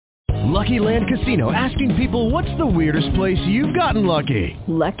Lucky Land Casino, asking people, what's the weirdest place you've gotten lucky?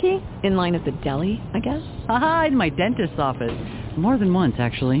 Lucky? In line at the deli, I guess? Aha, in my dentist's office. More than once,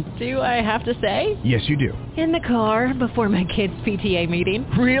 actually. Do I have to say? Yes, you do. In the car before my kids' PTA meeting.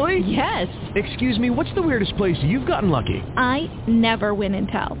 Really? Yes. Excuse me, what's the weirdest place you've gotten lucky? I never win and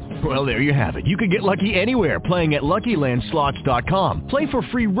tell. Well, there you have it. You can get lucky anywhere, playing at LuckyLandSlots.com. Play for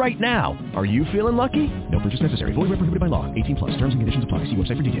free right now. Are you feeling lucky? No purchase necessary. Void where prohibited by law. 18+. Terms and conditions apply. See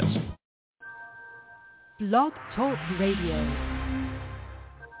website for details. Blog Talk Radio.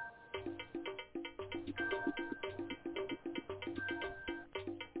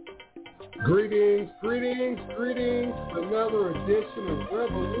 Greetings. Another edition of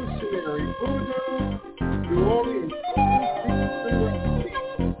Revolutionary Voodoo. New Orleans,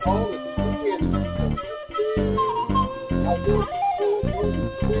 all the weekend. I work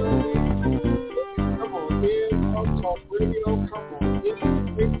come on in, Talk Radio, come on in,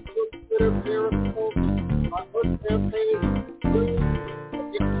 Facebook, Twitter, Periscope, my first campaign,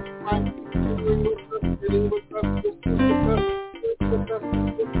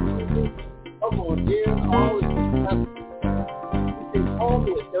 come on in, all is you can call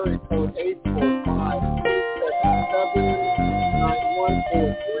me at area code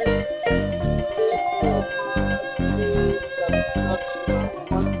 845-877-9143.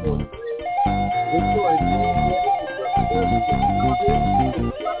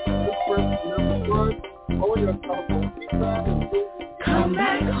 Come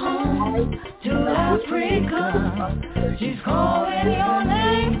back home to Africa. She's calling your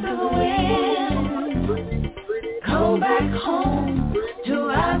name to the wind. Come back home to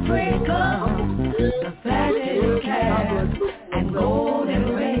Africa. The fatted calf and golden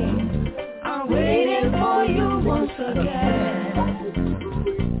rain are waiting for you once again.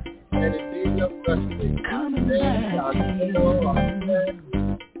 Coming back to you.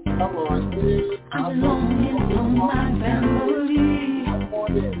 I'm longing for my family.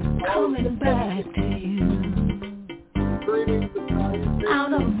 Coming back to you.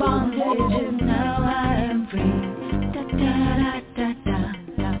 Out of bondage and now I am free. Da da da da da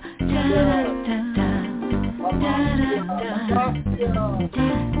da da da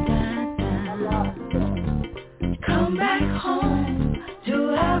da da da. Come back home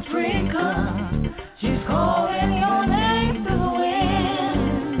to Africa. She's calling your name to the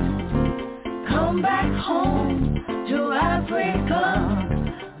wind. Come back home to Africa.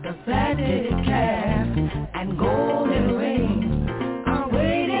 The fatted calf and golden rain are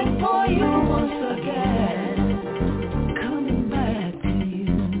waiting for you once again. Coming back to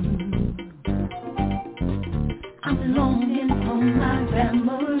you. I'm longing for my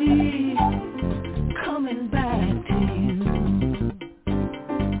family. Coming back to you.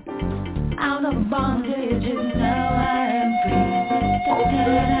 Out of bondage and now I am free. Da da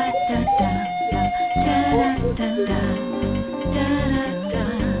da da da da da da da da.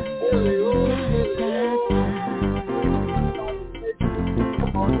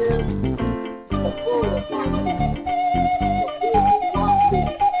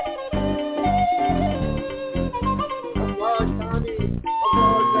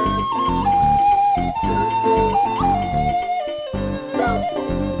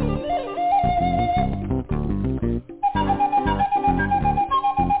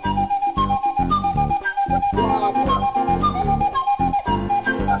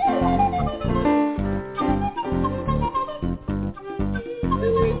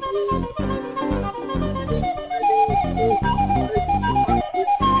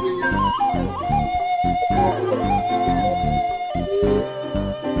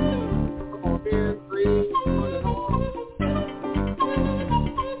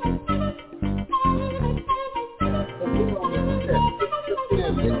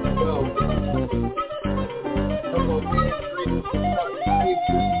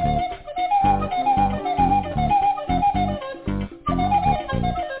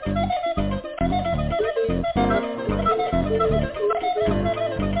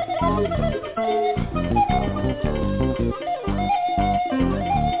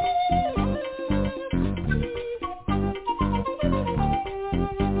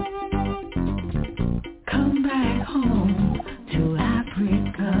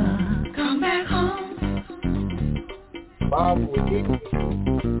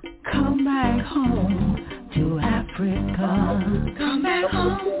 Come back home to Africa. Come back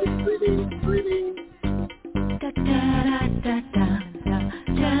home. Da da da da da da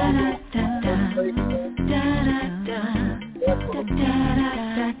da da da da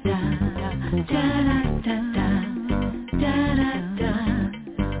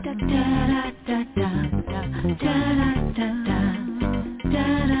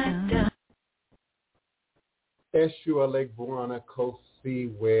da da Eshu Alegbuana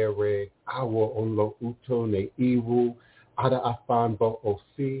Kosi Were Awo Onlo Uto Ne Iwu Ada Afanbo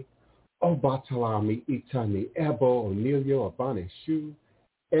Osi Obatalami Itani Ebo Onilio Abane Shu.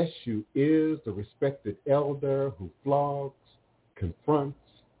 Eshu is the respected elder who flogs, confronts,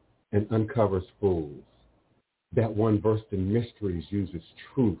 and uncovers fools. That one versed in mysteries uses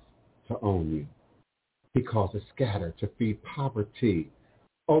truth to own you. He causes scatter to feed poverty.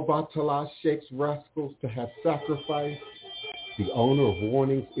 Obatala shakes rascals to have sacrifice. The owner of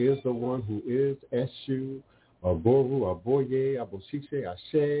warnings is the one who is Eshu, Aboru, Aboye, Aboshishe,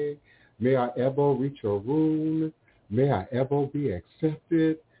 Ashe. May I ever reach your rune. May I ever be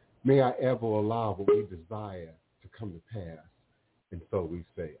accepted. May I ever allow what we desire to come to pass. And so we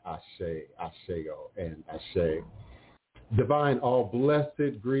say, Ashe, Asheo, and Ashe. Divine, all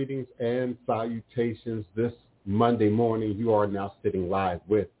blessed greetings and salutations. This Monday morning, you are now sitting live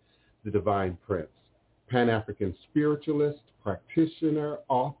with the Divine Prince, Pan-African spiritualist, practitioner,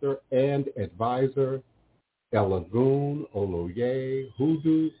 author, and advisor, Elagun Oloye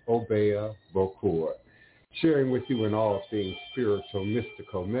Hoodoo Obeah Bokur, sharing with you in all things spiritual,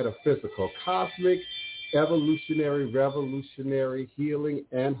 mystical, metaphysical, cosmic, evolutionary, revolutionary, healing,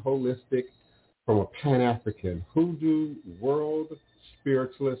 and holistic from a Pan-African Hoodoo world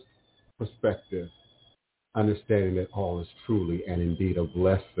spiritualist perspective, understanding that all is truly and indeed a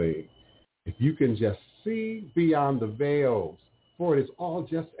blessing. If you can just see beyond the veils, for it is all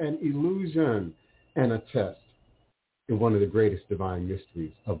just an illusion and a test in one of the greatest divine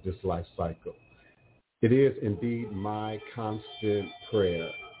mysteries of this life cycle. It is indeed my constant prayer,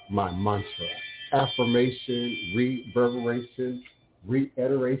 my mantra, affirmation, reverberation,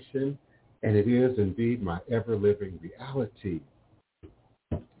 reiteration, and it is indeed my ever-living reality.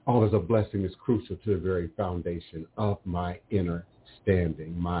 All as a blessing is crucial to the very foundation of my inner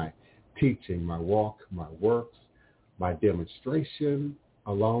standing, my teaching, my walk, my works, my demonstration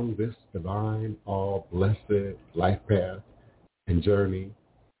along this divine, all blessed life path and journey.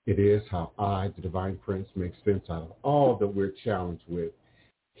 It is how I, the Divine Prince, make sense out of all that we're challenged with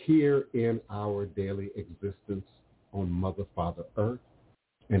here in our daily existence on Mother, Father, Earth.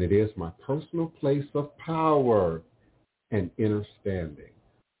 And it is my personal place of power and inner standing,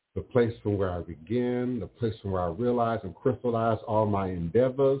 the place from where I begin, the place from where I realize and crystallize all my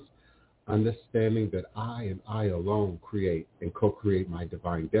endeavors, understanding that I and I alone create and co-create my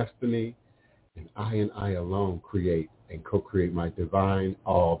divine destiny, and I alone create and co-create my divine,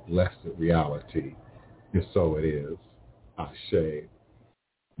 all-blessed reality. And so it is. Ashe.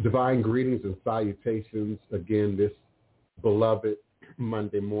 Divine greetings and salutations. Again, this beloved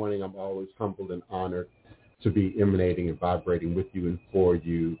Monday morning, I'm always humbled and honored to be emanating and vibrating with you and for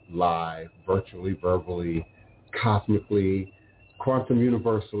you live, virtually, verbally, cosmically, quantum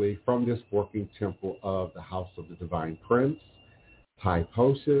universally from this working temple of the House of the Divine Prince, High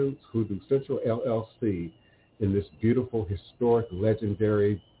Potions, Hoodoo Central LLC, in this beautiful, historic,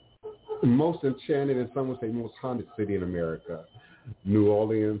 legendary, most enchanted, and some would say most haunted city in America, New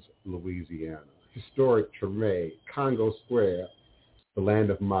Orleans, Louisiana. Historic Treme, Congo Square, the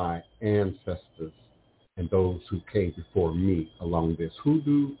land of my ancestors and those who came before me along this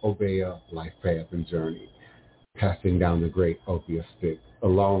Hoodoo Obeah life path and journey, passing down the great obeah stick,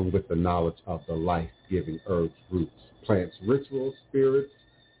 along with the knowledge of the life-giving herbs, roots, plants, rituals, spirits,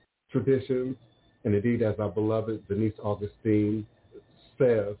 traditions, and indeed, as our beloved Denise Augustine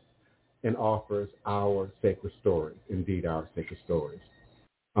says and offers, our sacred stories, indeed our sacred stories.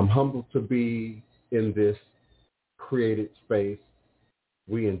 I'm humbled to be in this created space.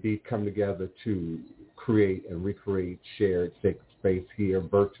 We indeed come together to create and recreate shared sacred space here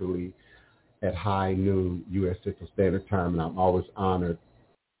virtually at high noon U.S. Central Standard Time, and I'm always honored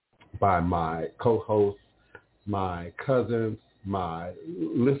by my co-hosts, my cousins, my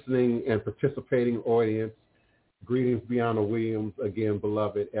listening and participating audience. Greetings, Brianna Williams, again,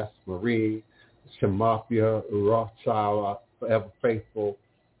 beloved S. Marie, Shamafia, Rothschild, forever faithful,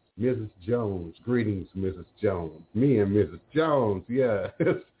 Mrs. Jones. Greetings, Mrs. Jones. Me and Mrs. Jones, yes.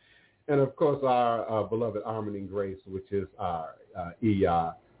 And, of course, our beloved Harmony Grace, which is our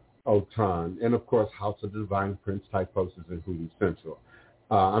Iya Otan. And, of course, House of the Divine Prince Typosis in Hoodoo Central.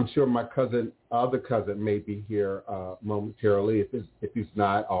 I'm sure my other cousin may be here momentarily. If he's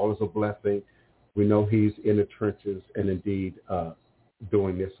not, all is a blessing. We know he's in the trenches and indeed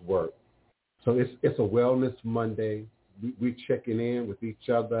doing this work. So it's a Wellness Monday. We checking in with each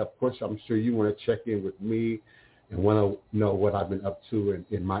other. Of course, I'm sure you want to check in with me and want to know what I've been up to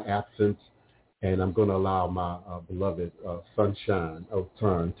in my absence. And I'm going to allow my beloved Sunshine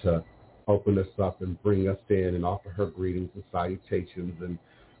Otan to open us up and bring us in and offer her greetings and salutations and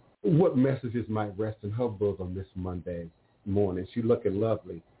what messages might rest in her bosom this Monday morning. She looking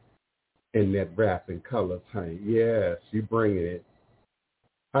lovely in that wrap and colors, honey. Yes, you bringing it.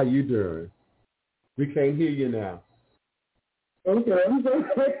 How you doing? We can't hear you now. Okay, I'm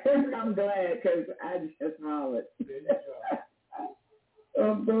glad because I just hollered.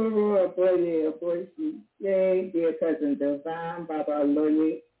 Boy, yay, dear cousin Divine, Baba, I love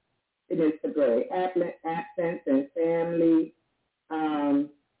you. It is the great absence and family.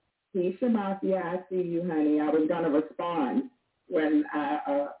 Keisha Mafia, I see you, honey. I was going to respond when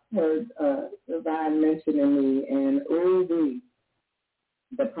I heard Divine mentioning me, and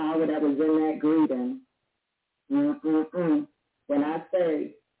the power that was in that greeting. When I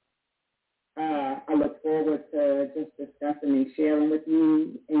say I look forward to just discussing and sharing with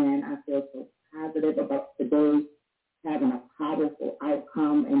you, and I feel so positive about today having a powerful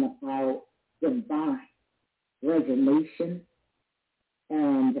outcome and about divine resonation.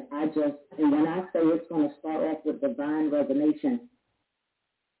 And when I say it's going to start off with divine resonation,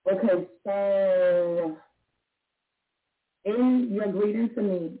 okay, so in your greeting to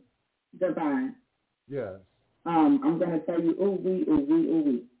me, Divine, yes, I'm going to tell you, ooh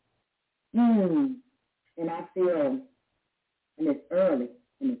wee. And I feel, and it's early.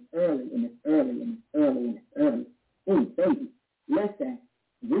 Ooh, baby, listen,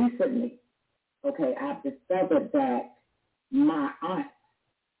 recently, okay, I've discovered that my aunt,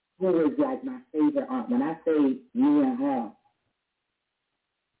 who is like my favorite aunt, when I say me and her,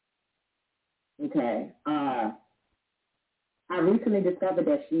 okay, I recently discovered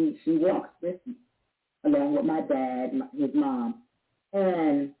that she walks with me, along with my dad, his mom,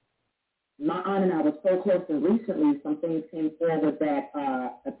 and my aunt and I was so close, and recently some things came forward that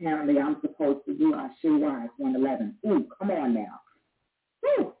apparently I'm supposed to do. She was 111. Ooh, come on now.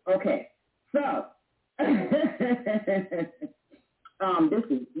 Ooh, okay, so this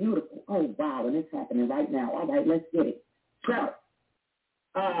is beautiful. Oh, wow, and it's happening right now. All right, let's get it. So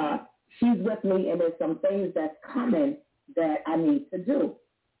she's with me, and there's some things that's coming that I need to do,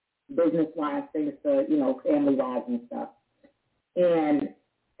 business-wise, things to, family-wise and stuff. And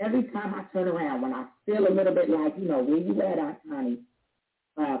every time I turn around, when I feel a little bit like, where you at, Aunt Connie?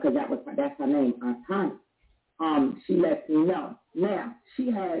 Because that's her name, Aunt Connie. She lets me know. Now,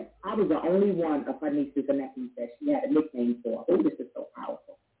 I was the only one of her nieces and nephews that she had a nickname for. Oh, this is so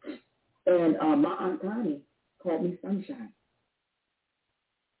powerful. And my Aunt Connie called me Sunshine.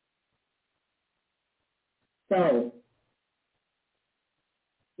 So,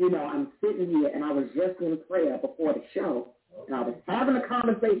 I'm sitting here, and I was just in prayer before the show, and I was having a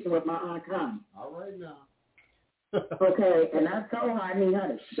conversation with my Aunt Connie. All right now. Okay, and I told her I need her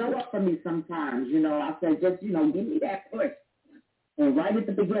to show up for me sometimes. I said, just, give me that push. And right at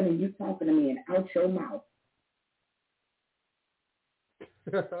the beginning, you talking to me, and out your mouth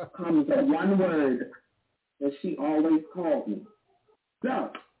comes the one word that she always called me.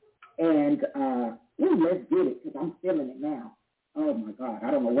 So, and let's get it, because I'm feeling it now. Oh, my God,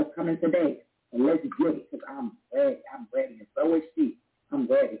 I don't know what's coming today, but let's get it, because I'm ready, and so is she. I'm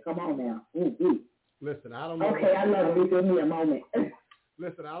ready. Come on now. Ooh. Listen, I don't know. Okay, I love it. Give me a moment.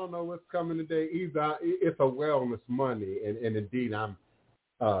 Listen, I don't know what's coming today either. It's a wellness Monday, and indeed I'm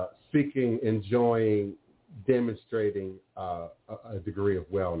seeking, enjoying, demonstrating a degree of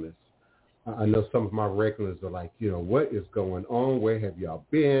wellness. I know some of my regulars are like, what is going on? Where have y'all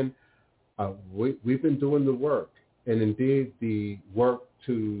been? We've been doing the work, and indeed the work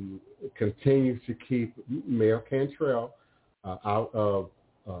to continue to keep Mayor Cantrell out of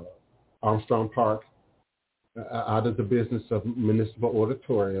Armstrong Park, out of the business of municipal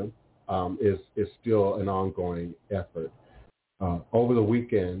auditorium, is still an ongoing effort. Over the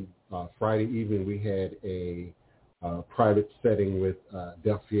weekend, Friday evening, we had a private setting with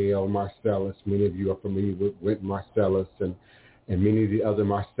Delphiel Marcellus. Many of you are familiar with Marcellus, and many of the other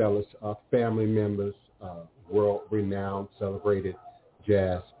Marcellus family members, world-renowned, celebrated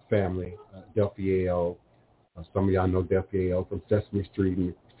jazz family, Delphiel. Some of y'all know Delphiel from Sesame Street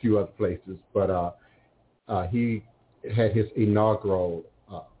and a few other places, but he had his inaugural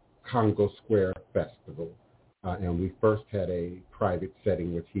Congo Square Festival, and we first had a private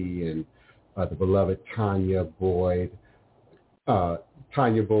setting with he and the beloved Tanya Boyd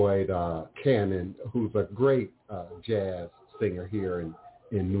Cannon, who's a great jazz singer here in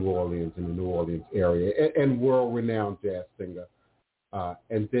New Orleans, in the New Orleans area, and world-renowned jazz singer.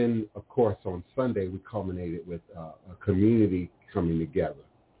 And then, of course, on Sunday, we culminated with a community coming together,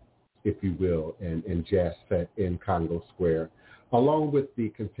 if you will, and jazz set in Congo Square, along with the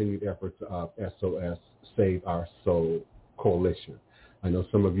continued efforts of SOS, Save Our Soul Coalition. I know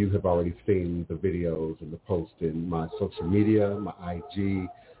some of you have already seen the videos and the posts in my social media, my IG,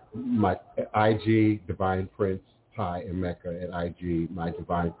 my IG, Divine Prince Ty and Mecca at IG, my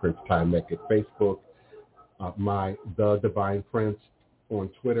Divine Prince Ty and Mecca at Facebook, The Divine Prince on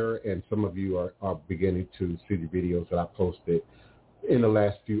Twitter, and some of you are beginning to see the videos that I posted in the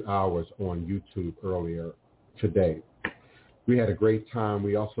last few hours on YouTube earlier today. We had a great time.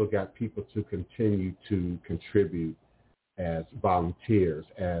 We also got people to continue to contribute as volunteers,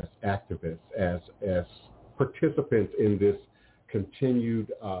 as activists, as participants in this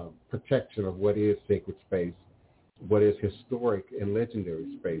continued protection of what is sacred space, what is historic and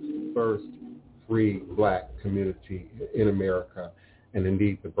legendary space, the first free Black community in America, and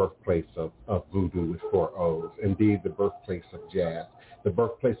indeed the birthplace of Voodoo with 4 O's, indeed the birthplace of jazz, the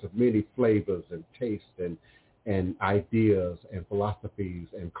birthplace of many flavors and tastes and ideas and philosophies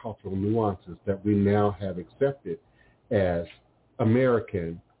and cultural nuances that we now have accepted as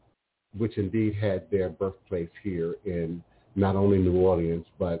American, which indeed had their birthplace here in not only New Orleans,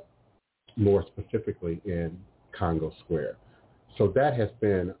 but more specifically in Congo Square. So that has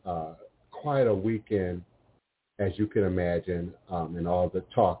been quite a weekend, as you can imagine, and all the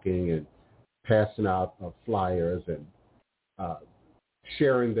talking and passing out of flyers and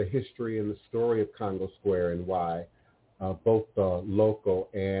sharing the history and the story of Congo Square and why both the local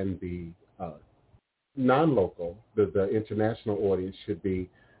and the non-local, the international audience should be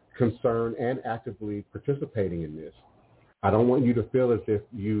concerned and actively participating in this. I don't want you to feel as if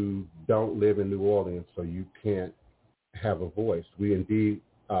you don't live in New Orleans so you can't have a voice. We indeed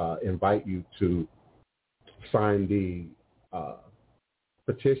invite you to sign the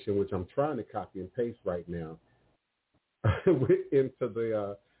petition, which I'm trying to copy and paste right now, into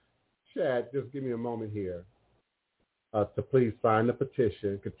the chat. Just give me a moment here to please sign the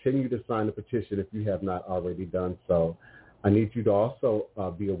petition. Continue to sign the petition if you have not already done so. I need you to also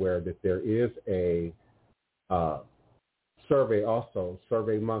be aware that there is a survey, also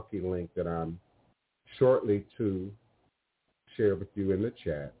SurveyMonkey link that I'm shortly to share with you in the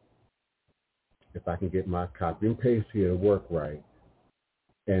chat. If I can get my copy and paste here to work right.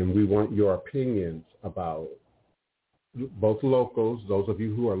 And we want your opinions about both locals, those of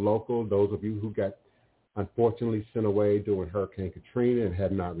you who are local, those of you who got unfortunately sent away during Hurricane Katrina and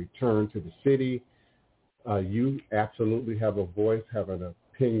have not returned to the city. You absolutely have a voice, have an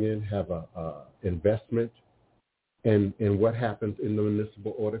opinion, have a investment in what happens in the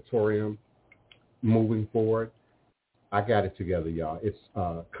municipal auditorium moving forward. I got it together, y'all. It's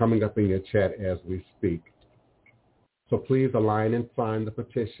coming up in your chat as we speak. So please align and sign the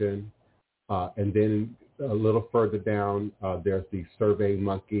petition. And then a little further down, there's the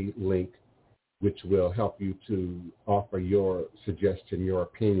SurveyMonkey link, which will help you to offer your suggestion, your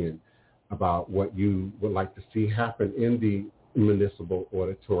opinion about what you would like to see happen in the municipal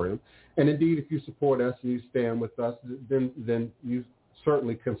auditorium. And indeed, if you support us and you stand with us, then you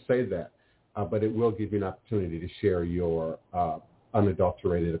certainly can say that. But it will give you an opportunity to share your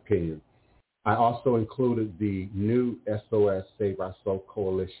unadulterated opinion. I also included the new SOS Save Our Soul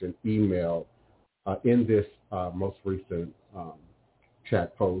Coalition email in this most recent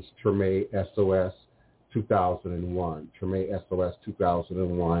chat post, Treme SOS 2001, Treme SOS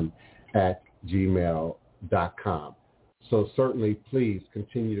 2001 at gmail.com. So certainly, please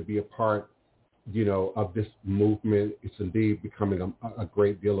continue to be a part, of this movement. It's indeed becoming a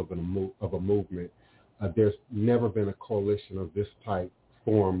great deal of a movement. There's never been a coalition of this type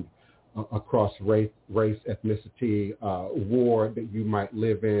formed across race, ethnicity, ward that you might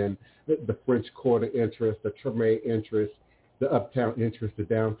live in, the French Quarter interest, the Treme interest, the uptown interest, the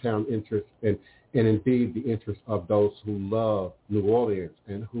downtown interest, and indeed the interest of those who love New Orleans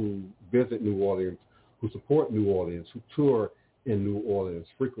and who visit New Orleans, who support New Orleans, who tour in New Orleans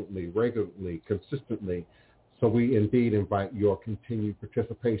frequently, regularly, consistently. So we indeed invite your continued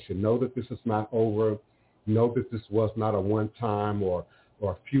participation. Know that this is not over. Know that this was not a one-time or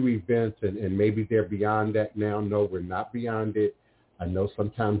a few events, and maybe they're beyond that now. No, we're not beyond it. I know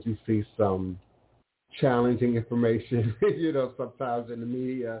sometimes you see some challenging information, sometimes in the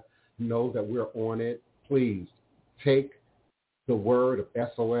media. Know that we're on it. Please take the word of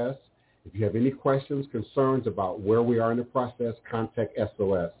SOS. If you have any questions, concerns about where we are in the process, contact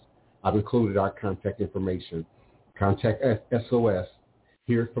SOS. I've included our contact information. Contact SOS.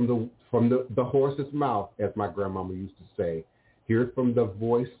 Hear it from the horse's mouth, as my grandmama used to say. Hear it from the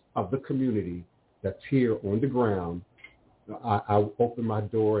voice of the community that's here on the ground. I open my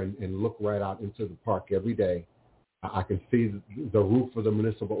door and look right out into the park every day. I can see the roof of the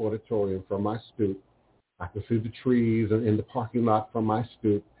municipal auditorium from my stoop. I can see the trees in the parking lot from my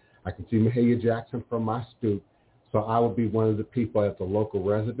stoop. I can see Mahalia Jackson from my stoop. So I will be one of the people as a local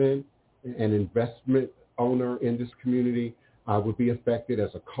resident and investment owner in this community. I would be affected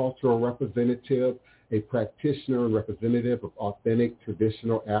as a cultural representative, a practitioner and representative of authentic,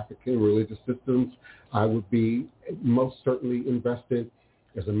 traditional African religious systems. I would be most certainly invested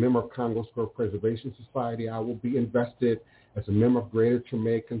as a member of Congo Square Preservation Society. I will be invested as a member of Greater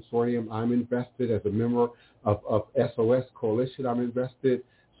Treme Consortium. I'm invested as a member of SOS Coalition. I'm invested.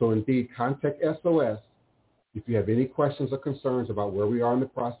 So indeed, contact SOS if you have any questions or concerns about where we are in the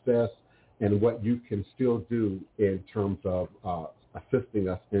process and what you can still do in terms of assisting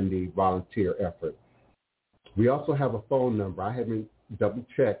us in the volunteer effort. We also have a phone number. I haven't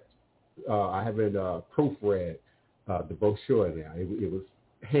double-checked. I haven't proofread the brochure now. It was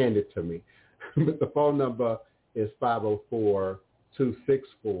handed to me. But the phone number is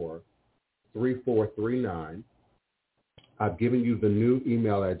 504-264-3439. I've given you the new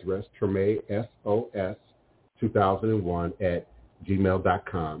email address,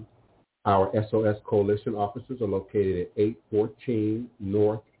 tremesos2001@gmail.com. Our SOS Coalition offices are located at 814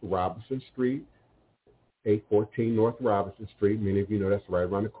 North Robinson Street. 814 North Robinson Street. Many of you know that's right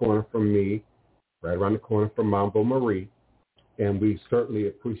around the corner from me, right around the corner from Mambo Marie. And we certainly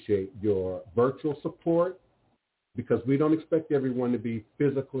appreciate your virtual support because we don't expect everyone to be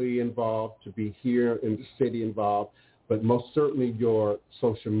physically involved, to be here in the city involved, but most certainly your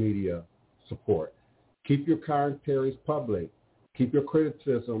social media support. Keep your commentaries public. Keep your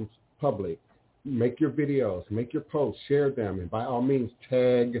criticisms public. Make your videos, make your posts, share them, and by all means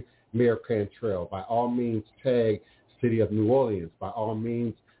tag Mayor Cantrell. By all means tag City of New Orleans. By all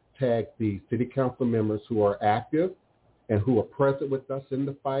means tag the city council members who are active and who are present with us in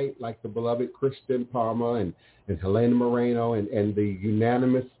the fight, like the beloved Christian Palmer and Helena Moreno and the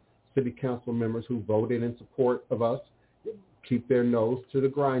unanimous city council members who voted in support of us. Keep their nose to the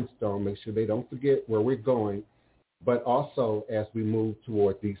grindstone. Make sure they don't forget where we're going. But also, as we move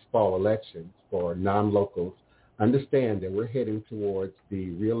toward these fall elections for non-locals, understand that we're heading towards the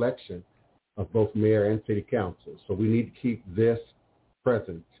re-election of both mayor and city council. So we need to keep this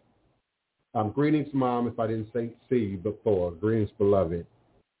present. Greetings, Mom, if I didn't see you before. Greetings, beloved.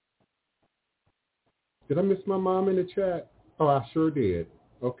 Did I miss my mom in the chat? Oh, I sure did.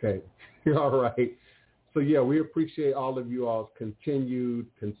 Okay. All right. So, yeah, we appreciate all of you all's continued,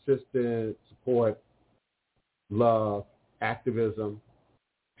 consistent support, love, activism,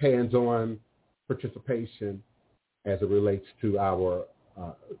 hands-on participation as it relates to our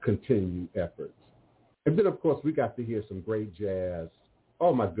continued efforts. And then, of course, we got to hear some great jazz.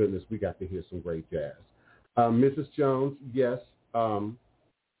 Oh, my goodness, we got to hear some great jazz. Mrs. Jones, yes,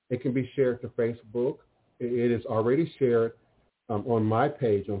 it can be shared to Facebook. It is already shared on my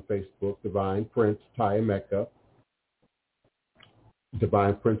page on Facebook, Divine Prince Tyameka.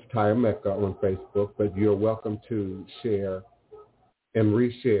 Divine Prince Tyameka on Facebook, but you're welcome to share and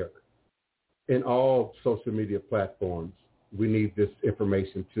reshare in all social media platforms. We need this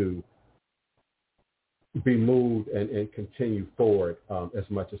information to be moved and continue forward as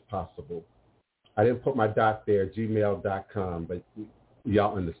much as possible. I didn't put my dot there, gmail.com, but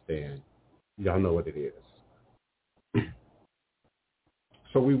y'all understand. Y'all know what it is.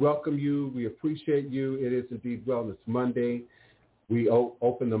 So we welcome you. We appreciate you. It is indeed Wellness Monday. We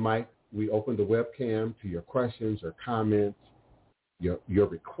open the mic. We open the webcam to your questions or comments, your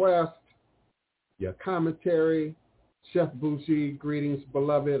request, your commentary. Chef Bougie, greetings,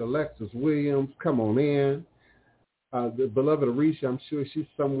 beloved. Alexis Williams, come on in. The beloved Arisha, I'm sure she's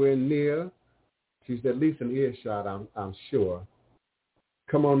somewhere near. She's at least an earshot, I'm sure.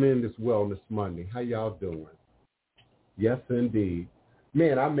 Come on in this Wellness Monday. How y'all doing? Yes, indeed.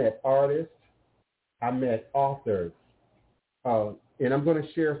 Man, I met artists. I met authors. And I'm going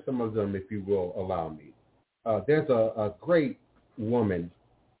to share some of them, if you will allow me. There's a great woman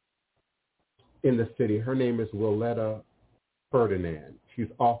in the city. Her name is Willetta Ferdinand.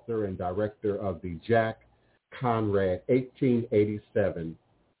 She's author and director of the Jack Conrad 1887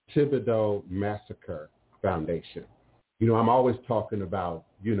 Thibodeau Massacre Foundation. You know, I'm always talking about,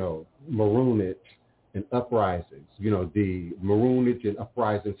 maroonage and uprisings. The maroonage and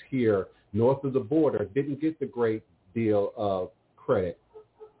uprisings here north of the border didn't get the great deal of credit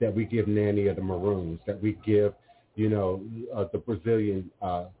that we give Nanny of the Maroons, that we give, the Brazilian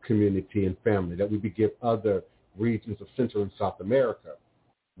community and family, that we give other regions of Central and South America.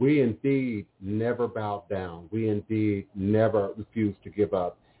 We indeed never bowed down. We indeed never refused to give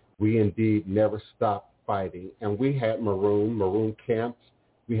up. We indeed never stopped fighting. And we had maroon camps.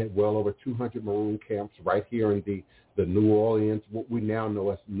 We had well over 200 maroon camps right here in the New Orleans, what we now know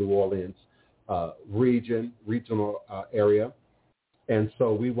as New Orleans regional area. And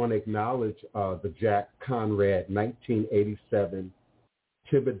so we want to acknowledge the Jack Conrad 1987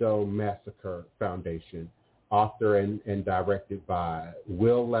 Thibodeau Massacre Foundation. author and directed by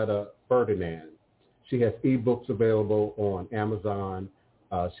Willetta Ferdinand. She has ebooks available on Amazon.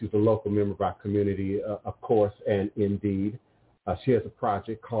 She's a local member of our community, of course, and Indeed. She has a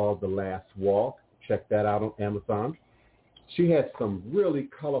project called The Last Walk. Check that out on Amazon. She has some really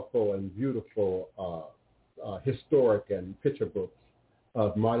colorful and beautiful historic and picture books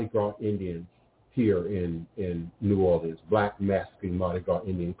of Mardi Gras Indians here in New Orleans, black masking Mardi Gras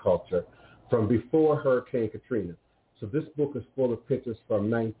Indian culture from before Hurricane Katrina. So this book is full of pictures from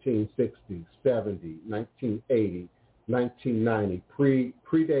 1960, 70, 1980, 1990,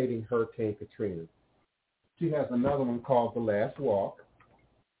 predating Hurricane Katrina. She has another one called The Last Walk.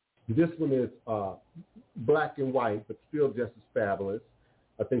 This one is black and white, but still just as fabulous.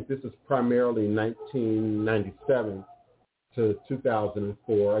 I think this is primarily 1997 to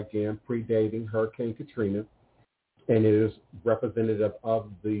 2004, again, predating Hurricane Katrina. And it is representative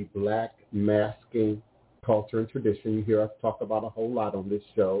of the black masking culture and tradition. You hear us talk about a whole lot on this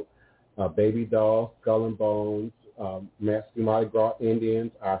show. Baby dolls, skull and bones, masking Mardi Gras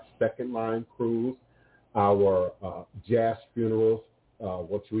Indians, our second line crews, our jazz funerals,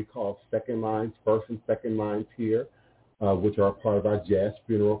 what we call second lines, first and second lines here, which are part of our jazz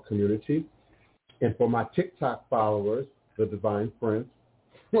funeral community. And for my TikTok followers, the Divine Friends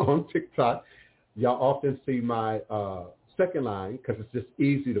on TikTok, y'all often see my second line because it's just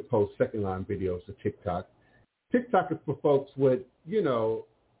easy to post second line videos to TikTok. TikTok is for folks with,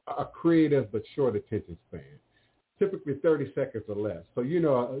 a creative but short attention span, typically 30 seconds or less. So,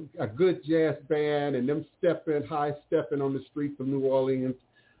 a good jazz band and them high stepping on the streets of New Orleans,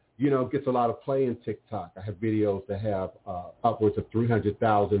 gets a lot of play in TikTok. I have videos that have upwards of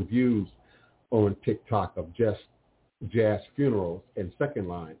 300,000 views on TikTok of just jazz funerals and second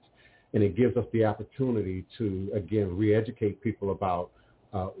lines. And it gives us the opportunity to, again, re-educate people about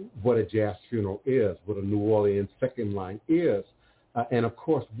what a jazz funeral is, what a New Orleans second line is. And, of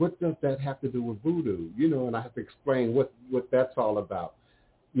course, what does that have to do with voodoo? And I have to explain what that's all about.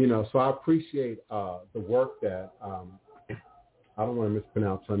 So I appreciate the work that, I don't want to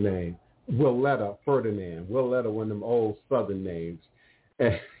mispronounce her name, Willetta Ferdinand. Willetta, one of them old Southern names.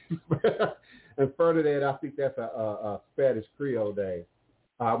 And Ferdinand, I think that's a Spanish Creole name.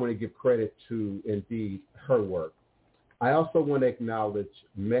 I want to give credit to, indeed, her work. I also want to acknowledge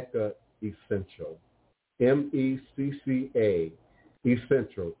Mecca Essential, MECCA,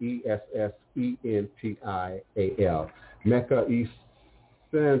 Essential, ESSENTIAL, Mecca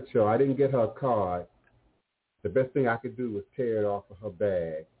Essential. I didn't get her a card. The best thing I could do was tear it off of her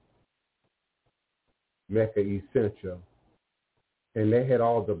bag. Mecca Essential. And they had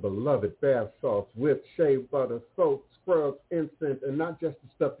all the beloved bath salts, whipped, shea butter, soap, scrubs, incense, and not just the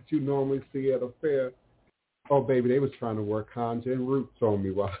stuff that you normally see at a fair. Oh, baby, they was trying to work conjure and roots on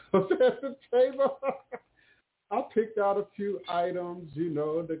me while I was at the table. I picked out a few items,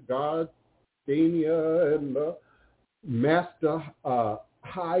 the gardenia and the master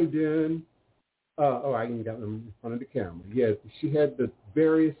Haydn. I can get them in front of the camera. Yes, she had the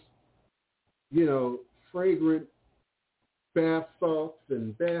various, fragrant bath salts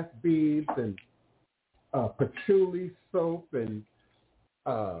and bath beads and patchouli soap and,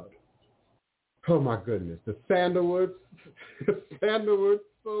 oh my goodness, the sandalwood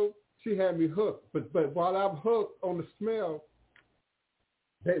soap. She had me hooked. But while I'm hooked on the smell,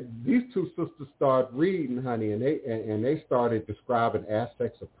 these two sisters started reading, honey, and they started describing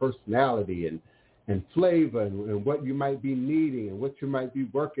aspects of personality and flavor and what you might be needing and what you might be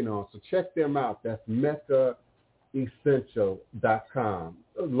working on. So check them out. That's MeccaEssential.com.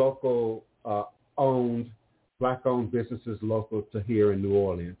 Local owned, black-owned businesses local to here in New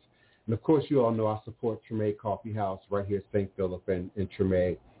Orleans. And, of course, you all know I support Treme Coffee House right here at St. Philip and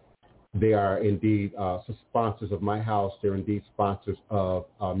Treme. They are indeed sponsors of my house. They're indeed sponsors of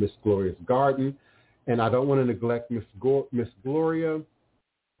Miss Gloria's Garden. And I don't want to neglect Miss Gloria.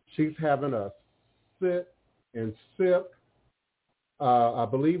 She's having a sit and sip. I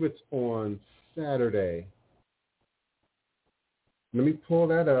believe it's on Saturday. Let me pull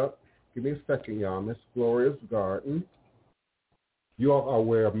that up. Give me a second, y'all. Miss Gloria's Garden. You all are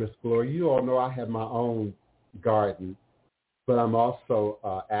aware of Miss Gloria. You all know I have my own garden, but I'm also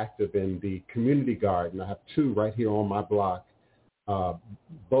active in the community garden. I have two right here on my block,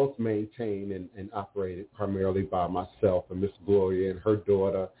 both maintained and operated primarily by myself and Miss Gloria and her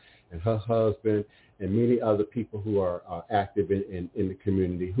daughter and her husband and many other people who are active in the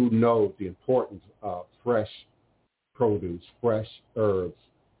community who know the importance of fresh produce, fresh herbs,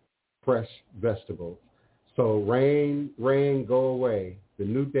 fresh vegetables. So rain, go away. The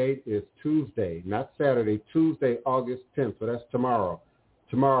new date is Tuesday, not Saturday, Tuesday, August 10th. So that's tomorrow.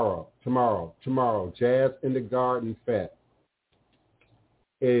 tomorrow, Jazz in the Garden Fest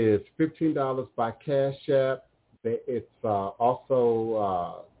is $15 by Cash App. It's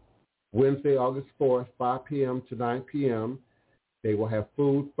also Wednesday, August 4th, 5 p.m. to 9 p.m. They will have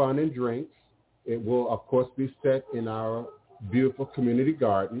food, fun, and drinks. It will, of course, be set in our beautiful community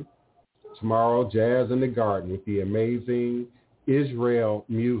garden. Tomorrow, Jazz in the Garden with the amazing Israel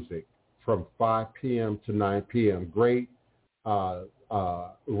music from 5 p.m. to 9 p.m. Great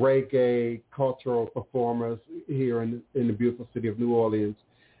reggae cultural performers here in the beautiful city of New Orleans.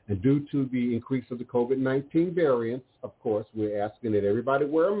 And due to the increase of the COVID-19 variants, of course, we're asking that everybody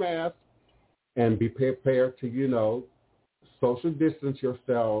wear a mask and be prepared to, social distance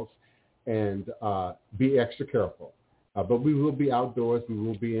yourselves and be extra careful. But we will be outdoors. We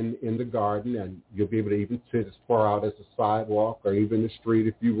will be in the garden, and you'll be able to even sit as far out as the sidewalk or even the street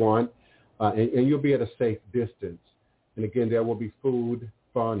if you want, and you'll be at a safe distance. And again, there will be food,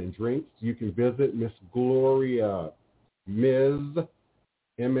 fun, and drinks. You can visit Miss Gloria, MS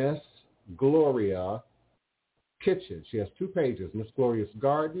Gloria Kitchen. She has 2 pages, Miss Gloria's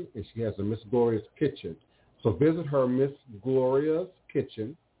Garden, and she has a Miss Gloria's Kitchen. So visit her Miss Gloria's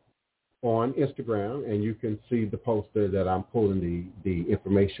Kitchen on Instagram, and you can see the poster that I'm pulling the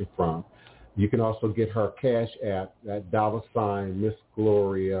information from. You can also get her Cash App at $ Miss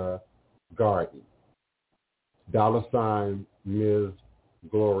Gloria Garden. $ Ms.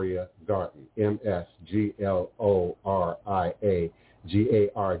 Gloria Garden.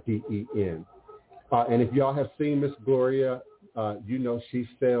 MSGLORIAGARDEN. And if y'all have seen Miss Gloria, she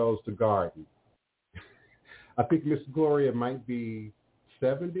sells the garden. I think Miss Gloria might be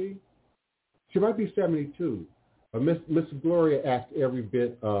 70. She might be 72. But Miss Gloria acts every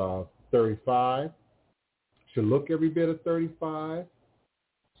bit of 35. She look every bit of 35.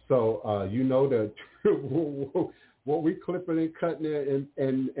 So that what we clipping and cutting it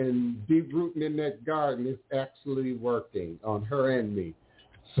and deep rooting in that garden is actually working on her and me.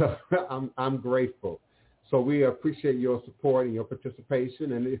 So I'm grateful. So we appreciate your support and your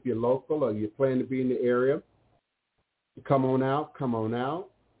participation. And if you're local or you plan to be in the area, come on out.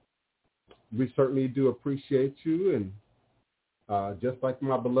 We certainly do appreciate you. And just like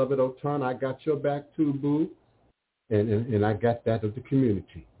my beloved Oton, I got your back too, boo. And I got that of the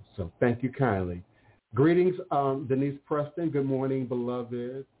community. So thank you kindly. Greetings, Denise Preston. Good morning,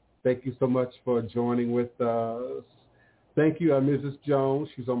 beloved. Thank you so much for joining with us. Thank you, Mrs. Jones.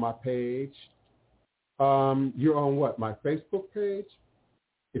 She's on my page. You're on what, my Facebook page?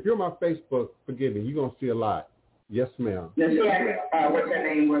 If you're on my Facebook, forgive me, you're going to see a lot. Yes, ma'am. What's her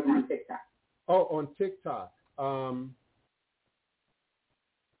name was on TikTok? Oh, on TikTok.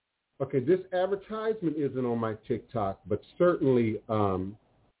 Okay, this advertisement isn't on my TikTok, but certainly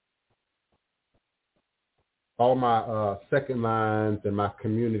all my second lines and my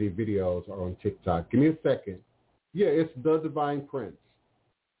community videos are on TikTok. Give me a second. Yeah, it's The Divine Prince.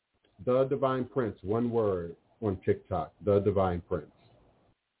 The Divine Prince, one word on TikTok. The Divine Prince.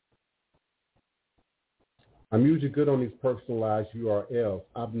 I'm usually good on these personalized URLs.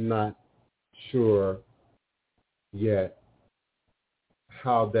 I'm not sure yet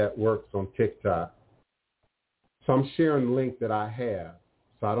how that works on TikTok. So I'm sharing the link that I have.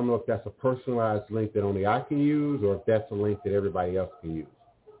 So I don't know if that's a personalized link that only I can use or if that's a link that everybody else can use.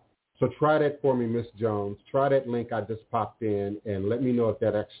 So try that for me, Miss Jones. Try that link I just popped in and let me know if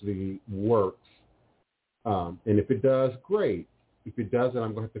that actually works. And if it does, great. If it doesn't,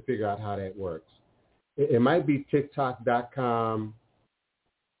 I'm going to have to figure out how that works. It might be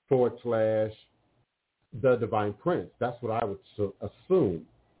TikTok.com/The Divine Prince. That's what I would assume.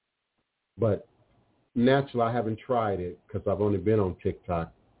 But naturally, I haven't tried it because I've only been on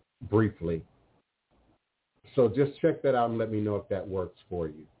TikTok briefly. So just check that out and let me know if that works for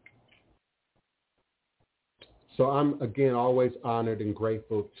you. So I'm, again, always honored and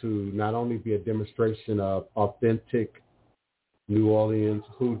grateful to not only be a demonstration of authentic New Orleans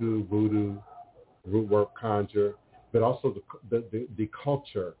hoodoo, voodoo, root work, conjure, but also the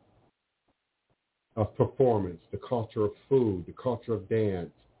culture of performance, the culture of food, the culture of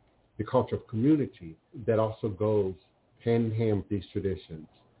dance, the culture of community that also goes hand in hand with these traditions.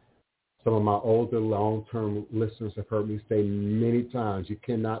 Some of my older, long-term listeners have heard me say many times, you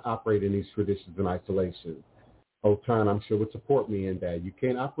cannot operate in these traditions in isolation. Otan, I'm sure, would support me in that. You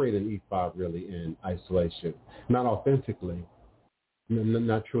can't operate in E5 really in isolation, not authentically,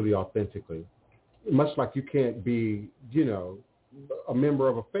 not truly authentically. Much like you can't be, a member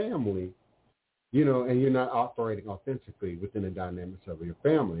of a family, and you're not operating authentically within the dynamics of your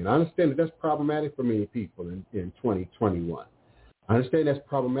family. And I understand that that's problematic for many people in 2021. I understand that's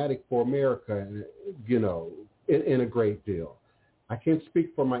problematic for America, in a great deal. I can't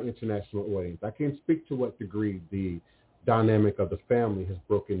speak for my international audience. I can't speak to what degree the dynamic of the family has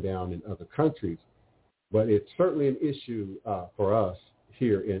broken down in other countries, but it's certainly an issue for us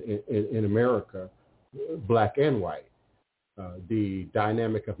here in America, black and white. The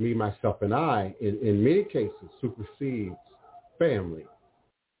dynamic of me, myself, and I, in many cases, supersedes family,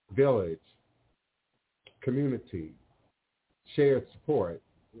 village, community, shared support,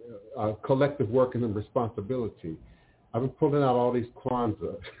 collective work and responsibility. I've been pulling out all these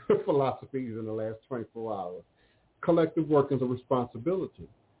Kwanzaa philosophies in the last 24 hours. Collective work and responsibility.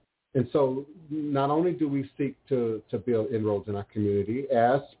 And so not only do we seek to build inroads in our community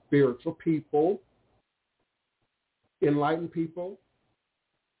as spiritual people, enlightened people,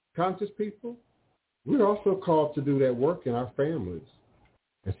 conscious people, we're also called to do that work in our families.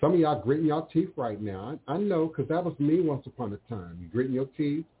 And some of y'all gritting your teeth right now. I know, because that was me once upon a time. You gritting your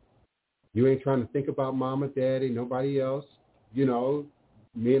teeth. You ain't trying to think about mama, daddy, nobody else. You know,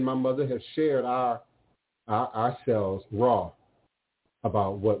 me and my mother have shared ourselves raw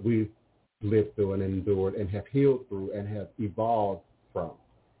about what we've lived through and endured and have healed through and have evolved from.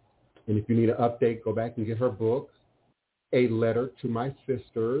 And if you need an update, go back and get her book, A Letter to My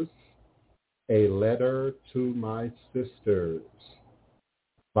Sisters, A Letter to My Sisters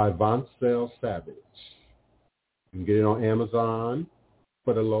by Voncel Savage. You can get it on Amazon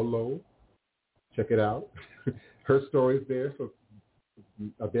for the low. Check it out. Her story's there, so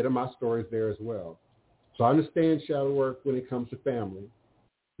a bit of my story's there as well. So I understand shadow work when it comes to family,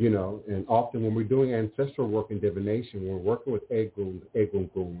 you know, and often when we're doing ancestral work and divination, when we're working with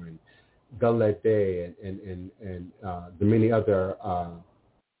Egungun and Galede and the many other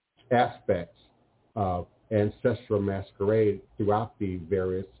aspects of ancestral masquerade throughout the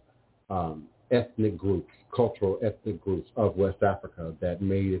various ethnic groups, cultural ethnic groups of West Africa that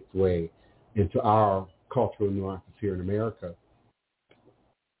made its way into our cultural nuances here in America.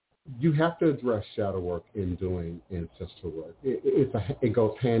 You have to address shadow work in doing ancestral work. It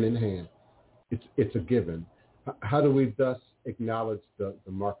goes hand in hand. It's a given. How do we thus acknowledge the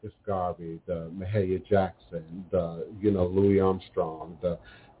Marcus Garvey, the Mahalia Jackson, the Louis Armstrong, the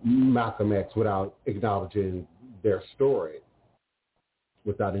Malcolm X without acknowledging their story,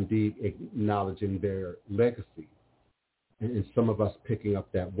 without indeed acknowledging their legacy? And some of us picking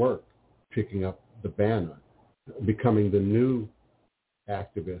up that work, picking up the banner, becoming the new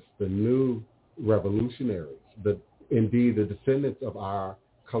activists, the new revolutionaries, indeed the descendants of our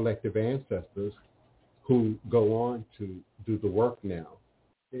collective ancestors who go on to do the work now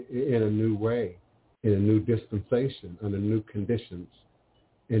in a new way, in a new dispensation, under new conditions,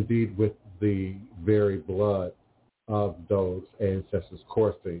 indeed with the very blood of those ancestors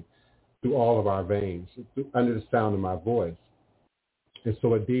coursing through all of our veins, under the sound of my voice. And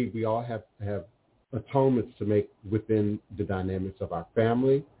so indeed we all have atonements to make within the dynamics of our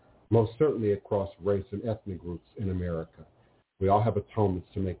family, most certainly across race and ethnic groups in America. We all have atonements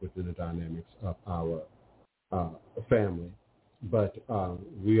to make within the dynamics of our family, but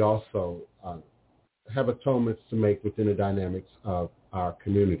we also have atonements to make within the dynamics of our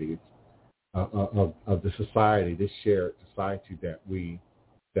communities, of the society, this shared society that we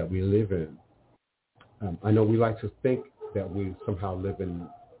live in. I know we like to think that we somehow live in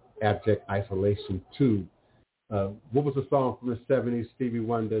abject isolation too. What was the song from the 70s, Stevie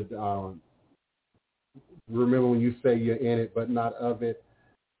Wonder? Remember when you say you're in it but not of it?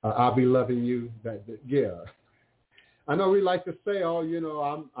 I'll be loving you. Yeah. I know we like to say,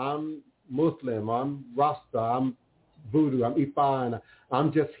 I'm Muslim, I'm Rasta, I'm Voodoo, I'm Ifa, and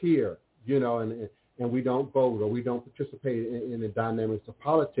I'm just here, and we don't vote or we don't participate in the dynamics of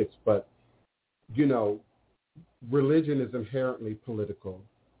politics. But, religion is inherently political.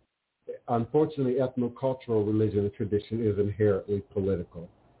 Unfortunately, ethnocultural religion and tradition is inherently political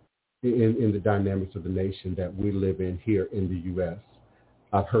in the dynamics of the nation that we live in here in the U.S.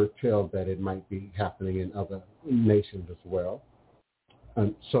 I've heard tell that it might be happening in other nations as well.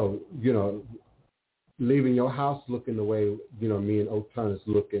 And so, leaving your house looking the way, me and Otan is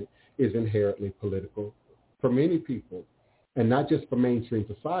looking is inherently political for many people. And not just for mainstream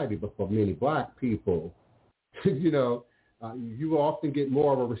society, but for many black people. You will often get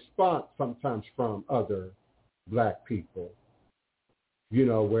more of a response sometimes from other black people,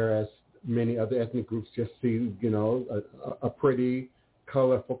 whereas many other ethnic groups just see, a pretty,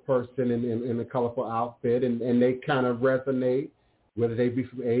 colorful person in a colorful outfit, and they kind of resonate, whether they be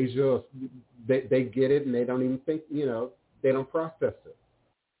from Asia or they get it and they don't even think, they don't process it.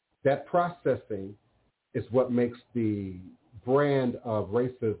 That processing is what makes the brand of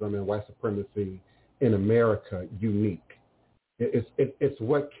racism and white supremacy in America unique. It's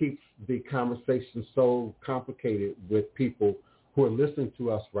what keeps the conversation so complicated with people who are listening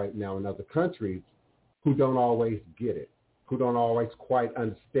to us right now in other countries who don't always get it, who don't always quite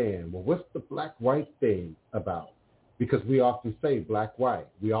understand, well, what's the black-white thing about? Because we often say black-white.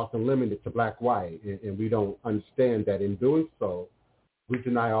 We often limit it to black-white, and we don't understand that in doing so, we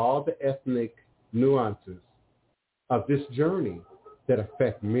deny all the ethnic nuances of this journey that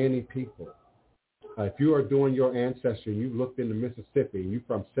affect many people. If you are doing your ancestry, you looked into Mississippi, you're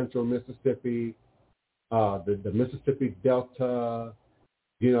from central Mississippi, the Mississippi Delta,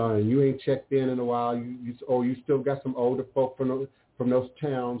 and you ain't checked in a while, you still got some older folk from those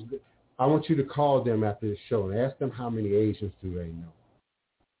towns, I want you to call them after this show and ask them how many Asians do they know.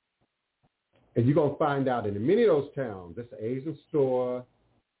 And you're going to find out that in many of those towns, there's an Asian store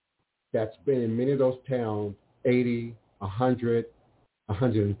that's been in many of those towns 80, 100,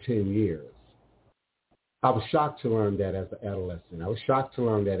 110 years. I was shocked to learn that as an adolescent. I was shocked to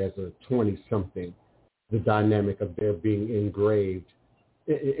learn that as a 20-something, the dynamic of their being ingrained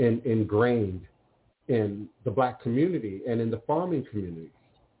in the black community and in the farming communities.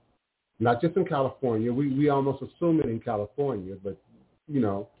 Not just in California. We almost assume it in California, but,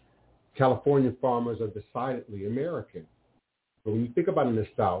 Californian farmers are decidedly American. But when you think about it in the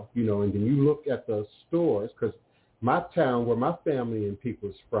South, and then you look at the stores, because my town where my family and people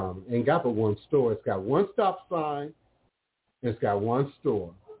is from ain't got but one store. It's got one stop sign, and it's got one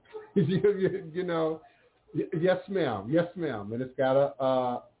store. Yes, ma'am. Yes, ma'am. And it's got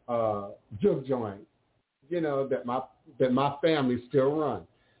a juke joint, that my family still run.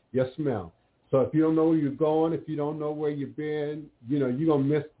 Yes, ma'am. So if you don't know where you're going, if you don't know where you've been, you're going to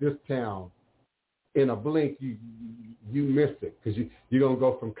miss this town. In a blink, you miss it because you're going to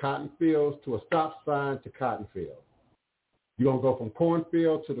go from cotton fields to a stop sign to cotton field. You're going to go from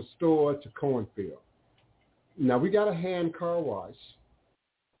cornfield to the store to cornfield. Now, we got a hand car wash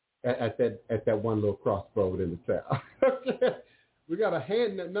at that one little crossroad in the town. We got not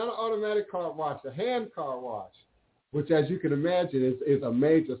an automatic car wash, a hand car wash, which, as you can imagine, is a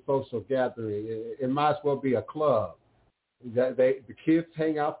major social gathering. It might as well be a club. The kids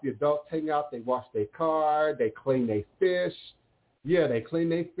hang out, the adults hang out, they wash their car, they clean their fish. Yeah, they clean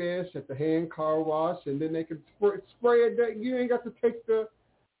their fish at the hand car wash, and then they can spray it. You ain't got to take the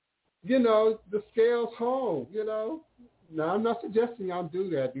scales home, Now, I'm not suggesting y'all do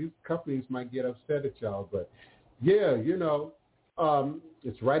that. These companies might get upset at y'all, but, yeah,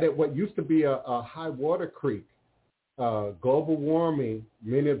 it's right at what used to be a high water creek. Global warming,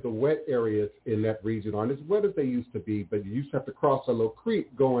 many of the wet areas in that region aren't as wet as they used to be, but you used to have to cross a little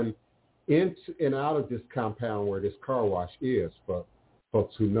creek going into and out of this compound where this car wash is, for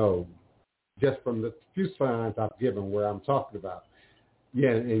folks who know, just from the few signs I've given where I'm talking about.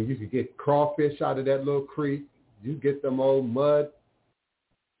 Yeah, and you could get crawfish out of that little creek. You get them old mud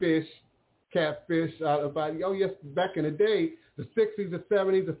fish, catfish out of it. Oh, yes, back in the day, the 60s, the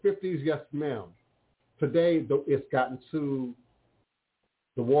 70s, the 50s, yes, ma'am. Today, the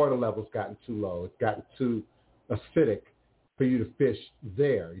water level's gotten too low. It's gotten too acidic for you to fish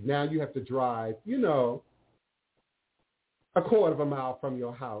there. Now you have to drive, a quarter of a mile from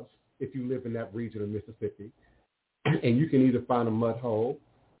your house if you live in that region of Mississippi. And you can either find a mud hole,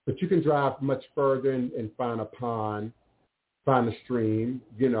 but you can drive much further and find a pond, find a stream,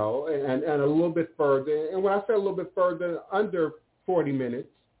 and a little bit further. And when I say a little bit further, under 40 minutes,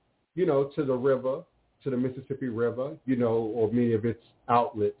 to the river, to the Mississippi River, or many of its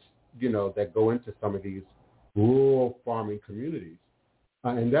outlets, that go into some of these rural farming communities.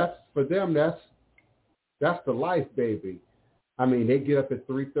 And that's, for them, that's the life, baby. I mean, they get up at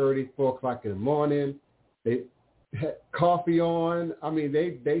 3:30, 4 o'clock in the morning. They had coffee on. I mean,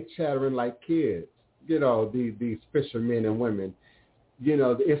 they chattering like kids, these fishermen and women.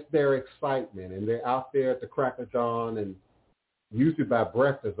 It's their excitement, and they're out there at the crack of dawn, and usually by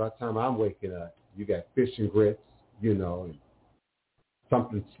breakfast, by the time I'm waking up, you got fish and grits, and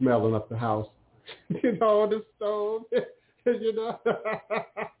something smelling up the house, on the stove,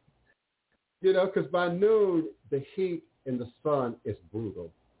 because by noon, the heat and the sun is brutal.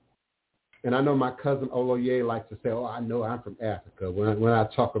 And I know my cousin Oloye likes to say, oh, I know I'm from Africa when I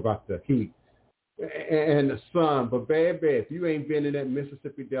talk about the heat and the sun. But baby, if you ain't been in that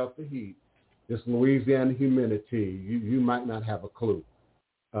Mississippi Delta heat, this Louisiana humidity, you might not have a clue.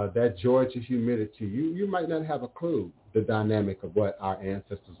 That Georgia humidity, you might not have a clue the dynamic of what our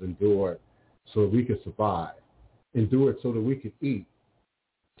ancestors endured so that we could survive, endured so that we could eat,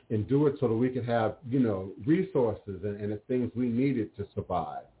 endured so that we could have, resources and the things we needed to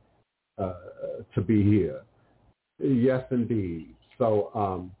survive, to be here. Yes, indeed. So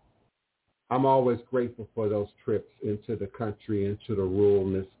I'm always grateful for those trips into the country, into the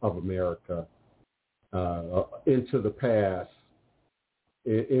ruralness of America, into the past,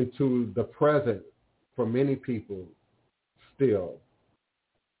 into the present for many people still.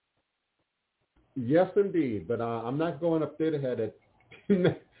 Yes, indeed, but I'm not going up there to have that.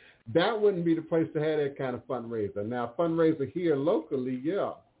 That wouldn't be the place to have that kind of fundraiser. Now, fundraiser here locally,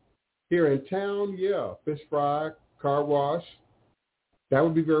 yeah. Here in town, yeah. Fish fry, car wash. That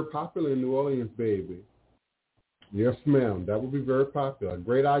would be very popular in New Orleans, baby. Yes, ma'am. That would be very popular.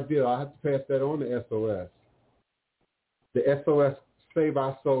 Great idea. I have to pass that on to SOS. The SOS Save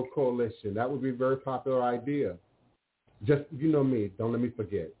Our Soul Coalition. That would be a very popular idea. Just, you know me. Don't let me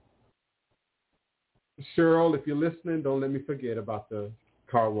forget. Cheryl, if you're listening, don't let me forget about the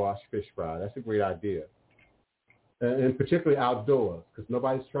car wash fish fry. That's a great idea. And particularly outdoors, because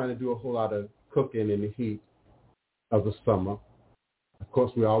nobody's trying to do a whole lot of cooking in the heat of the summer. Of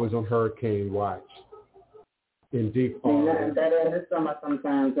course, we're always on hurricane watch. In deep nothing better in the summer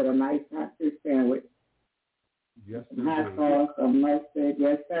sometimes with a nice hot fish sandwich. Yes, hot sauce, some mustard,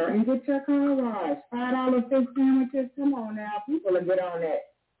 yes, sir. And get your car wash. $5 fish sandwiches. Come on now. People will get on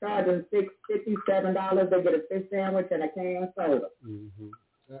that. Charge them $57. They get a fish sandwich and a can of soda. Mm-hmm.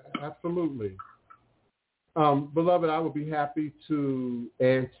 Absolutely. Beloved, I would be happy to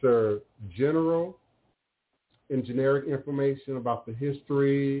answer general and generic information about the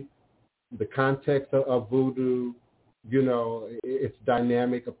history, the context of voodoo. You know, it's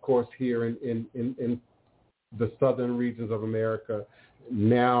dynamic, of course, here in the southern regions of America,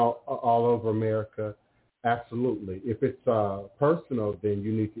 now all over America. Absolutely. If it's personal, then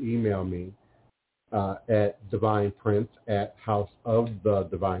you need to email me at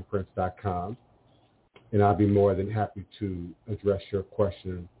divineprince@houseofthedivineprince.com, and I'll be more than happy to address your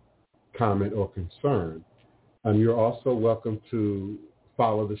question, comment, or concern. You're also welcome to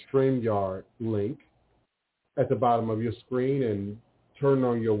follow the StreamYard link at the bottom of your screen and turn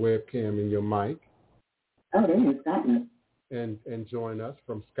on your webcam and your mic. Oh, they're in Scotland. And join us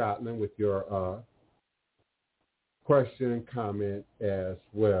from Scotland with your question and comment as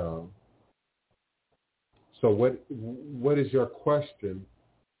well. So what is your question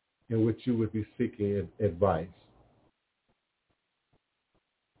in which you would be seeking advice?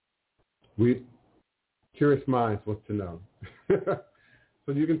 Curious minds want to know.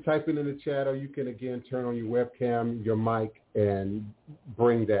 So you can type it in the chat, or you can, again, turn on your webcam, your mic, and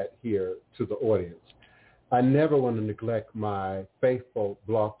bring that here to the audience. I never want to neglect my faithful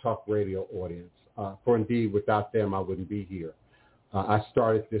Blog Talk Radio audience. For indeed, without them, I wouldn't be here. I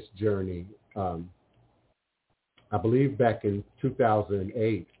started this journey, I believe, back in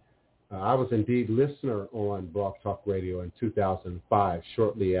 2008. I was indeed listener on Blog Talk Radio in 2005,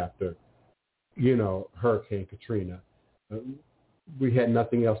 shortly after, Hurricane Katrina. We had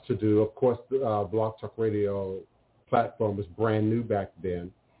nothing else to do. Of course, the Blog Talk Radio platform was brand new back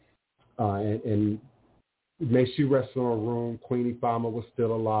then. And may she rest in her room, Queenie Farmer was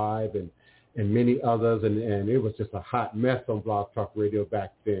still alive, and many others, and it was just a hot mess on Blog Talk Radio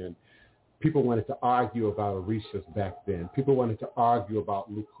back then. People wanted to argue about Orishas back then. People wanted to argue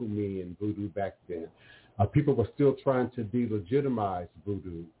about Lukumi and Voodoo back then. People were still trying to delegitimize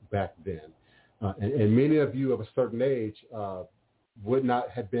Voodoo back then. And many of you of a certain age would not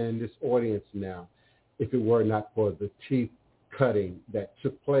have been in this audience now if it were not for the teeth cutting that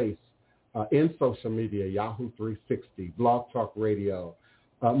took place in social media, Yahoo 360, Blog Talk Radio,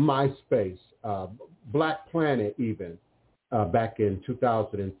 MySpace, Black Planet even, back in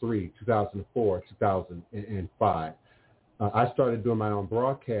 2003, 2004, 2005. I started doing my own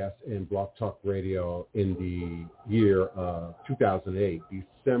broadcast in Blog Talk Radio in the year 2008,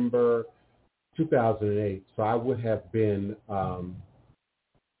 December 2008. So I would have been,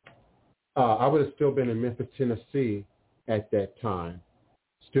 I would have still been in Memphis, Tennessee at that time,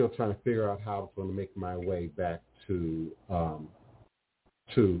 still trying to figure out how I was going to make my way back to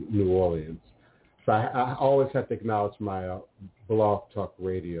New Orleans. So I always have to acknowledge my Blog Talk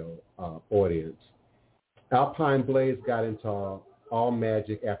Radio audience. Alpine Blaze got into all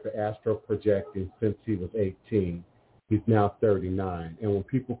magic after astro projecting since he was 18. He's now 39. And when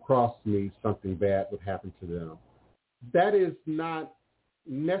people cross me, something bad would happen to them. That is not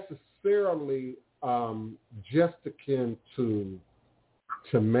necessarily just akin to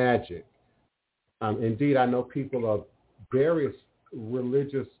magic. Indeed, I know people of various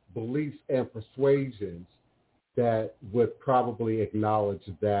religious beliefs and persuasions that would probably acknowledge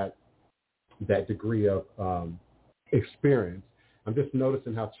that degree of experience. I'm just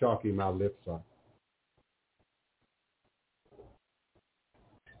noticing how chalky my lips are.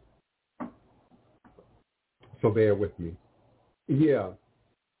 So bear with me. Yeah,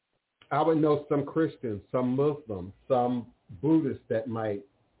 I would know some Christians, some Muslims, some Buddhists that might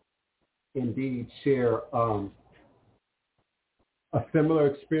indeed share a similar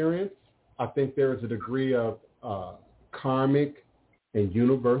experience. I think there is a degree of karmic and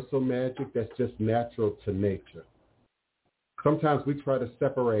universal magic that's just natural to nature. Sometimes we try to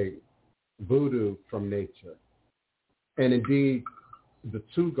separate voodoo from nature. And indeed, the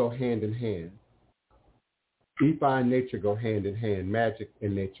two go hand in hand. Ifa and nature go hand in hand. Magic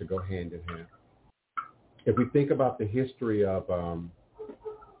and nature go hand in hand. If we think about the history of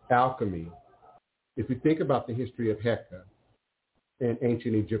alchemy, if we think about the history of Heka and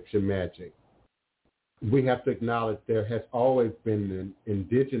ancient Egyptian magic, we have to acknowledge there has always been an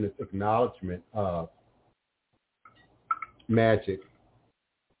indigenous acknowledgement of magic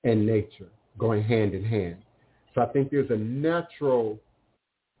and nature going hand in hand. So I think there's a natural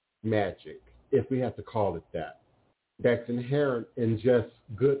magic, if we have to call it that, that's inherent in just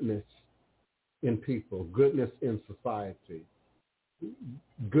goodness in people, goodness in society,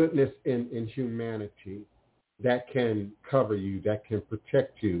 goodness in humanity that can cover you, that can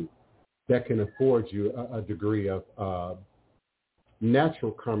protect you, that can afford you a degree of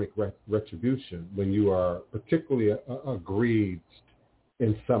natural karmic retribution when you are particularly aggrieved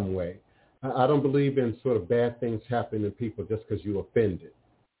in some way. I don't believe in sort of bad things happening to people just because you're offended.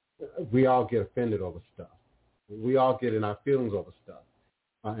 We all get offended over stuff. We all get in our feelings over stuff.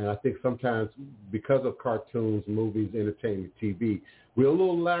 And I think sometimes because of cartoons, movies, entertainment, TV, we're a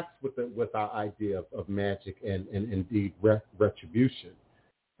little lax with our idea of magic and indeed retribution.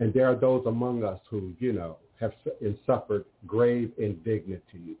 And there are those among us who, have suffered grave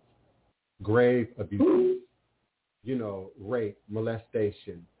indignities, grave abuse, rape,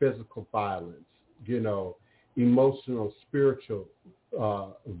 molestation, physical violence, emotional, spiritual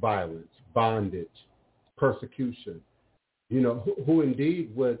violence, bondage, persecution, who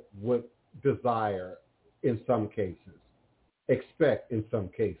indeed would desire in some cases, expect in some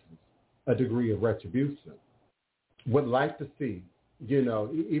cases, a degree of retribution, would like to see,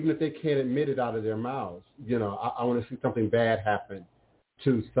 even if they can't admit it out of their mouths, I want to see something bad happen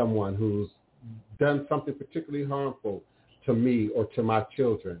to someone who's done something particularly harmful to me or to my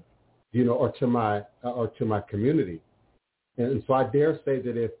children, or to my community. And so I dare say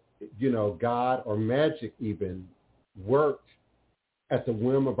that if, God or magic even worked at the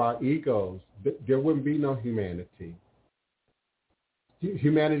whim of our egos, there wouldn't be no humanity.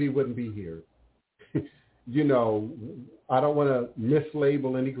 Humanity wouldn't be here. I don't want to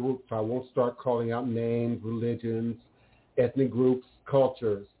mislabel any groups. I won't start calling out names, religions, ethnic groups,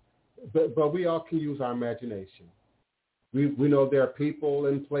 cultures. But we all can use our imagination. We know there are people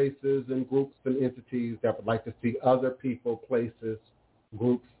and places and groups and entities that would like to see other people, places,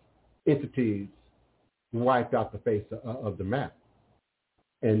 groups, entities wiped out the face of the map.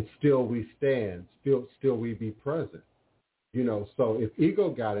 And still we stand, still we be present. So if ego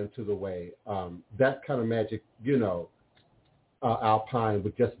got into the way, that kind of magic, Alpine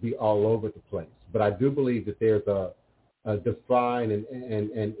would just be all over the place. But I do believe that there's a divine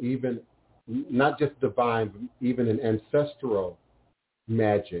and even not just divine, but even an ancestral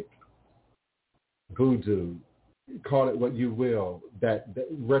magic, voodoo, call it what you will, that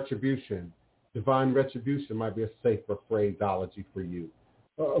retribution, divine retribution might be a safer phraseology for you,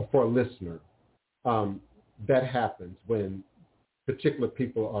 for a listener. That happens when particular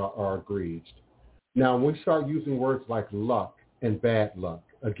people are aggrieved. Now, when we start using words like luck and bad luck,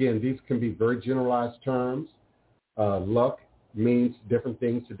 again, these can be very generalized terms. Luck means different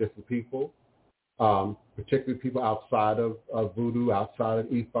things to different people, particularly people outside of voodoo, outside of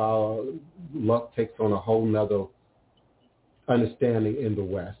Ifa. Luck takes on a whole nother understanding in the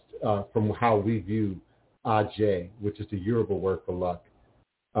West from how we view Ajay, which is the Yoruba word for luck,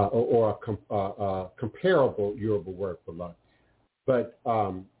 or a comparable Yoruba word for luck. But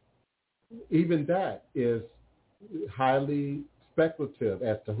even that is highly speculative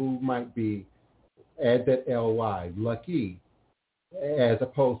as to who might be, add that L-Y, lucky, as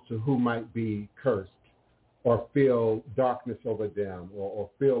opposed to who might be cursed or feel darkness over them or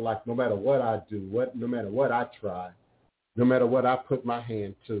feel like no matter what I do, no matter what I try, no matter what I put my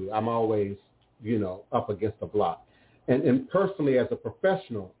hand to, I'm always, up against the block. And personally, as a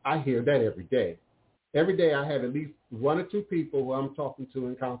professional, I hear that every day. Every day I have at least one or two people who I'm talking to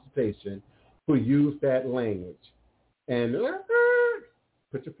in consultation who use that language. And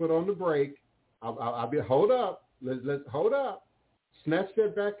put your foot on the brake. I'll be, hold up. Let's hold up. Snatch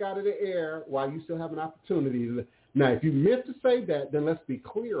that back out of the air while you still have an opportunity. Now, if you meant to say that, then let's be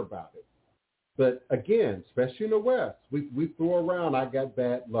clear about it. But again, especially in the West, we throw around, I got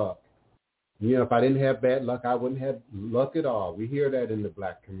bad luck. If I didn't have bad luck, I wouldn't have luck at all. We hear that in the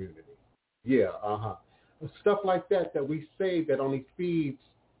black community. Yeah, Stuff like that we say that only feeds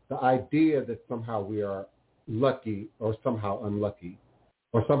the idea that somehow we are, lucky or somehow unlucky,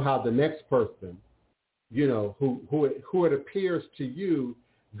 or somehow the next person, who it appears to you,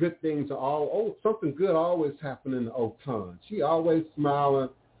 good things are something good always happening to Otan. She always smiling.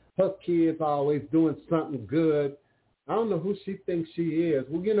 Her kids always doing something good. I don't know who she thinks she is.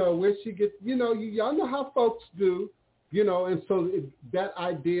 Well, where she gets, y'all know how folks do, and so that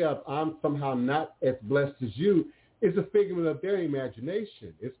idea of I'm somehow not as blessed as you is a figment of their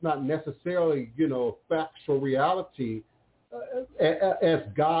imagination. It's not necessarily, factual reality as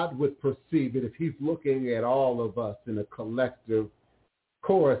God would perceive it if he's looking at all of us in a collective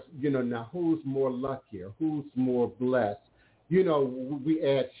chorus. Now who's more lucky or who's more blessed? We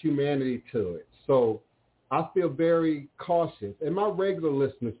add humanity to it. So I feel very cautious. And my regular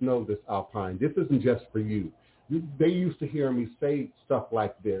listeners know this, Alpine. This isn't just for you. They used to hear me say stuff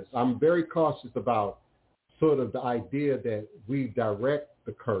like this. I'm very cautious about sort of the idea that we direct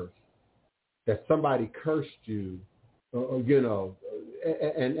the curse, that somebody cursed you, and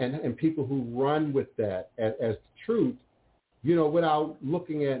people who run with that as truth, without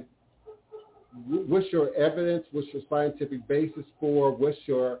looking at what's your evidence, what's your scientific basis for, what's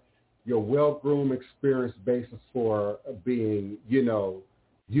your well-groomed experience basis for being,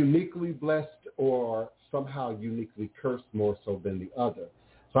 uniquely blessed or somehow uniquely cursed more so than the other.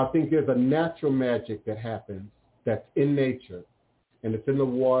 So I think there's a natural magic that happens that's in nature, and it's in the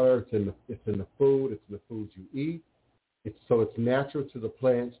water, it's in the food, it's in the foods you eat. It's natural to the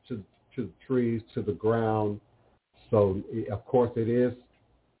plants, to the trees, to the ground. So of course it is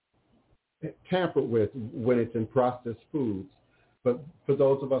tampered with when it's in processed foods. But for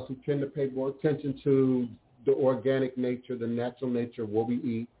those of us who tend to pay more attention to the organic nature, the natural nature of what we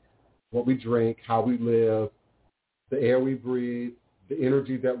eat, what we drink, how we live, the air we breathe, the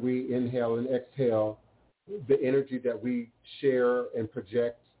energy that we inhale and exhale, the energy that we share and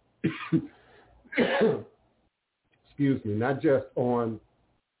project, excuse me, not just on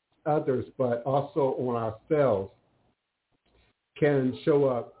others, but also on ourselves, can show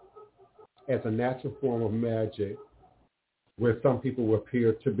up as a natural form of magic where some people will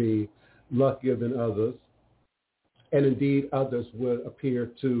appear to be luckier than others, and indeed others would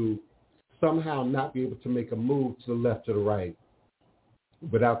appear to somehow not be able to make a move to the left or the right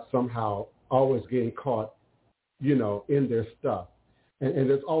without somehow always getting caught, in their stuff. And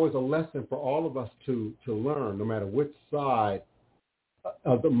there's always a lesson for all of us to learn, no matter which side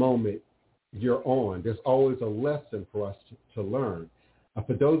of the moment you're on. There's always a lesson for us to learn.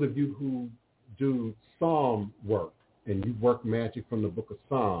 For those of you who do psalm work, and you work magic from the book of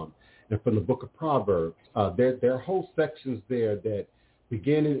Psalms and from the book of Proverbs, there are whole sections there that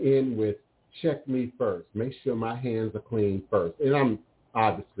begin and end with check me first. Make sure my hands are clean first. And I'm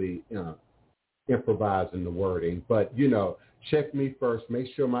obviously improvising the wording, but, check me first. Make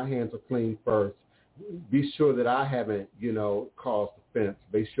sure my hands are clean first. Be sure that I haven't, caused offense.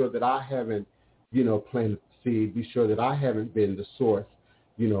 Be sure that I haven't, planted the seed. Be sure that I haven't been the source,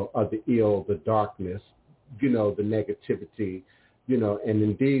 of the ill, the darkness, the negativity, and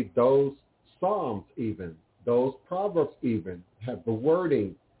indeed those Psalms even, those Proverbs even have the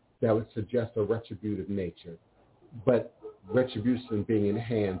wording that would suggest a retributive nature, but retribution being in the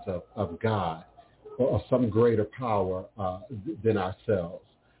hands of God or some greater power than ourselves.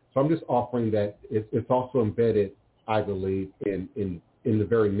 So I'm just offering that it's also embedded, I believe, in the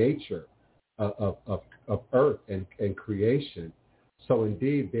very nature of earth and creation. So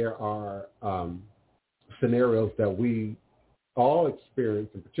indeed there are scenarios that we all experience,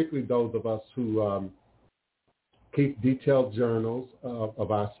 and particularly those of us who keep detailed journals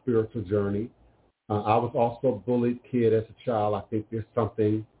of our spiritual journey. I was also a bullied kid as a child. I think there's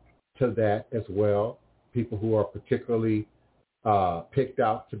something to that as well. People who are particularly picked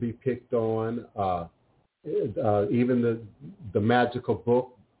out to be picked on. Even the magical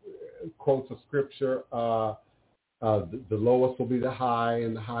book quotes of scripture, the lowest will be the high,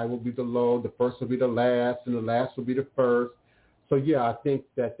 and the high will be the low. The first will be the last, and the last will be the first. So yeah, I think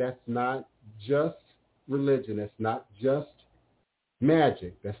that's not just religion. That's not just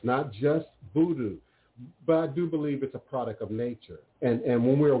magic. That's not just voodoo. But I do believe it's a product of nature. And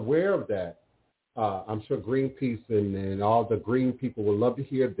when we're aware of that, I'm sure Greenpeace and all the green people would love to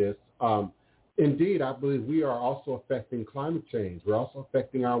hear this. Indeed, I believe we are also affecting climate change. We're also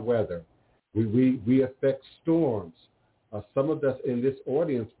affecting our weather. We affect storms. Some of us in this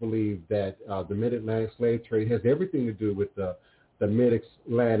audience believe that the mid-Atlantic slave trade has everything to do with the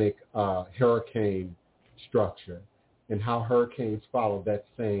mid-Atlantic hurricane structure and how hurricanes follow that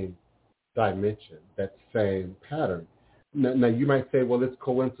same dimension, that same pattern. Now you might say, well, it's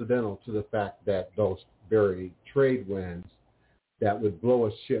coincidental to the fact that those very trade winds that would blow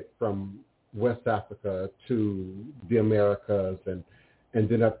a ship from West Africa to the Americas and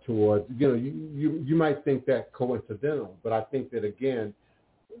then up towards, you might think that coincidental, but I think that, again,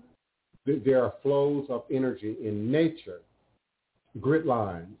 there are flows of energy in nature, grid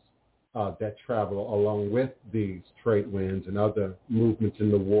lines that travel along with these trade winds and other movements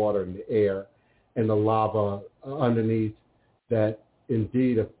in the water and the air and the lava underneath that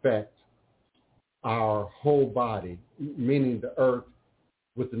indeed affect our whole body, meaning the earth,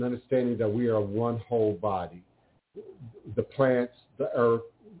 with an understanding that we are one whole body. The plants, the earth,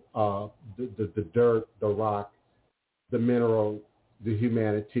 the dirt, the rock, the mineral, the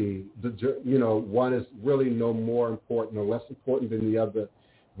humanity, one is really no more important or less important than the other.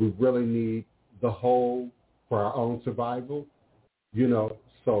 We really need the whole for our own survival,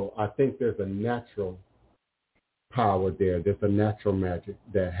 So I think there's a natural power there. There's a natural magic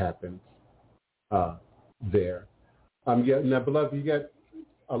that happens there. Now, beloved, you got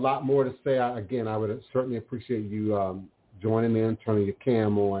a lot more to say. I would certainly appreciate you joining in, turning your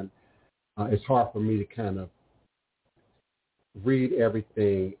cam on. It's hard for me to kind of read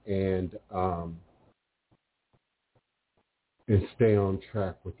everything and stay on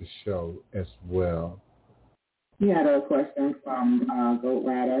track with the show as well. We had a question from Goat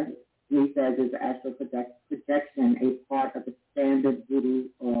Rider. He says, is astral projection a part of the standard Voodoo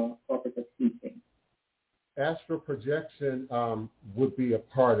or corpus of teaching? Astral projection would be a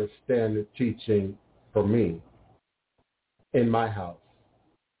part of standard teaching for me in my house.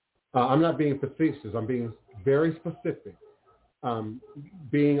 I'm not being facetious. I'm being very specific.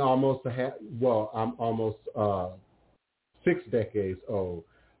 Being almost I'm almost 6 decades old.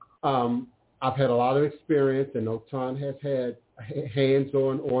 I've had a lot of experience, and Otan has had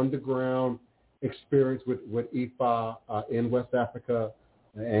hands-on, on-the-ground experience with Ifa in West Africa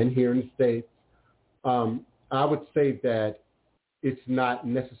and here in the States. I would say that it's not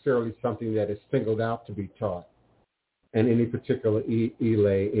necessarily something that is singled out to be taught in any particular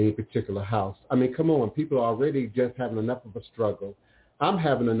any particular house. I mean, come on, people are already just having enough of a struggle. I'm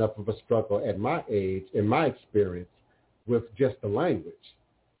having enough of a struggle at my age, in my experience, with just the language.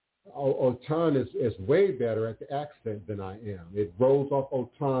 Otan is way better at the accent than I am. It rolls off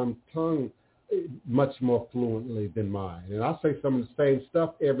Otan's tongue much more fluently than mine. And I say some of the same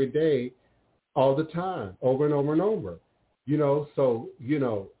stuff every day, all the time, over and over and over.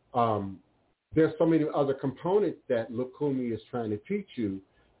 There's so many other components that Lukumi is trying to teach you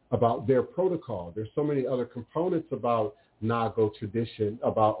about their protocol. There's so many other components about Nago tradition,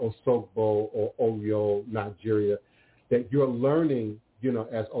 about Osogbo or Oyo, Nigeria, that you're learning,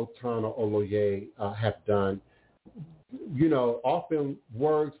 as Otan or Oloye have done. Often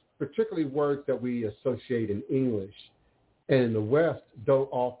words, particularly words that we associate in English and in the West, don't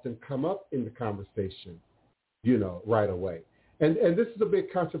often come up in the conversation, right away. And this is a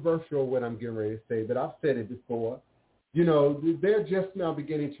bit controversial, what I'm getting ready to say, but I've said it before. They're just now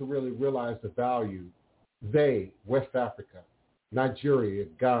beginning to really realize the value. They, West Africa, Nigeria,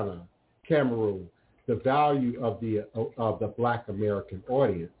 Ghana, Cameroon, the value of the Black American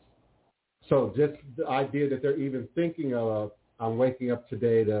audience. So just the idea that they're even thinking of, I'm waking up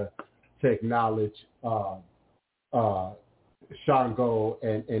today to acknowledge Shango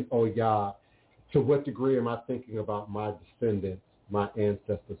and Oya. To what degree am I thinking about my descendants, my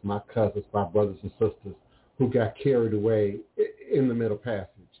ancestors, my cousins, my brothers and sisters who got carried away in the Middle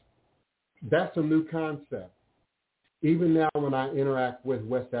Passage? That's a new concept. Even now when I interact with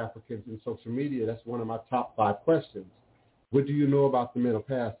West Africans in social media, that's one of my top 5 questions. What do you know about the Middle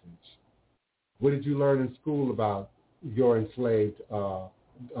Passage? What did you learn in school about your enslaved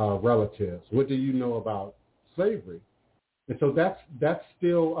relatives? What do you know about slavery? And so that's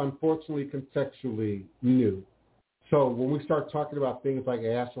still, unfortunately, contextually new. So when we start talking about things like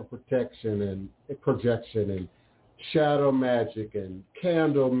astral protection and projection and shadow magic and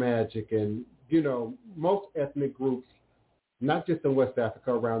candle magic and, most ethnic groups, not just in West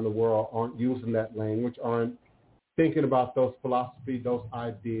Africa, around the world, aren't using that language, aren't thinking about those philosophies, those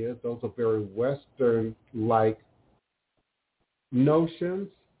ideas. Those are very Western-like notions.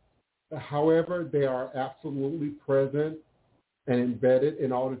 However, they are absolutely present and embedded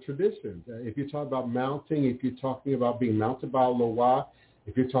in all the traditions. If you're talking about mounting, if you're talking about being mounted by Loa,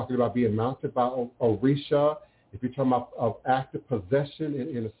 if you're talking about being mounted by Orisha, if you're talking about of active possession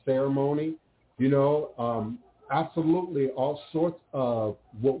in a ceremony, absolutely all sorts of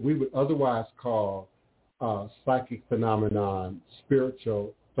what we would otherwise call psychic phenomenon,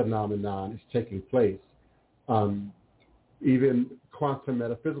 spiritual phenomenon is taking place. Even quantum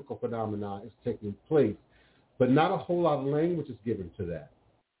metaphysical phenomenon is taking place. But not a whole lot of language is given to that.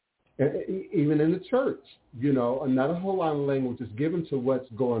 even in the church, not a whole lot of language is given to what's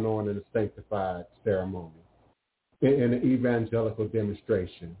going on in a sanctified ceremony, in an evangelical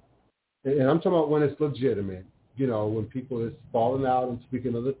demonstration. And I'm talking about when it's legitimate, when people is falling out and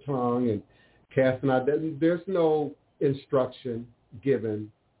speaking of the tongue and casting out, there's no instruction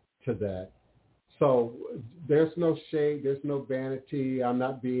given to that. So there's no shade, there's no vanity. I'm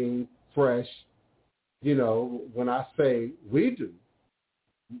not being fresh. When I say we do,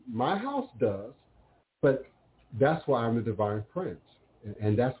 my house does, but that's why I'm the Divine Prince.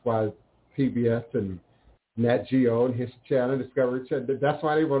 And that's why PBS and Nat Geo and History Channel, Discovery Channel, that's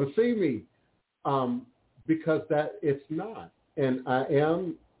why they want to see me, because that it's not. And I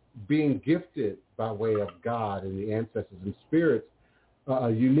am being gifted by way of God and the ancestors and spirits, a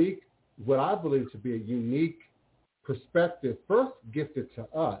unique, what I believe to be a unique perspective, first gifted to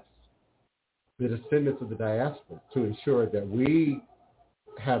us, the descendants of the diaspora, to ensure that we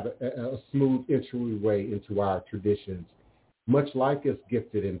have a smooth entryway into our traditions, much like it's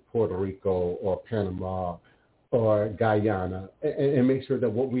gifted in Puerto Rico or Panama or Guyana, and make sure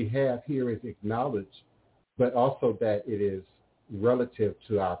that what we have here is acknowledged, but also that it is relative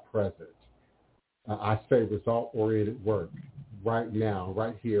to our present. I say result-oriented work right now,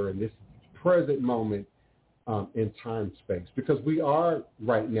 right here in this present moment in time space, because we are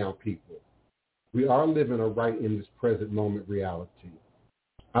right now people. We are living a right in this present moment reality.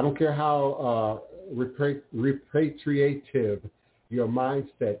 I don't care how repatriative your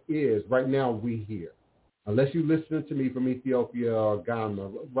mindset is. Right now, we here. Unless you're listening to me from Ethiopia or Ghana,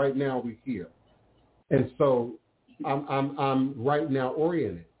 right now we here. And so I'm right now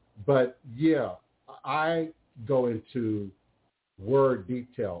oriented. But yeah, I go into word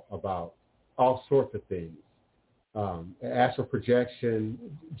detail about all sorts of things. Astral projection,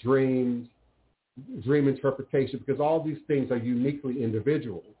 dreams, dream interpretation, because all these things are uniquely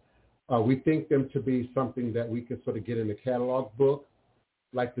individual. We think them to be something that we can sort of get in the catalog book,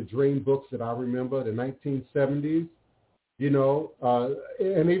 like the dream books that I remember, the 1970s,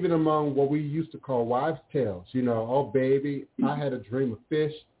 and even among what we used to call wives' tales, oh, baby, I had a dream of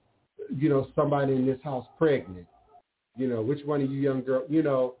fish, somebody in this house pregnant, which one of you young girls,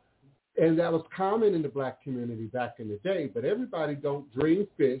 and that was common in the Black community back in the day, but everybody don't dream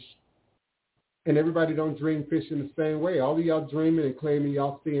fish. And everybody don't dream fish in the same way. All of y'all dreaming and claiming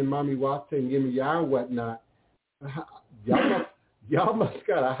y'all seeing Mommy Wata and Gimme Ya and whatnot. Y'all must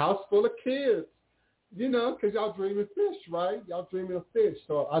got a house full of kids, because y'all dreaming fish, right? Y'all dreaming of fish.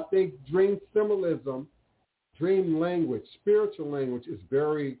 So I think dream symbolism, dream language, spiritual language is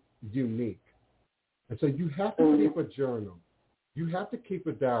very unique. And so you have to keep a journal. You have to keep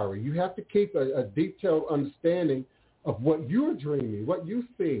a diary. You have to keep a detailed understanding of what you're dreaming, what you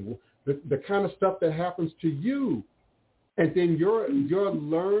see, the kind of stuff that happens to you, and then your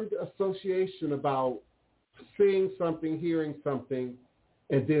learned association about seeing something, hearing something,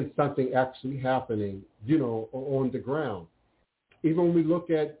 and then something actually happening, on the ground. Even when we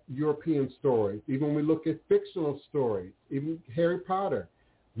look at European stories, even when we look at fictional stories, even Harry Potter,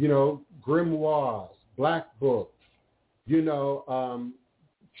 grimoires, black books, Charmed.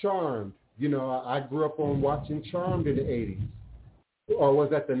 I grew up on watching Charmed in the 80s. Or was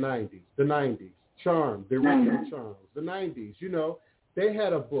that the 90s? The 90s. Charmed, the original Charms. The 90s, they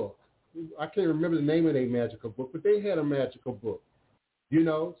had a book. I can't remember the name of their magical book, but they had a magical book,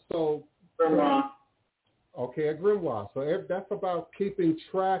 so. Grimoire. Okay, a grimoire. So that's about keeping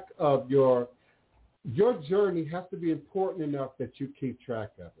track of your journey has to be important enough that you keep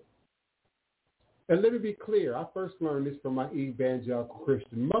track of it. And let me be clear, I first learned this from my evangelical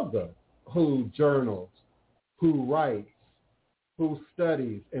Christian mother, who journals, who writes, who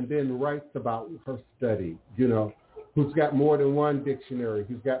studies and then writes about her study, who's got more than one dictionary,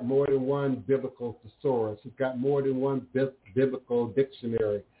 who's got more than one biblical thesaurus, who's got more than one biblical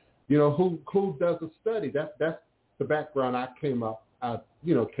dictionary, who does a study. That's the background I came up out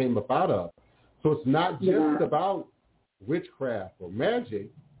of. So it's not just about witchcraft or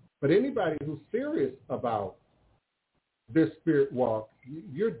magic, but anybody who's serious about their spirit walk,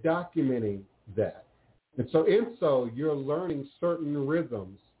 you're documenting that. And so you're learning certain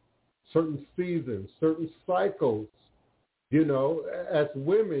rhythms, certain seasons, certain cycles. As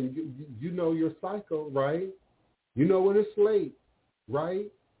women, you know your cycle, right? You know when it's late,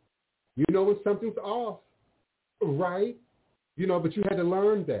 right? You know when something's off, right? But you had to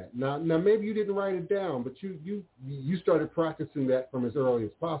learn that. Now maybe you didn't write it down, but you started practicing that from as early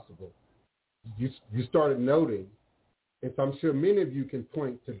as possible. You started noting. And so I'm sure many of you can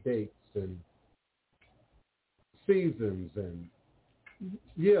point to dates and seasons, and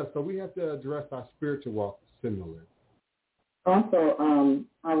so we have to address our spiritual walk similarly. Also,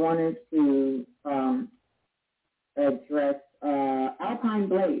 I wanted to address Alpine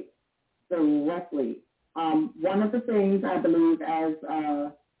Blade directly. One of the things I believe, as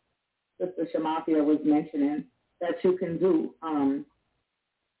Sister Shamathia was mentioning, that you can do,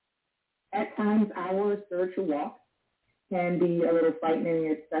 at times our spiritual walk can be a little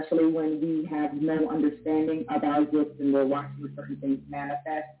frightening, especially when we have no understanding of our gifts and we're watching certain things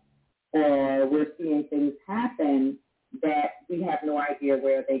manifest, or we're seeing things happen that we have no idea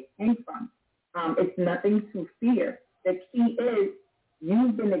where they came from. It's nothing to fear. The key is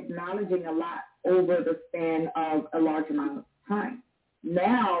you've been acknowledging a lot over the span of a large amount of time.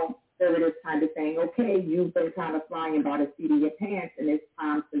 Now, there it is time to saying, okay, you've been kind of flying by the seat of your pants, and it's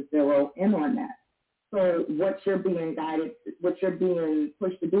time to zero in on that. So what you're being guided, what you're being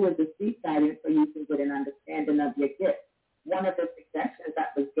pushed to do is to seek guidance so you can get an understanding of your gift. One of the suggestions that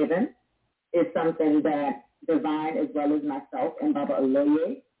was given is something that Divine, as well as myself and Baba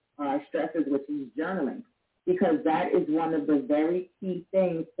Aloye, stresses, which is journaling, because that is one of the very key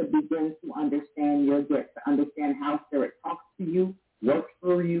things to begin to understand your gift, to understand how Spirit talks to you, works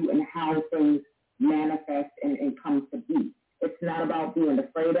through you, and how things manifest and come to be. It's not about being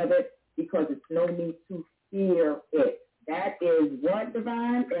afraid of it, because it's no need to fear it. That is what,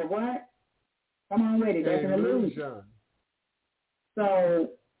 Divine, and what? Come on with it. That's an illusion. So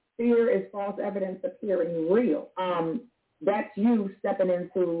fear is false evidence appearing real. That's you stepping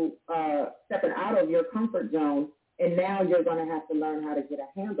out of your comfort zone, and now you're going to have to learn how to get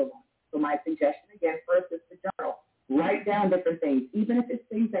a handle on it. So my suggestion, again, first is to journal. Write down different things. Even if it's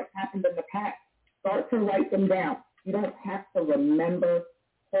things that happened in the past, start to write them down. You don't have to remember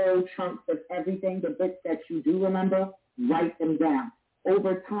whole chunks of everything. The bits that you do remember, write them down.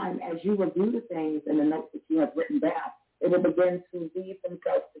 Over time, as you review the things and the notes that you have written down, it will begin to weave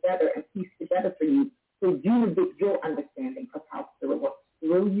themselves together and piece together for you, so you will get your understanding of how Spirit works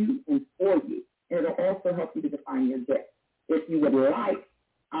through you and for you. And it will also help you to define your gift. If you would like,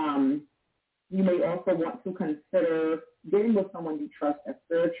 you may also want to consider getting with someone you trust as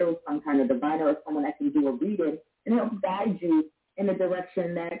spiritual, some kind of diviner, or someone that can do a reading and help guide you in the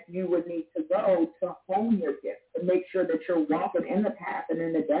direction that you would need to go to hone your gift, to make sure that you're walking in the path and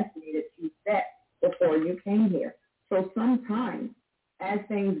in the destiny that you set before you came here. So sometimes, as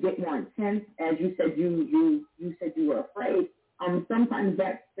things get more intense, as you said, you said you were afraid. Sometimes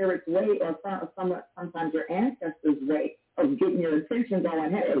that Spirit's way, or sometimes your ancestors' way of getting your attention,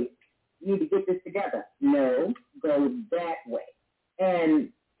 going, hey, you need to get this together. No, go that way, and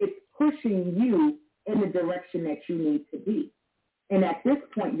it's pushing you in the direction that you need to be. And at this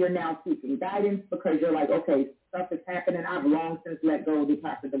point, you're now seeking guidance because you're like, okay, stuff is happening. I've long since let go of the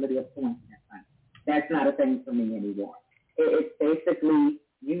possibility of coincidence. That's not a thing for me anymore. It's basically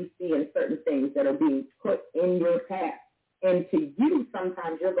you seeing certain things that are being put in your path. And to you,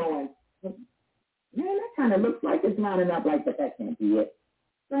 sometimes you're going, man, that kind of looks like it's lining up like that. That can't be it.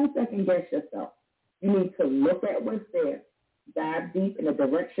 Don't second guess yourself. You need to look at what's there. Dive deep in the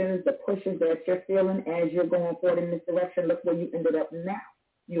directions, the pushes that you're feeling as you're going forward in this direction. Look where you ended up now.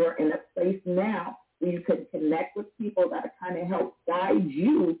 You are in a place now where you can connect with people that kind of help guide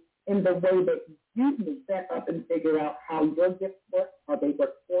you in the way that you need to set up and figure out how your gifts work, how they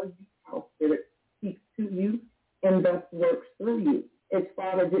work for you, how Spirit speaks to you, and thus works through you. As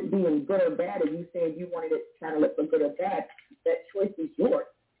far as it being good or bad, if you said you wanted it to channel it for good or bad, that choice is yours.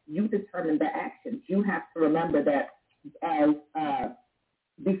 You determine the actions. You have to remember that as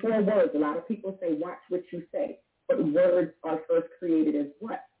before words, a lot of people say, watch what you say. But words are first created as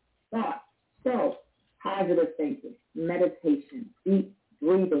what? Thought. So positive thinking, meditation, deep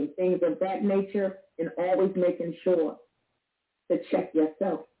breathing, things of that nature, and always making sure to check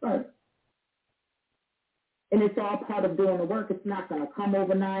yourself first. And it's all part of doing the work. It's not going to come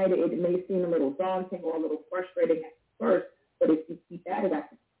overnight. It may seem a little daunting or a little frustrating at first, but if you keep at it, I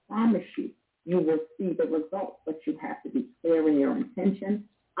can promise you, you will see the results. But you have to be clear in your intention,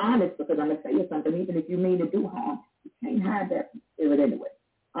 honest, because I'm going to tell you something, even if you mean to do harm, you can't hide that from Spirit anyway.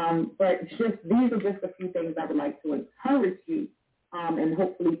 But these are just a few things I would like to encourage you and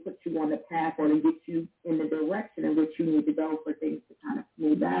hopefully put you on the path or to get you in the direction in which you need to go for things to kind of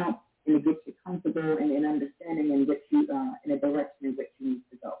smooth out and to get you comfortable and in understanding and get you in a direction in which you need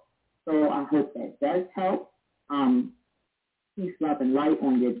to go. So I hope that does help. Peace, love, and light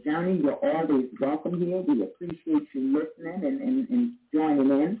on your journey. You're always welcome here. We appreciate you listening and joining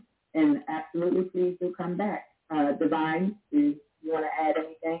in. And absolutely, please do come back. Divine, do you want to add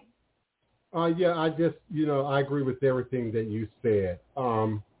anything? Yeah, I just, I agree with everything that you said.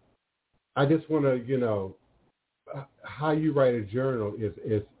 I just want to, how you write a journal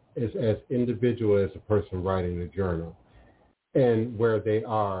is as individual as a person writing a journal. and where they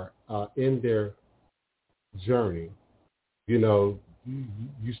are in their journey. You know,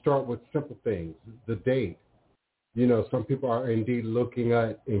 you start with simple things, the date. You know, some people are indeed looking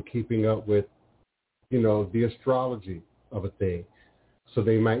at and keeping up with, you know, the astrology of a thing. So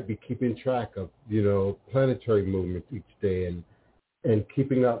they might be keeping track of, you know, planetary movements each day and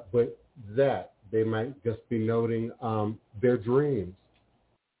keeping up with that. They might just be noting their dreams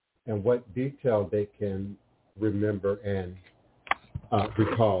and what detail they can remember and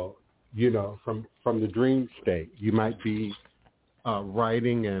recall, you know, from the dream state. You might be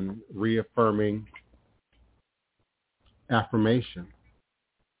writing and reaffirming affirmation.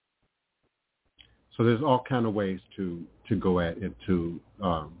 So there's all kind of ways to go at it to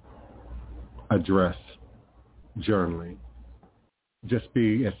address journaling. Just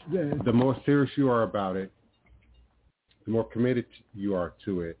be, the more serious you are about it, the more committed you are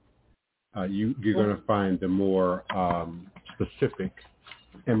to it, you're going to find the more specific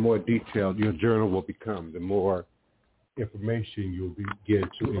and more detailed your journal will become, the more information you'll begin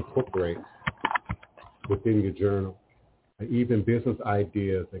to incorporate within your journal, even business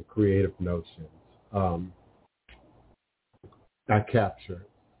ideas and creative notions. I capture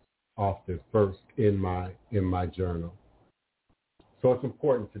often first in my journal. So it's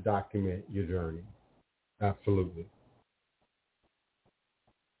important to document your journey. Absolutely.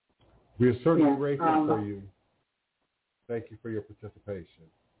 We are certainly grateful for you. Thank you for your participation.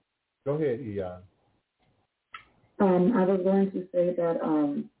 Go ahead, Eon. I was going to say that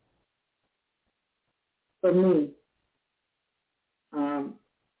for me,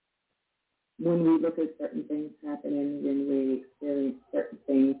 when we look at certain things happening, when we experience certain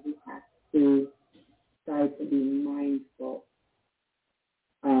things, we have to try to be mindful,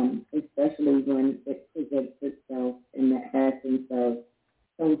 especially when it presents itself in the essence of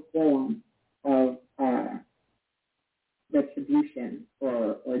some form of retribution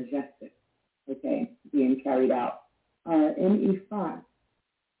or justice, okay, being carried out. In Ifa,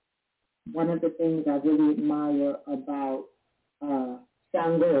 one of the things I really admire about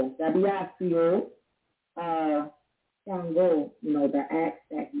Shango, Dabiasio, Shango, you know, the axe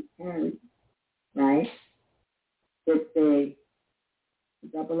that he carries, right? It's a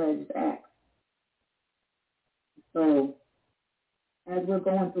double-edged axe. So as we're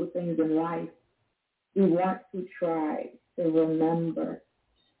going through things in life, we want to try to remember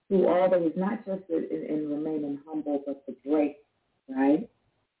to always, not just in remaining humble, but the grace, right?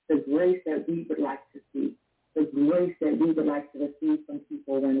 The grace that we would like to see, the grace that we would like to receive from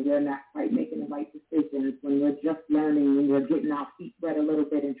people when we're not quite making the right decisions, when we're just learning, when we're getting our feet wet a little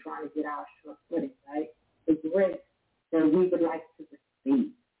bit and trying to get our short footing, right? The grace that we would like to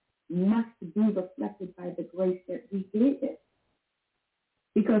receive must be reflected by the grace that we give.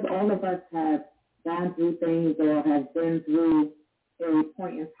 Because all of us have gone through things or have been through a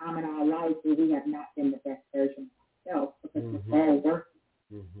point in time in our lives where we have not been the best version of ourselves, because we're all working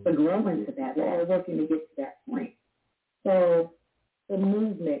to grow into that. We're all working to get to that point. So the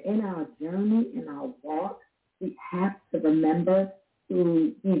movement in our journey, in our walk, we have to remember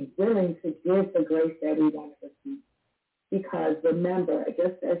to be willing to give the grace that we want to receive. Because remember,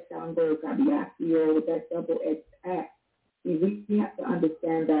 just as Shango Kabiakio with that double-edged axe, we have to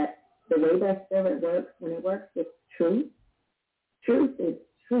understand that the way that spirit works, when it works with truth is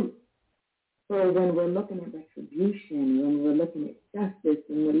truth. So when we're looking at retribution, when we're looking at justice,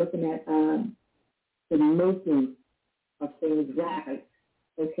 when we're looking at the making of things right,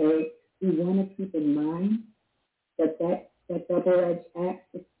 okay, we want to keep in mind that double-edged axe,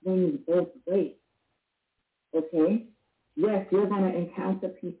 it swings both ways, okay? Yes, you're going to encounter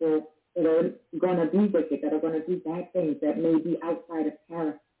people that are going to be wicked, that are going to do bad things, that may be outside of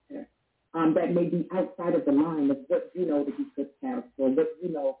character, that may be outside of the line of what you know to be good character, what you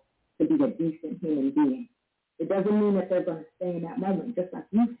know to be a decent human being. It doesn't mean that they're going to stay in that moment, just like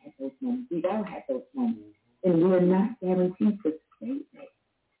you've had those moments. We've all had those moments. And we're not guaranteed to stay there.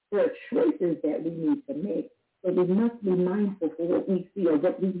 There are choices that we need to make. So we must be mindful for what we see or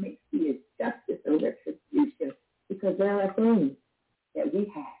what we may see as justice or retribution, because there are things that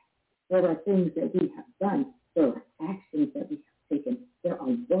we have. There are things that we have done. There are actions that we have taken. There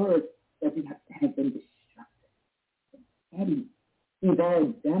are words that have been destructive. Petty. We've all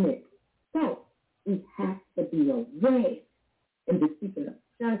done it. So we have to be aware in the seeking of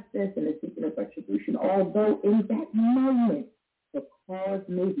justice and the seeking of retribution. Although in that moment the cause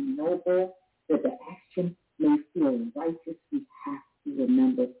may be noble, that the action may feel righteous, we have to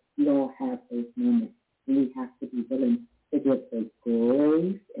remember we all have those moments. And we have to be willing to give the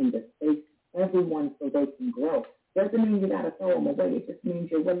grace and the space to everyone so they can grow. Doesn't mean you got to throw them away. It just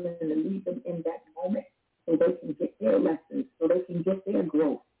means you're willing to leave them in that moment so they can get their lessons, so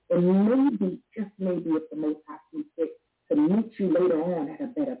And maybe, just maybe, if the Most High sees fit to meet you later on at a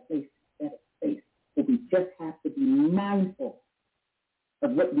better place, better space. But we just have to be mindful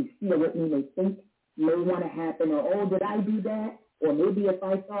of what we see or what we may think may want to happen, or, oh, did I do that? Or maybe if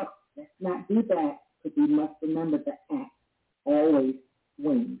I thought, let's not do that, because we must remember the act always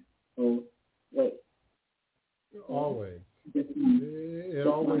wins both ways. Always. It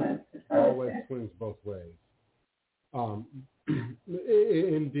always swings both ways.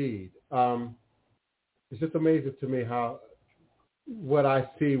 Indeed. It's just amazing to me how what I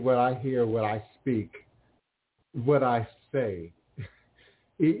see, what I hear, what I speak, what I say,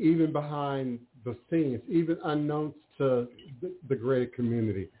 even behind the scenes, even unknown to the greater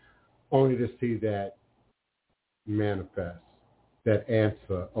community, only to see that manifest, that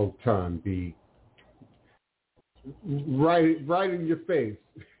answer, Otan, be right in your face.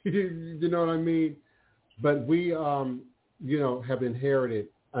 You know what I mean? But we, have inherited,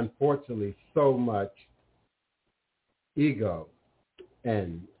 unfortunately, so much ego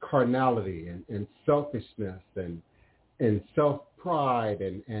and carnality and selfishness and self-pride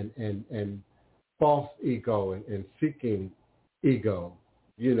and false ego and seeking ego,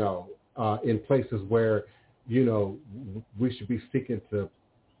 in places where, we should be seeking to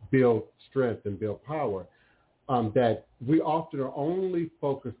build strength and build power, that we often are only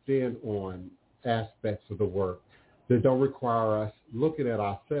focused in on aspects of the work that don't require us looking at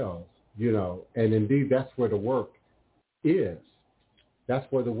ourselves, and indeed that's where the work is. That's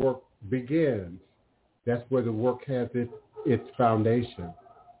where the work begins. That's where the work has its foundation.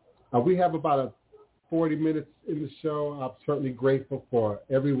 We have about 40 minutes in the show. I'm certainly grateful for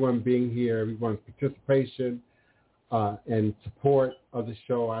everyone being here, everyone's participation and support of the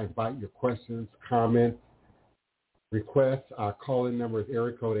show. I invite your questions, comments, requests. Our call-in number is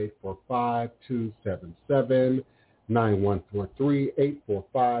area code 845-277-9143,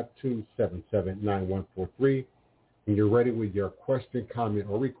 845-277-9143. When you're ready with your question, comment,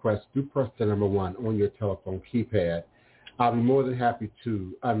 or request, do press the number 1 on your telephone keypad. I'll be more than happy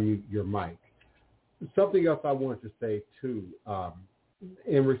to unmute your mic. Something else I wanted to say, too,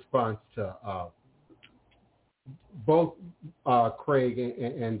 in response to both Craig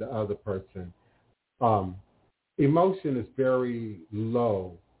and the other person. Emotion is very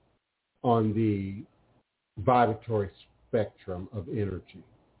low on the vibratory spectrum of energy.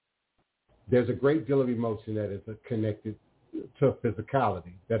 There's a great deal of emotion that is connected to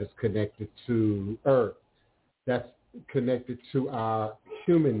physicality, that is connected to earth, that's connected to our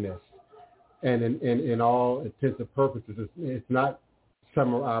humanness. And in all intents and purposes, it's not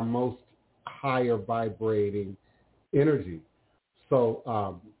some of our most higher vibrating energy. So,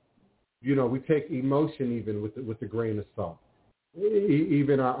 we take emotion even with a grain of salt,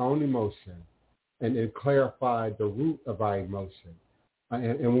 even our own emotion, and clarify the root of our emotion.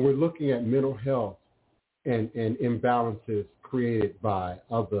 And when we're looking at mental health and imbalances created by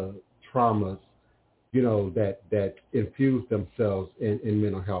other traumas, that infuse themselves in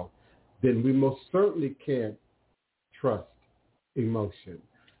mental health, then we most certainly can't trust emotion.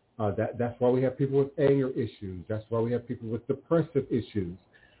 That's why we have people with anger issues. That's why we have people with depressive issues,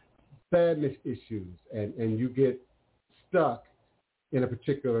 sadness issues, and you get stuck in a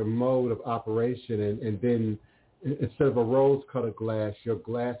particular mode of operation, and then instead of a rose-colored glass, your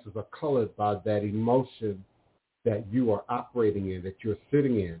glasses are colored by that emotion that you are operating in, that you're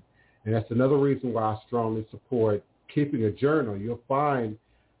sitting in. And that's another reason why I strongly support keeping a journal. You'll find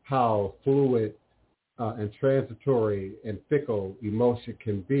how fluid and transitory and fickle emotion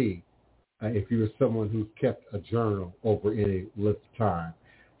can be if you're someone who's kept a journal over any length of time.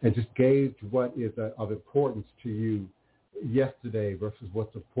 And just gauge what is of importance to you yesterday versus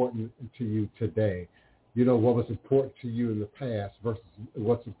what's important to you today. What was important to you in the past versus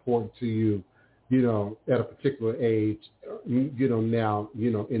what's important to you, at a particular age, now,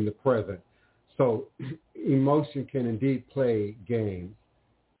 in the present. So emotion can indeed play games.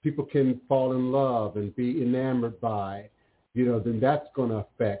 People can fall in love and be enamored by, then that's going to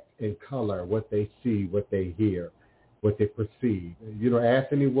affect and color what they see, what they hear, what they perceive.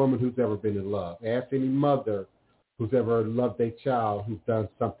 Ask any woman who's ever been in love. Ask any mother who's ever loved their child who's done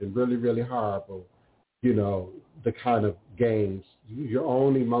something really, really horrible. The kind of games, your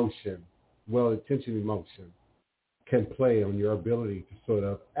own emotion, well-intentioned emotion, can play on your ability to sort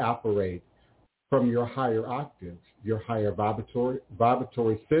of operate from your higher octaves, your higher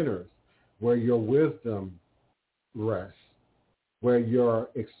vibratory centers, where your wisdom rests, where your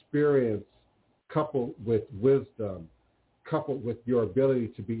experience coupled with wisdom, coupled with your ability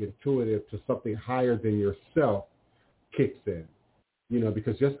to be intuitive to something higher than yourself kicks in.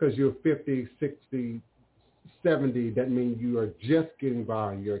 Because just because you're 50, 60, 70, that means you are just getting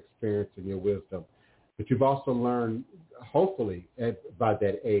by on your experience and your wisdom. But you've also learned, hopefully, by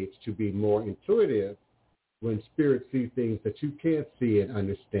that age, to be more intuitive when Spirit sees things that you can't see and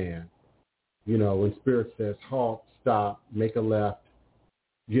understand. You know, when Spirit says, halt, stop, make a left,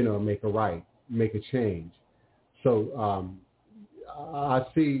 you know, make a right, make a change. So I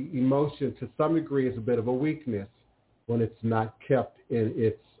see emotion to some degree as a bit of a weakness when it's not kept in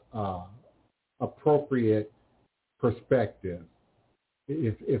its appropriate perspective,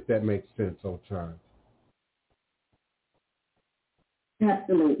 if that makes sense on terms.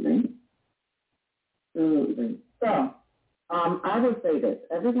 Absolutely. Absolutely. So I would say this.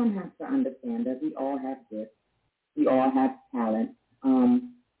 Everyone has to understand that we all have gifts. We all have talent.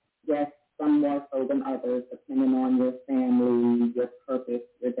 Yes, some more so than others, depending on your family, your purpose,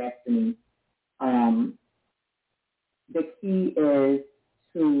 your destiny. The key is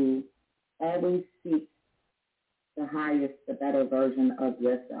to always seek the highest, the better version of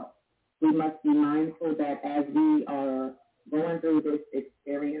yourself. We must be mindful that as we are going through this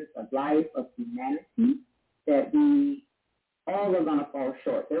experience of life, of humanity, that we all are going to fall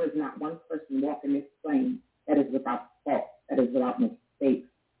short. There is not one person walking this plane that is without fault, that is without mistakes,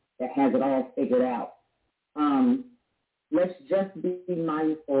 that has it all figured out. Let's just be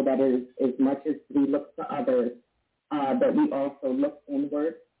mindful that as much as we look to others, that we also look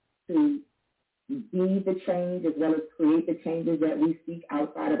inward to be the change as well as create the changes that we seek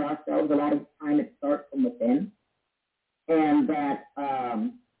outside of ourselves. A lot of the time it starts from within. And that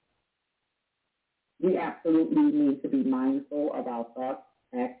we absolutely need to be mindful of our thoughts,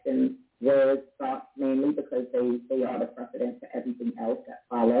 actions, words, thoughts mainly, because they are the precedent to everything else that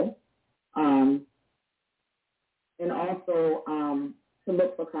follow. And also to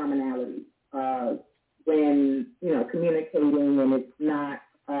look for commonalities when, you know, communicating, and it's not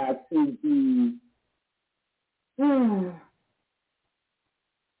to be,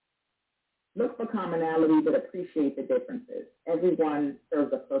 look for commonality but appreciate the differences. Everyone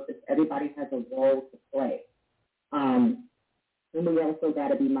serves a purpose. Everybody has a role to play. And we also got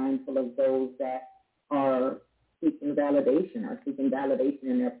to be mindful of those that are seeking validation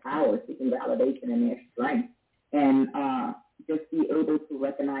in their power, seeking validation in their strength, and just be able to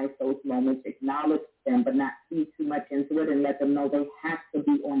recognize those moments, acknowledge them, but not see too much into it, and let them know they have to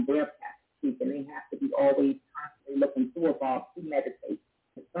be on their path to seek, and they have to be always constantly looking to evolve, to meditate.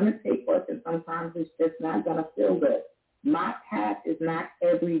 It's going to take work, and sometimes it's just not going to feel good. My path is not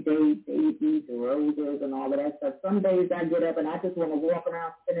everyday babies, roses, and all of that stuff. Some days I get up and I just want to walk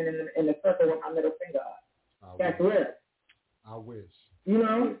around spinning in the circle with my middle finger up. That's real. I wish. You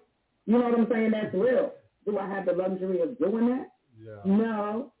know what I'm saying? That's real. Do I have the luxury of doing that? Yeah.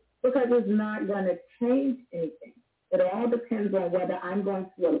 No, because it's not going to change anything. It all depends on whether I'm going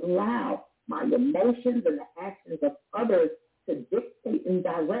to allow my emotions and the actions of others to dictate and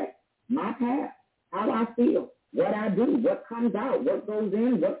direct my path, how I feel, what I do, what comes out, what goes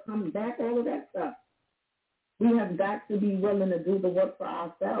in, what comes back, all of that stuff. We have got to be willing to do the work for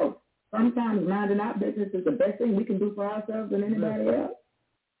ourselves. Sometimes minding our business is the best thing we can do for ourselves than anybody else.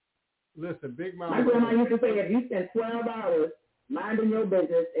 Listen, Big Mama. My grandma used to say, if you spend 12 hours minding your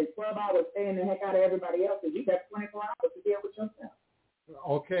business and 12 hours staying the heck out of everybody else, you got 24 hours to deal with yourself.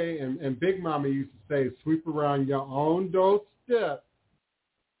 Okay, and Big Mama used to say, sweep around your own doorstep.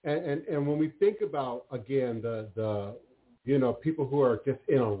 And when we think about, again, the you know, people who are just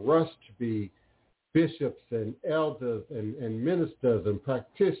in a rush to be bishops and elders and ministers and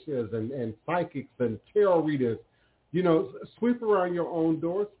practitioners and psychics and tarot readers, you know, sweep around your own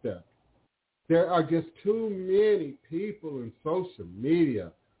doorstep. There are just too many people in social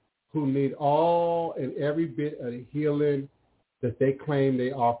media who need all and every bit of the healing that they claim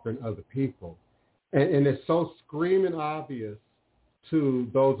they offer in other people. And it's so screaming obvious to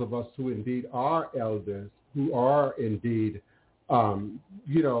those of us who indeed are elders, who are indeed,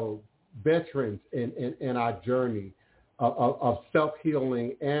 you know, veterans in our journey of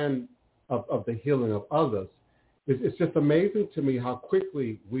self-healing and of the healing of others. It's just amazing to me how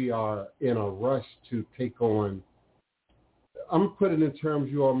quickly we are in a rush to take on, I'm going to put it in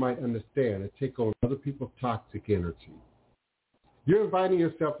terms you all might understand, and take on other people's toxic energy. You're inviting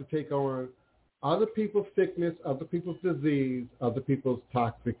yourself to take on other people's sickness, other people's disease, other people's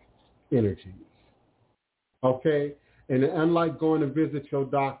toxic energies. Okay? And unlike going to visit your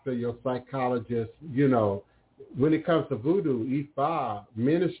doctor, your psychologist, you know, when it comes to voodoo, Ifa,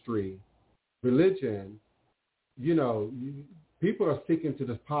 ministry, religion, you know, people are seeking to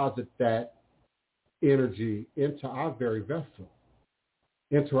deposit that energy into our very vessel,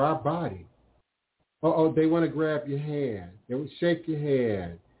 into our body. Oh, they want to grab your hand. They want to shake your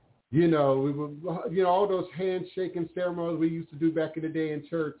hand. We would, all those handshaking ceremonies we used to do back in the day in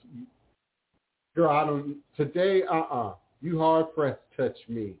church. Girl, today, you hard pressed touch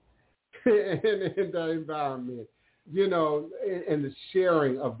me in the environment, and the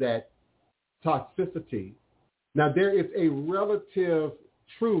sharing of that toxicity. Now, there is a relative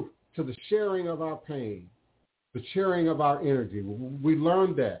truth to the sharing of our pain, the sharing of our energy. We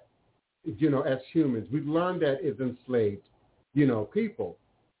learned that, as humans. We learned that as enslaved, people.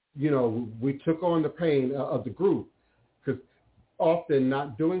 We took on the pain of the group because often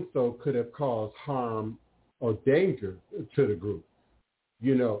not doing so could have caused harm or danger to the group.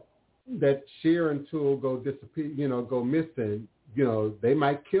 That sharing tool go disappear, go missing, they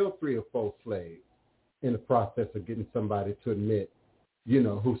might kill 3 or 4 slaves in the process of getting somebody to admit,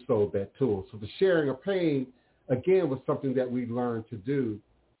 who sold that tool. So the sharing of pain, again, was something that we learned to do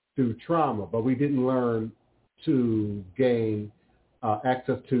through trauma, but we didn't learn to gain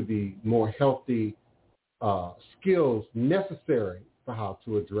access to the more healthy skills necessary for how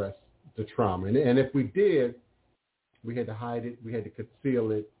to address the trauma. And if we did, we had to hide it, we had to conceal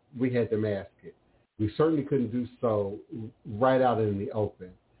it, we had to mask it. We certainly couldn't do so right out in the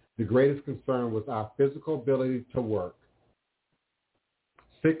open. The greatest concern was our physical ability to work,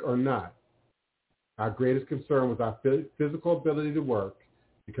 sick or not. Our greatest concern was our physical ability to work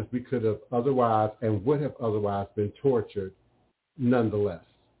because we could have otherwise and would have otherwise been tortured nonetheless.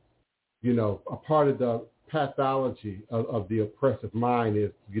 A part of the pathology of the oppressive mind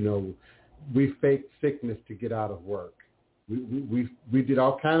is, we fake sickness to get out of work. We did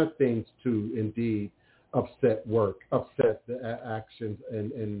all kinds of things to indeed upset work, upset the actions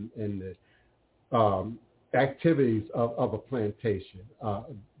and the activities of a plantation.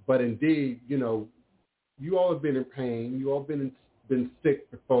 But indeed, you all have been in pain. You all been sick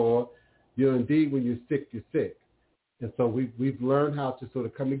before. Indeed, when you're sick, you're sick. And so we've learned how to sort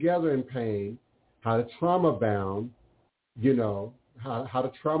of come together in pain, how to trauma bound, how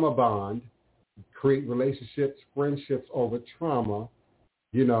to trauma bond, create relationships, friendships over trauma.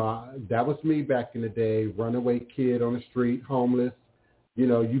 That was me back in the day, runaway kid on the street, homeless.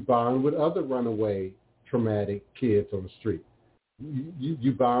 You bond with other runaway traumatic kids on the street.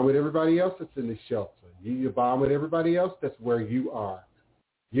 You bond with everybody else that's in the shelter. You bond with everybody else that's where you are,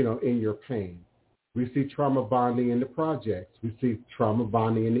 in your pain. We see trauma bonding in the projects. We see trauma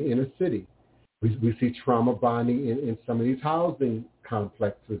bonding in the inner city. We see trauma bonding in some of these housing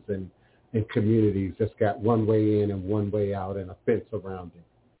complexes and communities that's got one way in and one way out and a fence around it.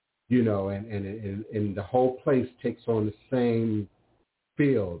 And the whole place takes on the same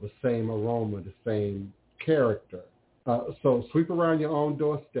feel, the same aroma, the same character. So sweep around your own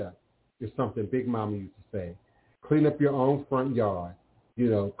doorstep is something Big Mama used to say. Clean up your own front yard.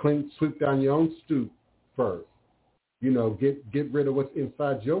 Sweep down your own stoop first. Get rid of what's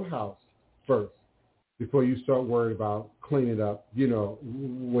inside your house first before you start worrying about cleaning up,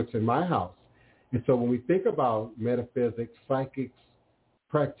 what's in my house. And so when we think about metaphysics, psychics,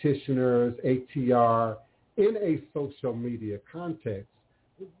 practitioners, ATR, in a social media context,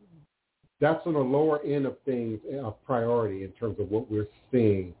 that's on the lower end of things of priority in terms of what we're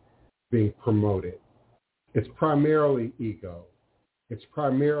seeing being promoted. It's primarily ego. It's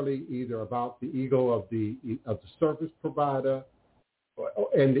primarily either about the ego of the service provider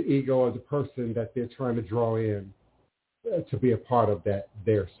and the ego of the person that they're trying to draw in to be a part of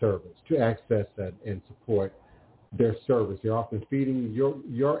their service, to access that and support their service. They're often feeding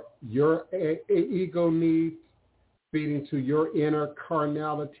your ego needs, feeding to your inner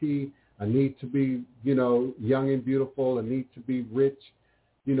carnality, a need to be, young and beautiful, a need to be rich,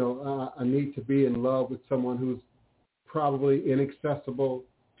 a need to be in love with someone who's probably inaccessible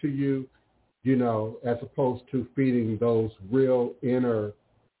to you, as opposed to feeding those real inner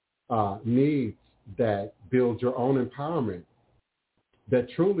needs that build your own empowerment, that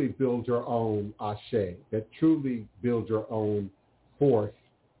truly build your own ashe, that truly build your own force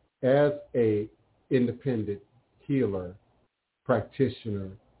as a independent healer, practitioner,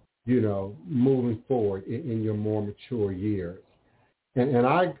 moving forward in your more mature years. And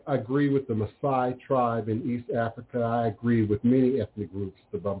I agree with the Maasai tribe in East Africa. I agree with many ethnic groups,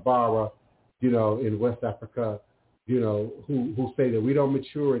 the Bambara, in West Africa, who say that we don't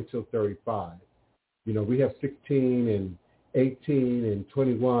mature until 35. We have 16 and 18 and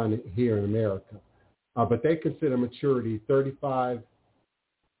 21 here in America. But they consider maturity 35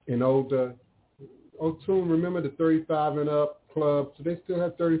 and older. Tune, remember the 35 and up clubs? Do they still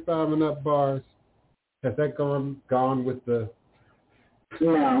have 35 and up bars? Has that gone with the...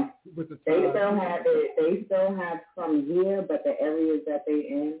 No, they still have it. They still have some here, but the areas that they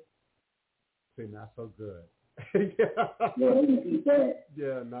in, see, not so good.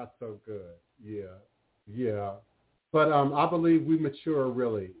 Yeah, not so good. Yeah. But I believe we mature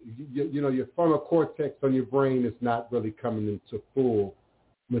really. You know, your frontal cortex on your brain is not really coming into full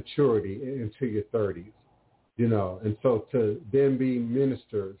maturity until your 30s. You know, and so to then be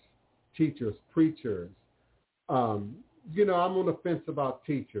ministers, teachers, preachers, you know, I'm on the fence about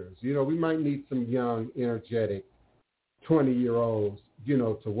teachers. You know, we might need some young, energetic 20-year-olds, you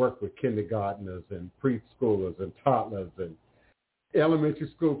know, to work with kindergartners and preschoolers and toddlers and elementary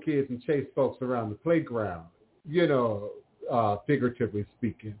school kids and chase folks around the playground, you know, figuratively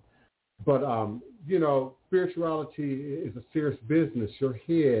speaking. But, you know, spirituality is a serious business. Your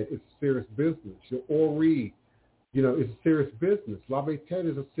head is a serious business. Your ori, you know, is a serious business. La Vete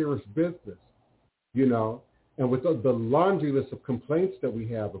is a serious business, you know. And with the laundry list of complaints that we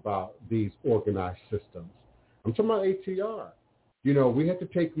have about these organized systems, I'm talking about ATR. You know, we have to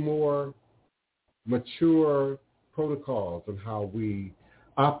take more mature protocols on how we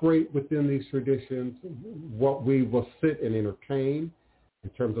operate within these traditions, what we will sit and entertain in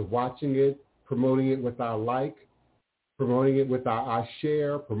terms of watching it, promoting it with our like, promoting it with our I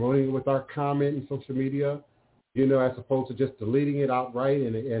share, promoting it with our comment in social media, you know, as opposed to just deleting it outright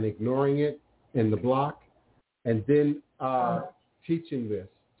and ignoring it in the block. And then teaching this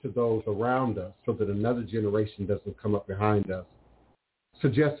to those around us so that another generation doesn't come up behind us,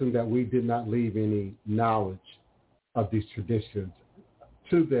 suggesting that we did not leave any knowledge of these traditions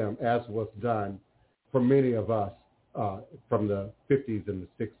to them, as was done for many of us from the 50s and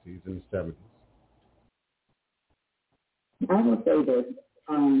the 60s and the 70s. I will say this,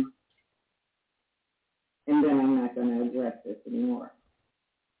 and then I'm not going to address this anymore.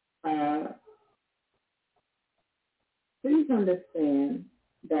 Please understand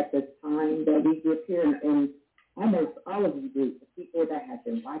that the time that we give here, and almost all of you do, the people that have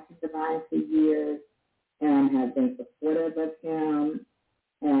been watching Divine for years and have been supportive of him,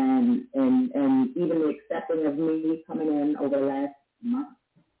 and even the accepting of me coming in over the last month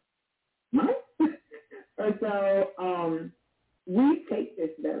or so, we take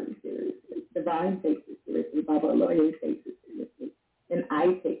this very seriously. Divine takes it seriously. Baba Lawyer takes it seriously. And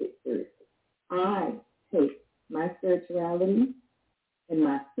I take it seriously. I take my spirituality and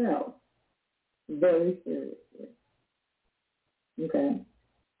myself very seriously. Okay?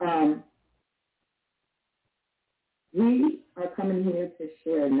 We are coming here to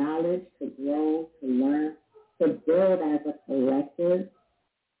share knowledge, to grow, to learn, to build as a collective,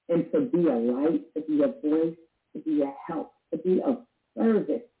 and to be a light, to be a voice, to be a help, to be of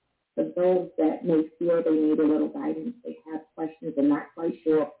service for those that may feel they need a little guidance, they have questions and not quite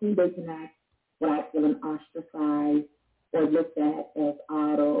sure who they can ask without feeling ostracized or looked at as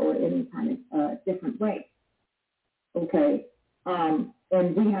odd or any kind of different way. Okay?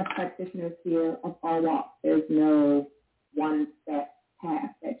 And we have practitioners here of all walks. There's no one-step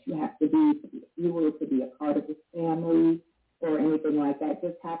path that you have to do to be a viewer, to be a part of this family or anything like that.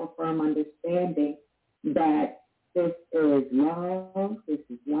 Just have a firm understanding that this is love, this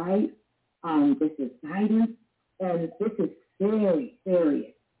is light, this is guidance, and this is very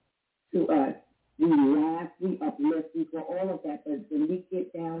serious to us. We laugh, we uplift, we do all of that, but when we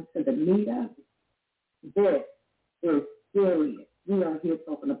get down to the meat of it, this is serious. We are here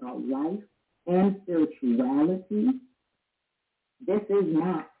talking about life and spirituality. This is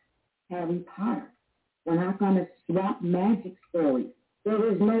not Harry Potter. We're not going to swap magic stories.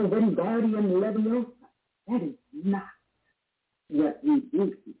 There is no Wingardium Leviosa. That is not what we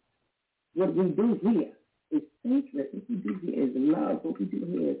do here. What we do here is sacred. What we do here is love. What we do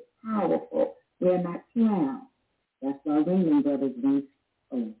here is powerful. We're not clowns. That's why Raymond Brothers went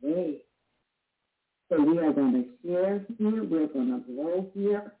away. So we are going to share here. We're going to grow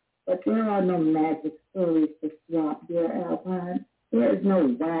here. But there are no magic stories to swap here, Alpine. There is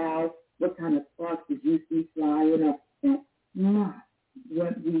no wow. What kind of sparks did you see flying? That's not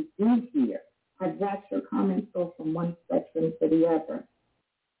what we do here. I've watched your comments go from one spectrum to the other.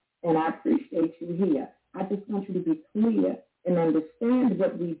 And I appreciate you here. I just want you to be clear and understand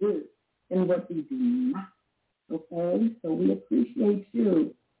what we do and what we do not. Okay? So we appreciate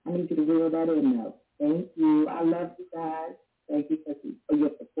you. I need you to reel that in, though. Thank you. I love you guys. Thank you for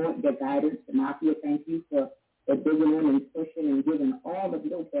your support, your guidance. And Mafia, thank you for digging in and pushing and giving all of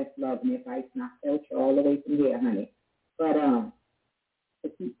your best love and advice. And I felt you all the way from here, honey. But to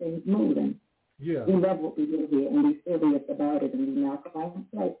keep things moving. Yeah. We love what we do here, and we're serious about it, and we knock on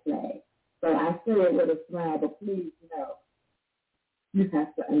the flag. So I say it with a smile, but please know, you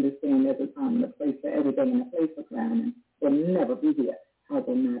have to understand there's a time and a place for everything and a place for clowning. Will never be here. I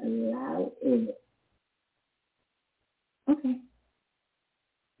will not allow it. Okay.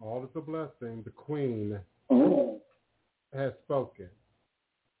 All all is a blessing. The Queen has spoken.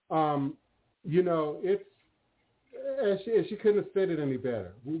 It's and she couldn't have said it any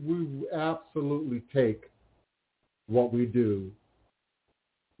better. We absolutely take what we do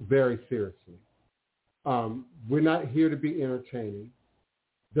very seriously. We're not here to be entertaining,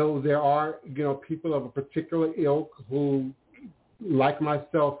 though there are, people of a particular ilk who, like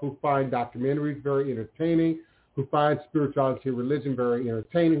myself, who find documentaries very entertaining, who find spirituality and religion very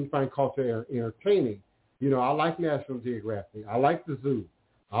entertaining, who find culture entertaining. I like National Geographic. I like the zoo.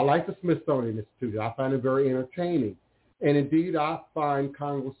 I like the Smithsonian Institute. I find it very entertaining. And indeed, I find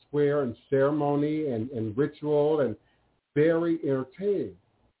Congress Square and ceremony and ritual and very entertaining.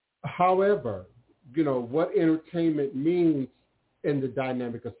 However, what entertainment means in the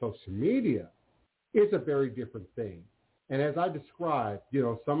dynamic of social media is a very different thing. And as I described,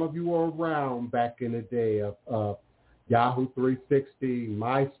 some of you were around back in the day of Yahoo 360,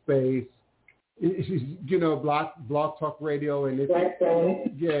 MySpace, Blog Talk Radio, and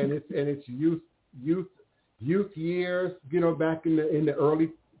it's youth years, back in the early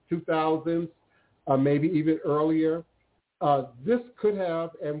 2000s, maybe even earlier. This could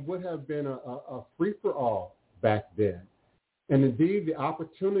have and would have been a free-for-all back then. And indeed, the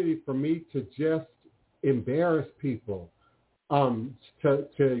opportunity for me to just embarrass people,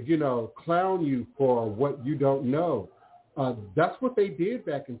 to clown you for what you don't know. That's what they did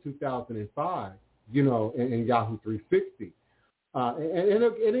back in 2005, in Yahoo 360.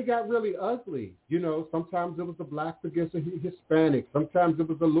 And it got really ugly. Sometimes it was the blacks against the Hispanics. Sometimes it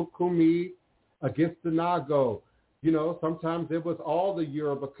was the Lukumi against the Nago. Sometimes it was all the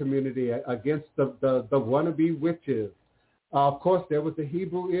Yoruba community against the wannabe witches. Of course, there was the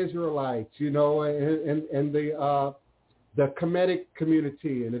Hebrew Israelites, and the Kemetic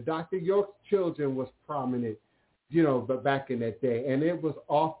community, and the Dr. York's children was prominent, but back in that day. And it was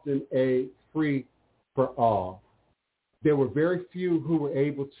often a free-for-all. There were very few who were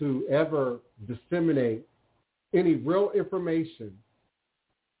able to ever disseminate any real information,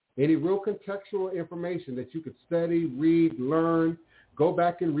 any real contextual information that you could study, read, learn, go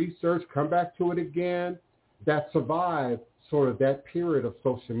back and research, come back to it again, that survived sort of that period of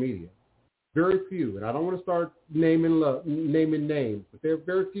social media. Very few. And I don't want to start naming names, but there are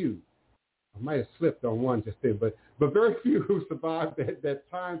very few. I might have slipped on one just then, but very few who survived that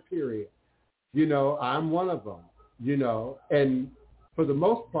time period. I'm one of them, and for the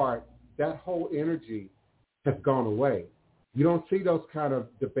most part, that whole energy has gone away. You don't see those kind of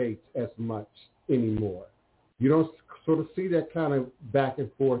debates as much anymore. You don't sort of see that kind of back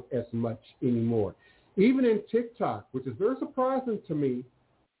and forth as much anymore. Even in TikTok, which is very surprising to me,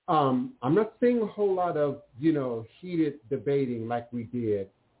 I'm not seeing a whole lot of, heated debating like we did.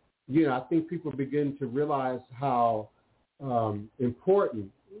 I think people begin to realize how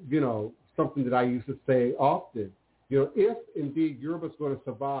important, something that I used to say often, if indeed Europe is going to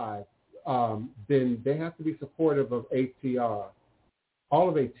survive, then they have to be supportive of ATR, all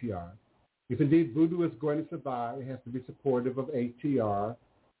of ATR. If indeed Voodoo is going to survive, it has to be supportive of ATR,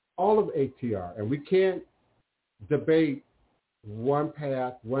 all of ATR. And we can't debate one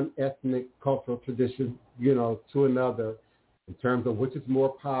path, one ethnic cultural tradition, to another in terms of which is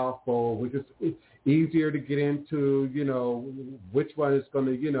more powerful, which is easier to get into, which one is going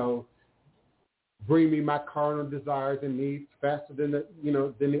to, bring me my carnal desires and needs faster than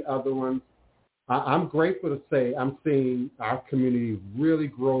the other ones. I'm grateful to say I'm seeing our community really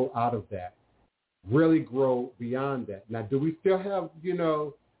grow out of that, really grow beyond that. Now, do we still have,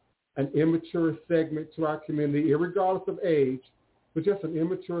 an immature segment to our community, irregardless of age, but just an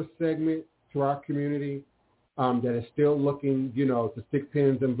immature segment to our community that is still looking, to stick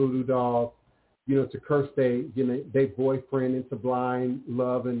pins and voodoo dolls, to curse their boyfriend into blind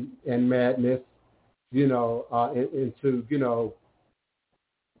love and madness, into,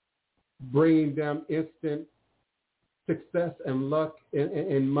 bringing them instant success and luck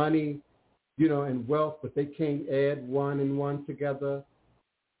and money, and wealth, but they can't add one and one together.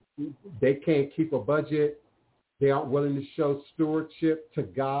 They can't keep a budget. They aren't willing to show stewardship to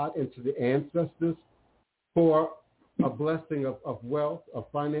God and to the ancestors for a blessing of wealth, of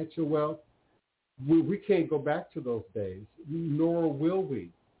financial wealth. We can't go back to those days, nor will we.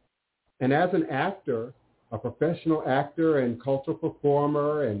 And as an actor, a professional actor and cultural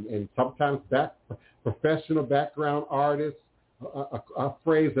performer and sometimes professional background artist, a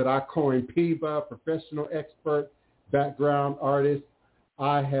phrase that I coined PIBA, professional expert background artist,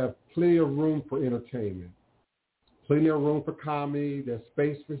 I have plenty of room for entertainment, plenty of room for comedy. There's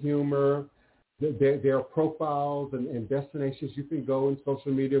space for humor. There are profiles and destinations you can go in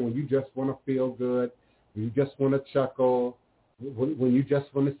social media when you just want to feel good, when you just want to chuckle, when you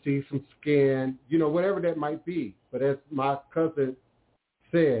just want to see some skin, whatever that might be. But as my cousin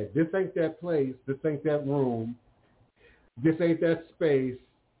said, this ain't that place, this ain't that room, this ain't that space.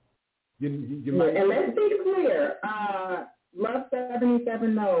 You might. And let's be clear. Love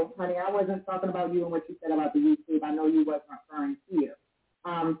 77, no, honey, I wasn't talking about you and what you said about the YouTube. I know you wasn't referring here.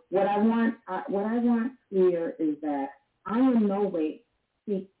 What I want clear is that I in no way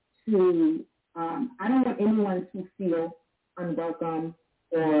seek to. I don't want anyone to feel unwelcome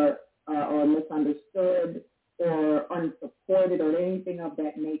or misunderstood or unsupported or anything of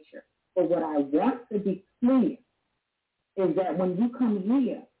that nature. But what I want to be clear is that when you come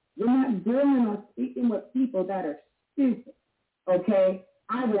here, you're not dealing or speaking with people that are stupid, okay?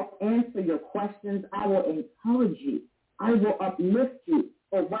 I will answer your questions. I will encourage you. I will uplift you.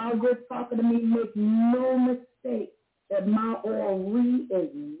 But while you're talking to me, make no mistake that my oral is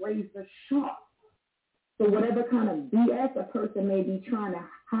razor sharp. So whatever kind of BS a person may be trying to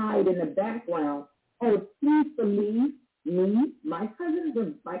hide in the background, please believe me, my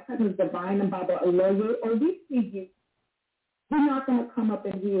cousins Divine and Baba Aloye, we see you. We're not going to come up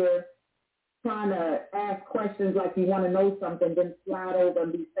in here trying to ask questions like you want to know something, then slide over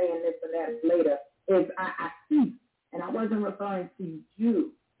and be saying this and that later. I see, and I wasn't referring to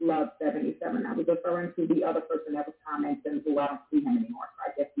you, Love 77. I was referring to the other person that was commenting who I don't see him anymore,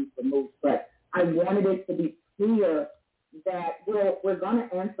 so I guess he's removed. But I wanted it to be clear that we're going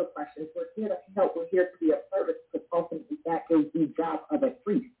to answer questions. We're here to help. We're here to be of service, because ultimately that is the job of a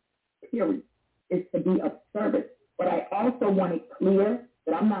priest, period, is to be of service. But I also want it clear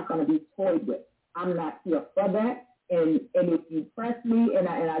that I'm not going to be toyed with. I'm not here for that. And if you press me and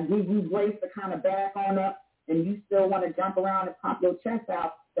I give you grace to kind of back on up and you still want to jump around and pop your chest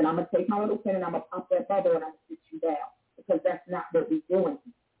out, then I'm going to take my little pen and I'm going to pop that bubble and I'm going to sit you down, because that's not what we're doing.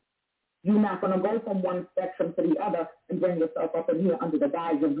 You're not going to go from one spectrum to the other and bring yourself up in here under the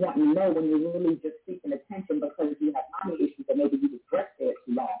guise of wanting to know when you're really just seeking attention because you have mommy issues or maybe you was dressed there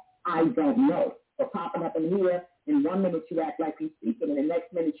too long. I don't know. But popping up in here, in 1 minute you act like you're speaking, and the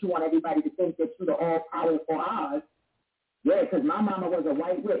next minute you want everybody to think that you're the all-powerful Oz. Yeah, because my mama was a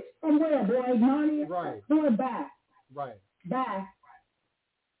white witch. From where, boy? Narnia? Right. Do it back. Right. Back.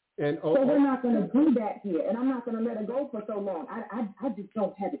 And so we're not going to do that here, and I'm not going to let it go for so long. I just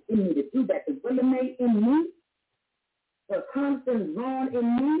don't have it in me to do that. The Willamette in me, the constant Ron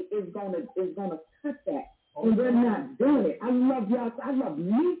in me is going to cut that, and we're not doing it. I love y'all. I love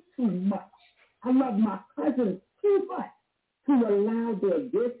me too much. I love my cousins too much to allow their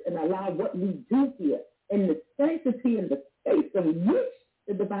gifts and allow what we do here in the sanctity and the space in which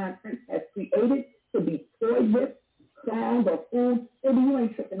the Divine Prince has created to be toyed with, crowned, or food. Baby, you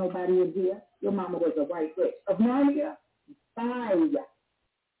ain't tricking nobody in here. Your mama was a white witch. Of Narnia, bye.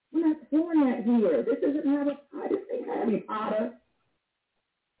 We're not doing that here. This isn't Harry Potter. This ain't Harry Potter.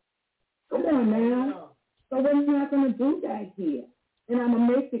 Come on now. So we're not going to do that here. And I'm going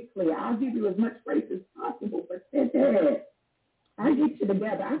to make it clear. I'll give you as much grace as possible, but sit there. I'll get you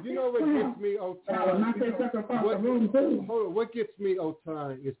together. You know what gets me, what gets me,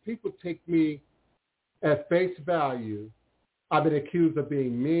 Otani, is people take me at face value. I've been accused of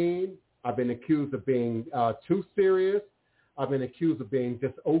being mean. I've been accused of being too serious. I've been accused of being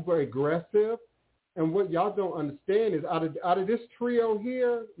just over-aggressive. And what y'all don't understand is out of this trio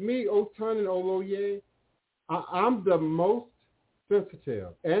here, me, Otani, and Oloye, I'm the most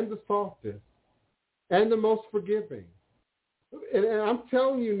sensitive and the softest and the most forgiving. And I'm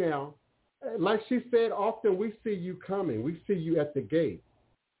telling you now, like she said, often we see you coming. We see you at the gate.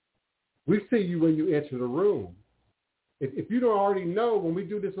 We see you when you enter the room. If you don't already know, when we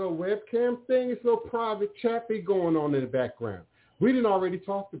do this little webcam thing, it's a little private chat be going on in the background. We didn't already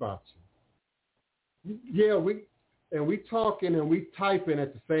talked about you. Yeah, we talking and we typing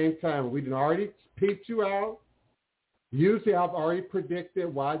at the same time. We didn't already peeped you out. Usually I've already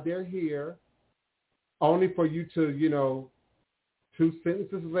predicted why they're here, only for you to, 2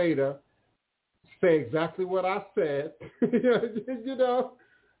 sentences later, say exactly what I said,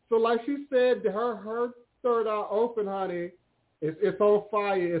 So like she said, her third eye open, honey, it's on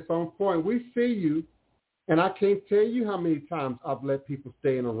fire, it's on point. We see you, and I can't tell you how many times I've let people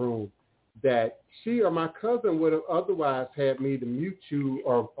stay in a room that she or my cousin would have otherwise had me to mute you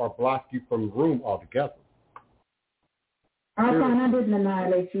or block you from the room altogether. I didn't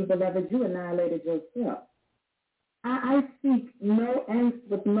annihilate you, beloved. You annihilated yourself. I seek no angst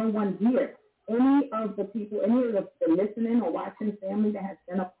with no one here. Any of the people, any of the listening or watching family that has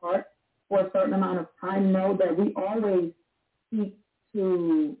been apart for a certain amount of time know that we always seek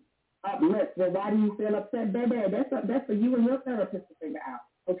to uplift. Well, why do you feel upset, baby? That's for you and your therapist to figure out,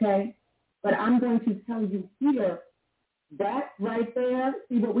 okay? But I'm going to tell you here That right there,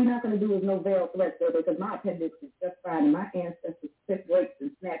 see, what we're not going to do is no veil threat there because my appendix is just fine and my ancestors spit grapes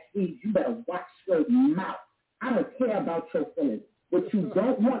and snatch weeds. You better watch your mouth. I don't care about your feelings. What you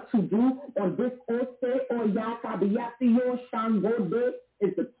don't want to do on this Orse or Yakabiyafiyo Shangode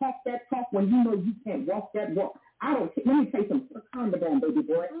is to talk that talk when you know you can't walk that walk. I don't care. Let me tell you something. Put a condom on, baby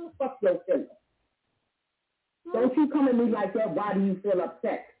boy. Fuck your feelings. Don't you come at me like that. Why do you feel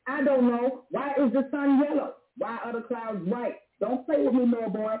upset? I don't know. Why is the sun yellow? Why are the clouds white? Don't play with me, little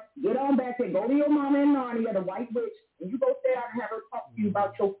boy. Get on back there. Go to your mama in Narnia, the white witch, and you go stay out and have her talk to you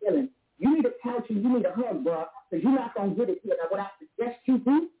about your feelings. You need a couch and you need a hug, bro, because you're not going to get it here. Now, what I suggest you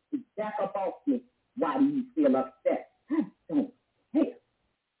do is back up off me. Why do you feel upset? I don't care.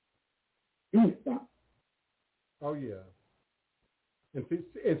 Do something. Oh, yeah. And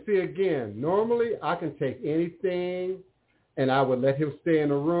see again, normally I can take anything and I would let him stay in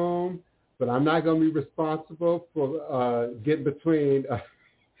the room, but I'm not going to be responsible for getting between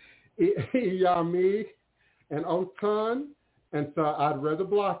Yami and Otan, and so I'd rather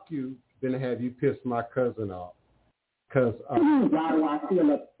block you than have you piss my cousin off. Cause, why do I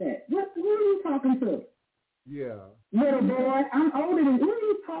feel upset? Who are you talking to? Yeah. Little boy, I'm older than you. Who are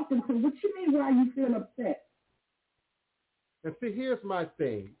you talking to? What you mean why you feel upset? And see, here's my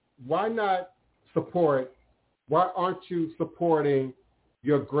thing. Why aren't you supporting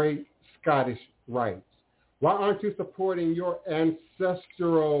your great Scottish rights? Why aren't you supporting your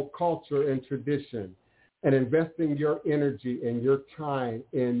ancestral culture and tradition and investing your energy and your time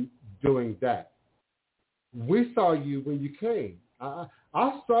in doing that? We saw you when you came. I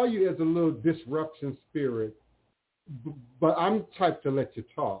saw you as a little disruption spirit, but I'm the type to let you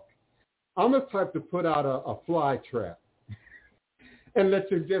talk. I'm the type to put out a fly trap and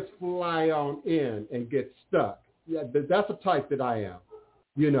let you just fly on in and get stuck. Yeah, that's the type that I am,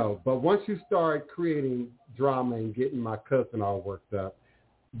 you know. But once you start creating drama and getting my cousin all worked up,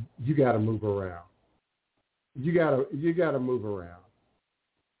 you got to move around. You gotta move around.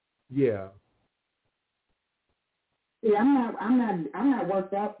 Yeah. See, I'm not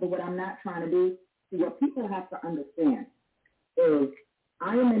worked up, but what I'm not trying to do. See, what people have to understand is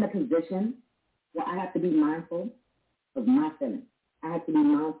I am in a position where I have to be mindful of my feelings. I have to be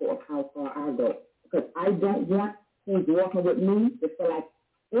mindful of how far I go because I don't want who's walking with me to feel like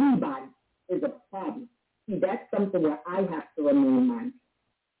anybody is a problem. See, that's something where I have to remain mindful.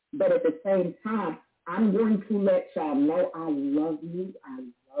 But at the same time, I'm going to let y'all know I love you. I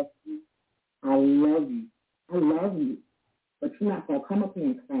love you. I love you. I love you. But you're not going to come up here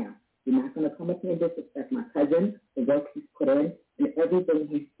and clown. You're not going to come up here and disrespect my cousin, the work he's put in, and everything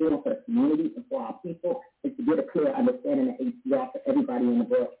he's doing for the community and for our people is to get a clear understanding of ATR for everybody in the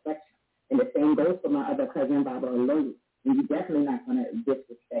world spectrum. And the same goes for my other cousin, Barbara Lily. And you're definitely not going to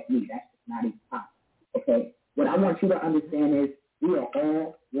disrespect me. That's just not even possible. Okay? What I want you to understand is we are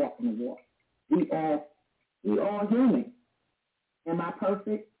all walking the walk. We all human. Am I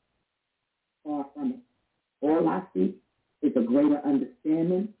perfect? Far from it. All I seek is a greater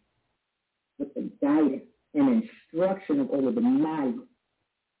understanding with the guidance and instruction of over the mind.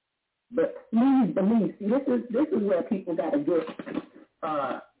 But please believe, see, this is where people got to get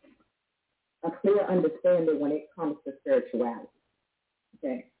a clear understanding when it comes to spirituality.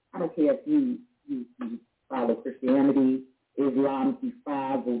 Okay? I don't care if you follow Christianity, Islam,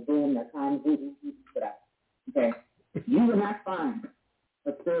 Ifa, Voodoo, Nakan, Voodoo, whatever. Okay? You will not find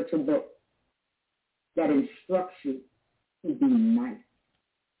a spiritual book that instructs you to be nice.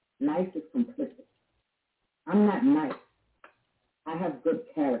 Nice is complicit. I'm not nice. I have good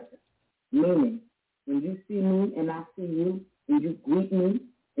character. Meaning, when you see me and I see you, and you greet me,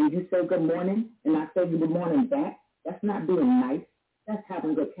 and you say good morning, and I say good morning back, that's not being nice. That's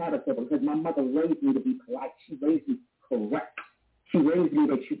having good character because my mother raised me to be polite. She raised me correct. She raised me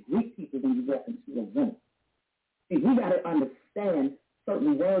that you greet people when you walk into a room. See, we got to understand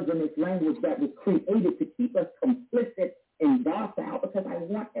certain words in this language that was created to keep us complicit and docile because I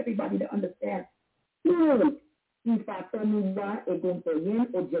want everybody to understand clearly if I tell me what it going to yin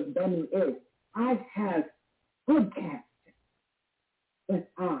or just dummy is. I have good character, but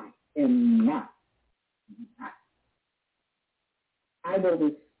I am not. I will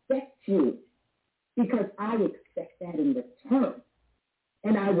respect you because I expect that in return.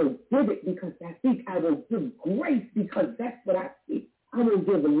 And I will give it because I think I will give grace because that's what I see. I will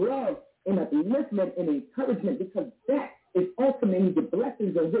give love and upliftment and encouragement because that is ultimately the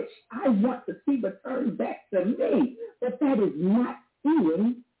blessings of which I want to see returned back to me. But that is not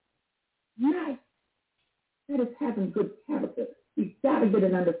being nice. That is having good character. We've got to get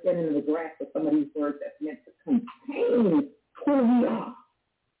an understanding of the grasp of some of these words that's meant to contain who we are.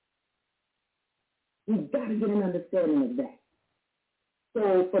 We've got to get an understanding of that.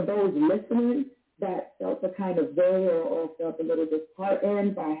 So for those listening that felt a kind of way or felt a little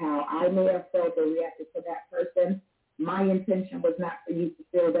disheartened by how I may have felt or reacted to that person, my intention was not for you to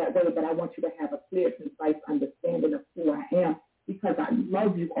feel that way, but I want you to have a clear, concise understanding of who I am, because I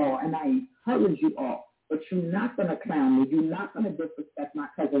love you all and I encourage you all. But you're not going to clown me. You're not going to disrespect my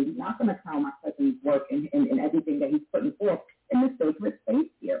cousin. You're not going to clown my cousin's work and everything that he's putting forth in the sacred space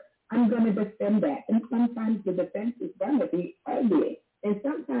here. I'm going to defend that. And sometimes the defense is going to be ugly. And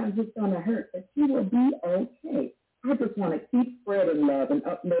sometimes it's going to hurt, but you will be okay. I just want to keep spreading love and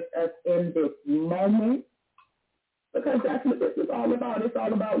uplift us in this moment, because that's what this is all about. It's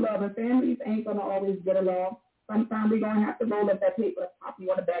all about love. And families ain't going to always get along. Sometimes we're going to have to roll up that paper, pop you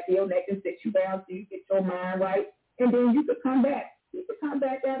on the back of your neck and sit you down so you get your mind right. And then you could come back. You could come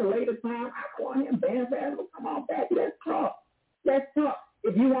back at a later time. I want him, bam, come on back. Let's talk. Let's talk.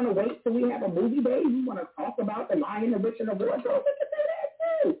 If you want to wait till we have a movie day, you want to talk about The Lion, the Witch, and the Wardrobe, we can say that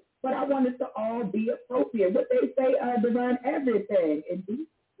too. But I want it to all be appropriate. What they say, divine everything. And decency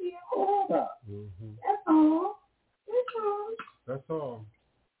and order. Mm-hmm. That's all. That's all. That's all.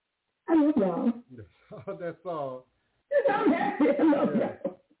 I love y'all. That's all.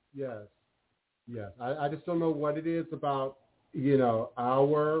 Yes. Yes. I just don't know what it is about,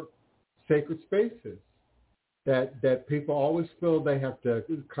 our sacred spaces that people always feel they have to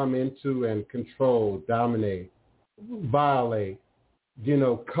come into and control, dominate, violate,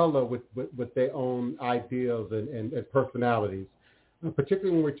 color with their own ideals and personalities,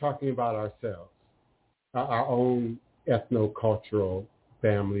 particularly when we're talking about ourselves, our own ethno-cultural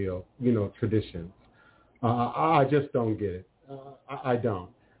family or, traditions. I just don't get it. I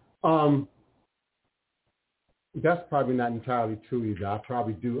don't. That's probably not entirely true either. I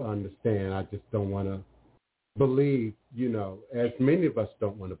probably do understand. I just don't want to believe, as many of us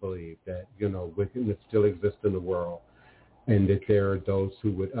don't want to believe that, wickedness still exists in the world and that there are those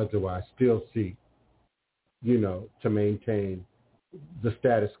who would otherwise still seek, to maintain the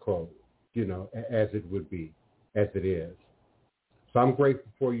status quo, as it would be, as it is. So I'm grateful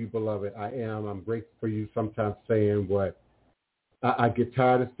for you, beloved. I am. I'm grateful for you sometimes saying what I get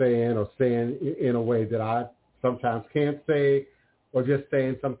tired of saying, or saying in a way that I sometimes can't say, or just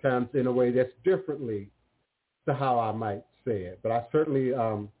saying sometimes in a way that's differently to how I might say it. But I certainly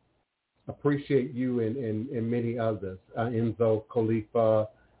appreciate you and many others, Enzo, Khalifa,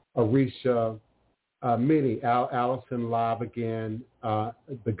 Arisha, many, Allison Live again,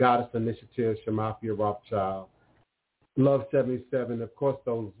 the Goddess Initiative, Shamafia Rothschild, Love 77, of course,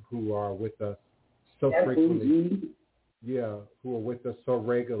 those who are with us so frequently. Yeah, who are with us so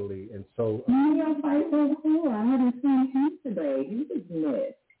regularly and so. I haven't seen him today. He was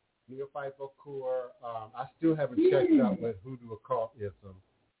missed. Neophyte Bokur, I still haven't checked out with Hoodoo occultism,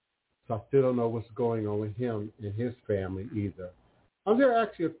 so I still don't know what's going on with him and his family either. There are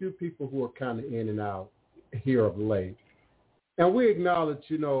actually a few people who are kind of in and out here of late, and we acknowledge,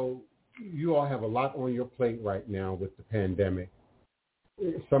 you all have a lot on your plate right now with the pandemic.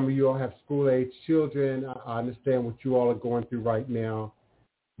 Some of you all have school-age children. I understand what you all are going through right now.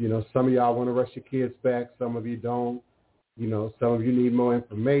 Some of y'all want to rush your kids back. Some of you don't. Some of you need more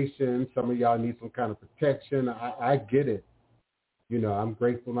information. Some of y'all need some kind of protection. I get it. I'm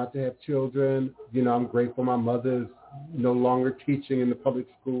grateful not to have children. I'm grateful my mother's no longer teaching in the public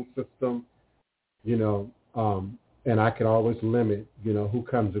school system. And I can always limit, who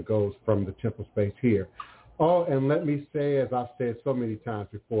comes and goes from the temple space here. Oh, and let me say, as I've said so many times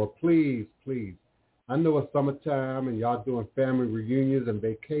before, please, I know it's summertime and y'all doing family reunions and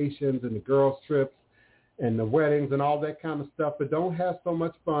vacations and the girls' trips and the weddings and all that kind of stuff, but don't have so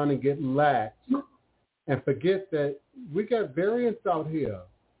much fun and get lax and forget that we got variants out here.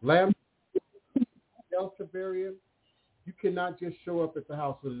 Delta variant, you cannot just show up at the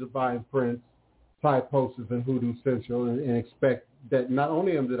house of the Divine Prince, Side Posters and Hoodoo Central and expect that not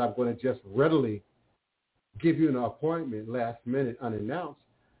only am that I'm going to just readily give you an appointment last minute unannounced.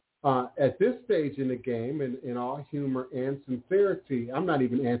 At this stage in the game, and in all humor and sincerity, I'm not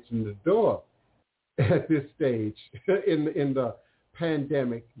even answering the door at this stage in the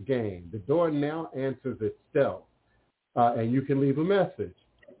pandemic game. The door now answers itself, and you can leave a message.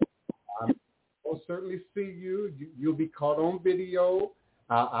 I'll certainly see you. You'll be caught on video.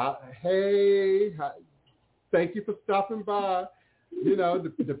 Hey, thank you for stopping by.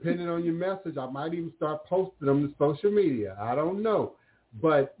 Depending on your message, I might even start posting them to social media. I don't know.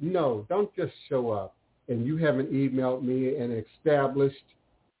 But no, don't just show up and you haven't emailed me and established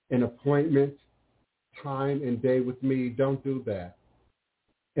an appointment, time and day with me. Don't do that.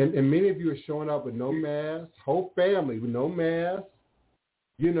 And many of you are showing up with no mask, whole family with no mask.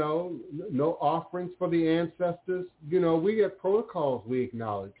 You know, no offerings for the ancestors. You know, we get protocols we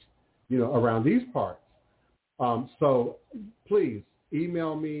acknowledge, you know, around these parts. So please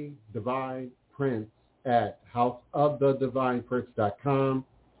email me, Divine Prince at houseofthedivineprince.com,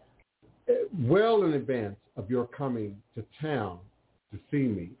 well in advance of your coming to town to see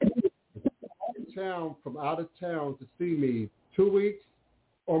me. From out of town to see me 2 weeks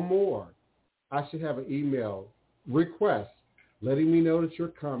or more, I should have an email request letting me know that you're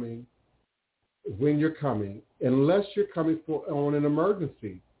coming, when you're coming, unless you're coming on an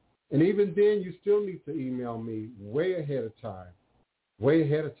emergency. And even then, you still need to email me way ahead of time,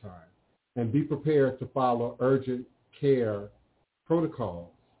 and be prepared to follow urgent care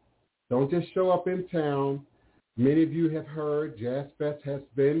protocols. Don't just show up in town. Many of you have heard Jazz Fest has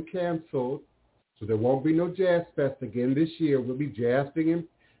been canceled, so there won't be no Jazz Fest again this year. We'll be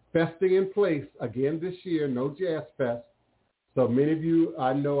festing in place again this year, no Jazz Fest. So many of you,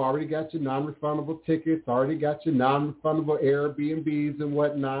 I know, already got your non-refundable tickets, already got your non-refundable Airbnbs and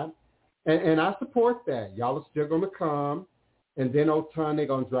whatnot. And I support that. Y'all are still going to come. And then old time, they're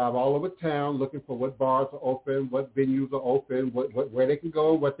going to drive all over town looking for what bars are open, what venues are open, where they can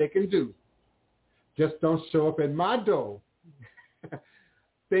go, what they can do. Just don't show up at my door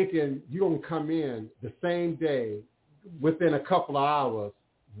thinking you're going to come in the same day within a couple of hours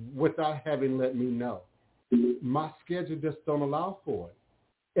without having let me know. My schedule just don't allow for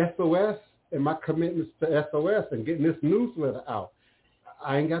it. SOS and my commitments to SOS and getting this newsletter out,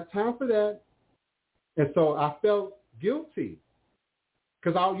 I ain't got time for that. And so I felt guilty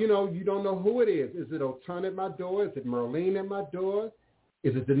because, you don't know who it is. Is it Otun at my door? Is it Merlene at my door?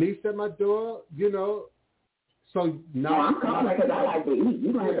 Is it Denise at my door? You know, so now. No, I'm calling because I like to eat.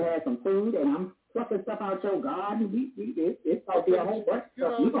 You're going to have to have some food, and I'm plucking stuff out your garden. It's going to be a whole bunch of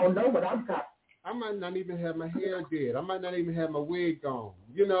stuff. You don't know what I'm got. I might not even have my hair did. I might not even have my wig on.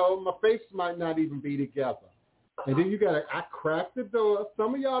 You know, my face might not even be together. And then I cracked the door.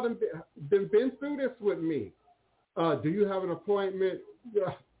 Some of y'all been through this with me. Do you have an appointment?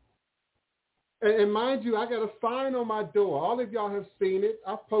 And mind you, I got a sign on my door. All of y'all have seen it.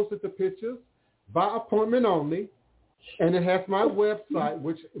 I've posted the pictures by appointment only. And it has my website,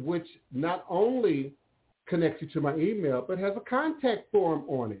 which not only connects you to my email, but has a contact form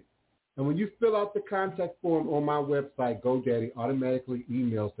on it. And when you fill out the contact form on my website, GoDaddy automatically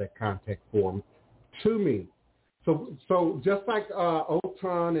emails that contact form to me. So just like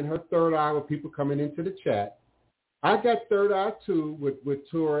Otan and her third eye with people coming into the chat, I got third eye too with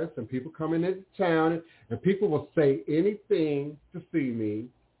tourists and people coming into town, and people will say anything to see me.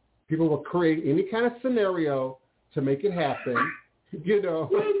 People will create any kind of scenario to make it happen,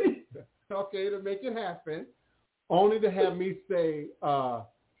 okay, to make it happen, only to have me say,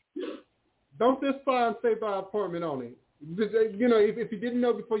 don't this sign say by appointment only? You know, if you didn't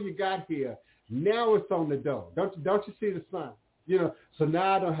know before you got here, now it's on the door. Don't you see the sign? You know, so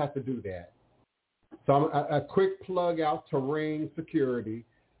now I don't have to do that. So I'm a quick plug out to Ring Security.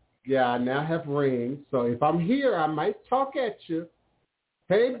 Yeah, I now have Ring. So if I'm here, I might talk at you.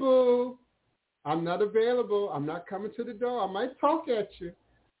 Hey, boo, I'm not available. I'm not coming to the door. I might talk at you.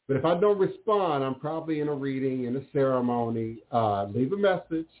 But if I don't respond, I'm probably in a reading, in a ceremony. Leave a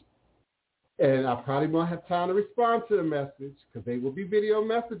message. And I probably won't have time to respond to the message because they will be video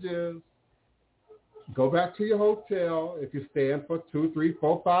messages. Go back to your hotel. If you're staying for 2, 3,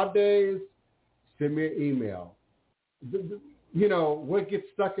 4, 5 days, send me an email. You know, what gets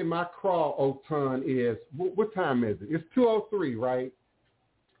stuck in my craw, Otan, is, what time is it? It's 2:03, right?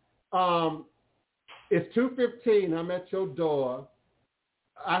 It's 2:15. I'm at your door.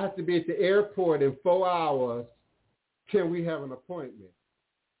 I have to be at the airport in 4 hours. Can we have an appointment?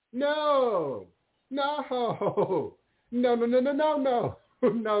 No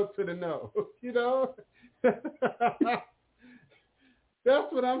to the no. You know?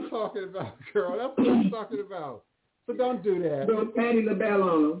 That's what I'm talking about, girl. That's what I'm talking about. So don't do that. Don't patty the bell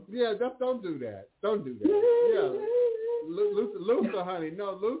on them. Yeah, don't do that. Don't do that. Yeah. Luther, honey.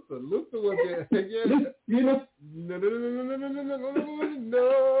 No, Luther was there. Yeah. No.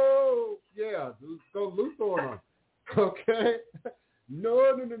 Yeah, go Luther on them. Okay? No.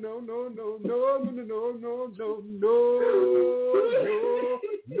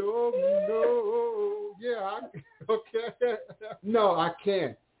 Yeah, okay. No, I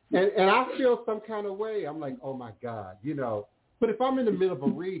can't. And I feel some kind of way. I'm like, oh my God, you know. But if I'm in the middle of a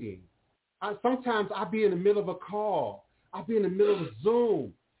reading, sometimes I'll be in the middle of a call. I'll be in the middle of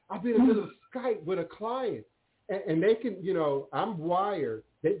Zoom. I'll be in the middle of Skype with a client. And they can, you know, I'm wired.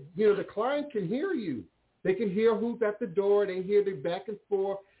 That, you know, the client can hear you. They can hear who's at the door. They hear the back and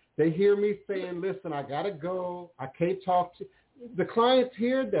forth. They hear me saying, listen, I got to go. I can't talk to you. the clients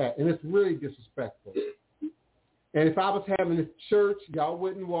hear that, and it's really disrespectful. And if I was having a church, y'all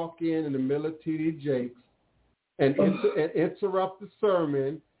wouldn't walk in the middle of T.D. Jakes and interrupt the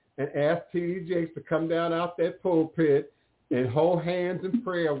sermon and ask T.D. Jakes to come down out that pulpit and hold hands in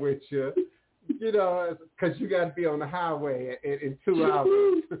prayer with you, because you got to be on the highway in 2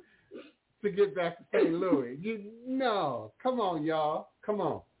 hours to get back to St. Louis. No, come on, y'all. Come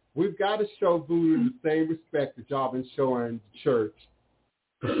on. We've got to show Voodoo the same respect that y'all been showing the church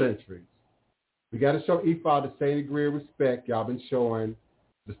for centuries. We got to show Ifa the same degree of respect y'all been showing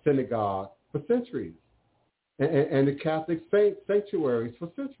the synagogue for centuries, and the Catholic sanctuaries for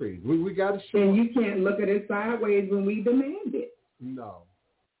centuries. We got to show. And you can't look at it sideways when we demand it. No.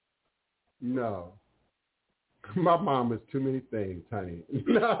 My mom is too many things, honey.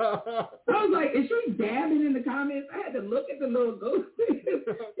 I was like, is she dabbing in the comments? I had to look at the little ghost.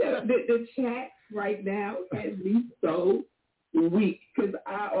 The chat right now has me so weak because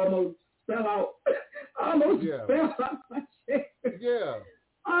I almost fell out. Fell out my chair. Yeah.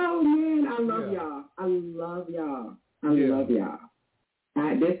 Oh, man, I love y'all. I love y'all.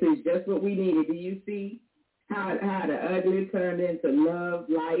 This is just what we needed. Do you see how the ugly turned into love,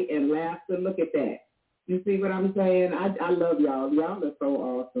 light, and laughter? Look at that. You see what I'm saying? I love y'all. Y'all are so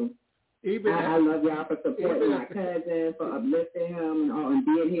awesome. I love y'all for supporting my cousin, for uplifting him, and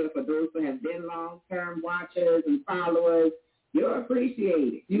being here for those who have been long-term watchers and followers. You're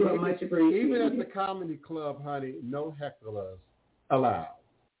appreciated. You are much appreciated. Even at the comedy club, honey, no hecklers allowed.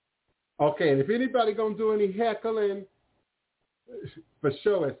 Okay, and if anybody going to do any heckling, for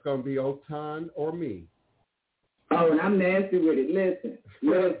sure it's going to be Otan or me. Oh, and I'm nasty with it.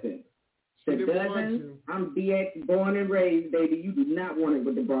 Listen. The dozen, I'm BX, born and raised, baby. You do not want it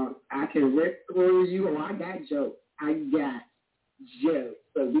with the Bronx. I can rip through you, or I got jokes. So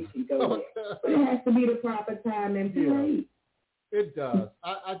we can go there. But it has to be the proper time and place. It does.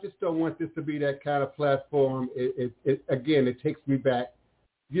 I just don't want this to be that kind of platform. It takes me back,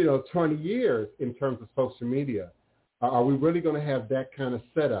 20 years in terms of social media. Are we really going to have that kind of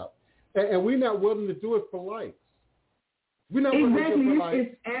setup? And we're not willing to do it for likes. We're not willing to do it for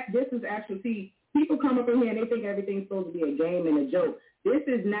likes. This is actually, see, people come up in here and they think everything's supposed to be a game and a joke. This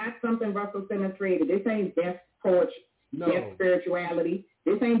is not something Russell Simmons created. This ain't deaf poetry, deaf spirituality.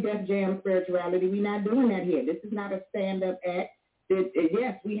 This ain't Def Jam spirituality. We're not doing that here. This is not a stand-up act.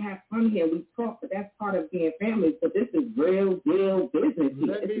 Yes, we have fun here. We talk, but that's part of being family. But this is real business.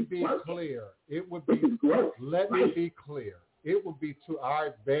 Let me be clear. Let me be clear. It would be to our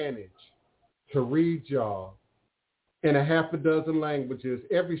advantage to read y'all in a half a dozen languages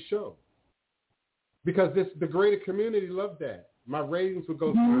every show, because the greater community loved that. My ratings would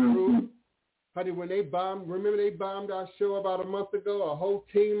go through the roof. Honey, when they bombed our show about a month ago, a whole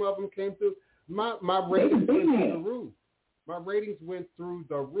team of them came through. My ratings went through the roof. My ratings went through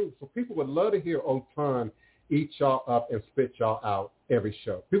the roof. So people would love to hear Otan eat y'all up and spit y'all out every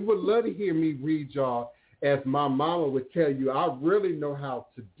show. People would love to hear me read y'all, as my mama would tell you, I really know how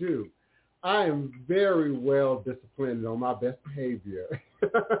to do. I am very well disciplined on my best behavior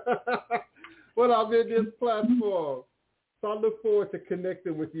when I'm in this platform. So I look forward to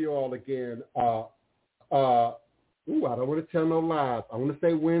connecting with you all again. I don't want to tell no lies. I want to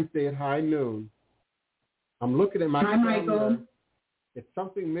say Wednesday at high noon. I'm looking at my calendar. Michael. It's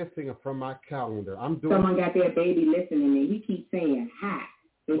something missing from my calendar. Someone got their baby listening, and he keeps saying hi,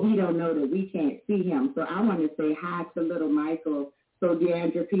 but he don't know that we can't see him. So I want to say hi to little Michael. So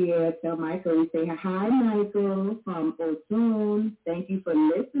Deandra Pierre, tell Michael, we say hi, Michael, from Otoon. Thank you for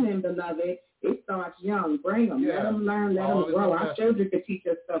listening, beloved. It starts young. Bring them. Let them learn. Let them grow. Our children can teach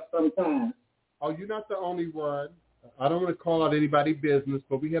us stuff sometimes. Oh, you're not the only one. I don't want to call out anybody's business,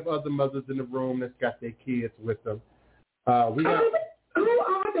 but we have other mothers in the room that's got their kids with them. Who are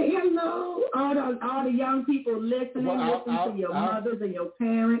they? Hello, all the young people listening. Listen to your mothers and your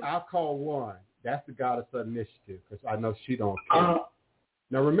parents. I'll call one. That's the Goddess Initiative, because I know she don't care.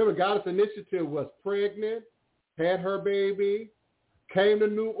 Now remember, Goddess Initiative was pregnant, had her baby, came to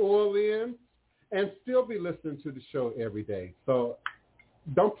New Orleans, and still be listening to the show every day. So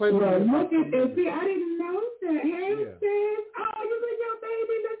don't play with me. Look at this. See, I didn't know that. Hey, sis. Oh, you and your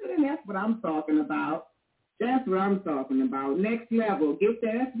baby listening. That's what I'm talking about. That's what I'm talking about. Next level.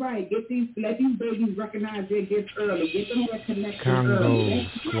 That's right. Let these babies recognize their gifts early. Get them their connection early.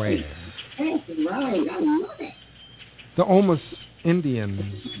 Congo Square. That's right. I love it. The Omas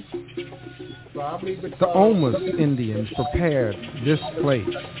Indians prepared this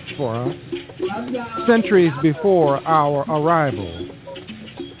place for us centuries before our arrival.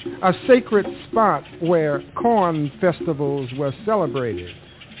 A sacred spot where corn festivals were celebrated.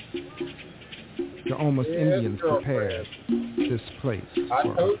 the almost Indians prepared this place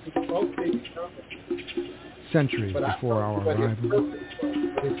for us. Centuries before our arrival.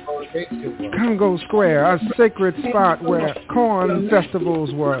 Congo Square, a sacred spot where corn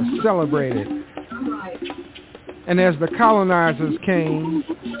festivals were celebrated. And as the colonizers came,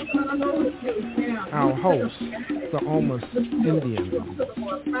 our hosts, the almost Indians,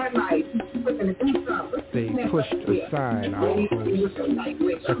 they pushed aside our hosts.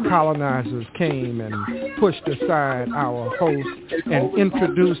 The colonizers came and pushed aside our hosts and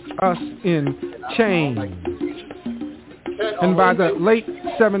introduced us in chains. And by the late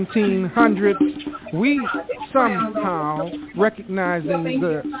 1700s, we somehow, recognizing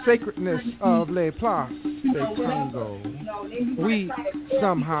the sacredness of Les Places de Congo, we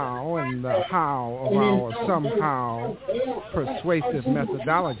somehow, and the how of our somehow persuasive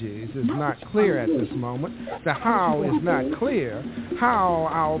methodologies is not clear at this moment. The how is not clear. How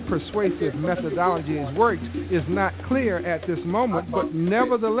our persuasive methodologies worked is not clear at this moment, but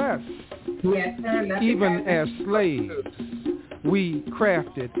nevertheless, even as slaves, we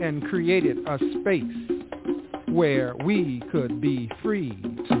crafted and created a space where we could be free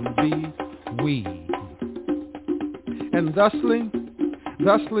to be we. And thusly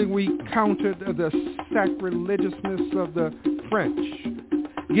we countered the sacrilegiousness of the French,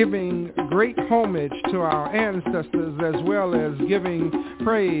 giving great homage to our ancestors as well as giving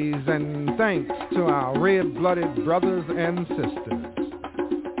praise and thanks to our red-blooded brothers and sisters.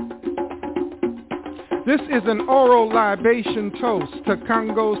 This is an oral libation toast to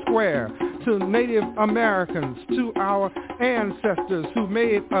Congo Square, to Native Americans, to our ancestors who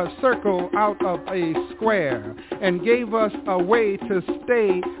made a circle out of a square and gave us a way to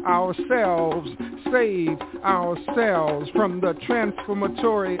save ourselves from the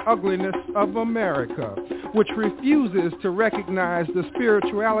transformatory ugliness of America, which refuses to recognize the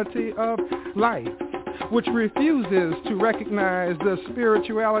spirituality of life, which refuses to recognize the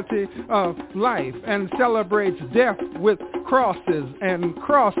spirituality of life and celebrates death with crosses and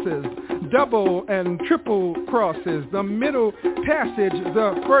crosses, double and triple crosses, the middle passage,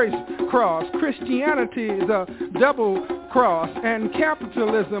 the first cross, Christianity, the double cross, and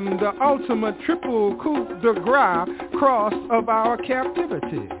capitalism, the ultimate triple coup de grace cross of our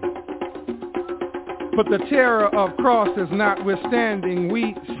captivity. But the terror of crosses notwithstanding,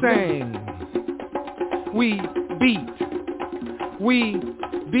 we sang, we beat, we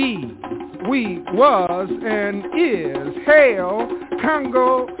be, we was and is. Hail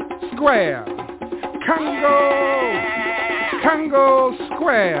Congo Square, Congo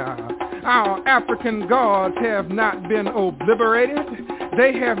Square. Our African gods have not been obliterated.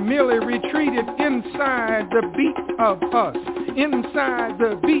 They have merely retreated inside the beat of us. Inside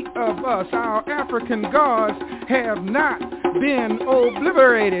the beat of us, our African gods have not been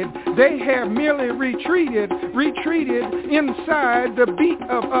obliterated. They have merely retreated inside the beat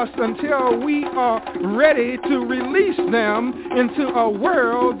of us until we are ready to release them into a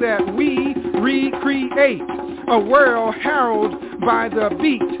world that we recreate. A world heralded by the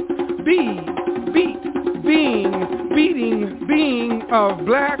beating of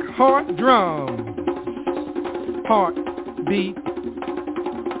black heart drums. Heart beat,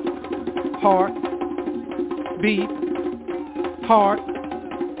 heart beat, heart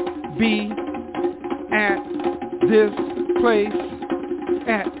beat at this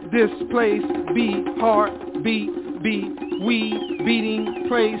place, be heart beat, be we beating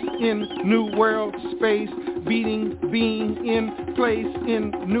place in new world space, beating being in place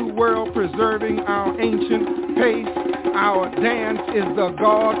in new world, preserving our ancient pace. Our dance is the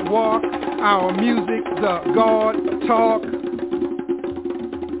God walk, our music the God talk.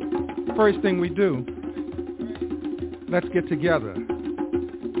 First thing we do, let's get together,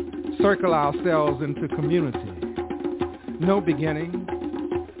 circle ourselves into community. No beginning,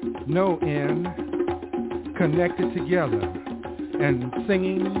 no end, connected together and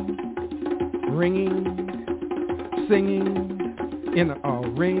singing, ringing, singing in a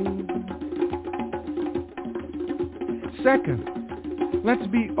ring. Second, let's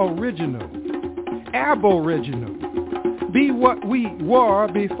be original, aboriginal. Be what we were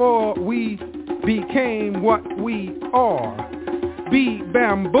before we became what we are. Be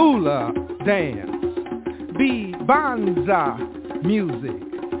bamboola dance, be banza music,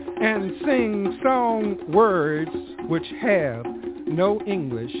 and sing song words which have no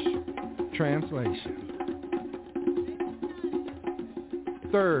English translation.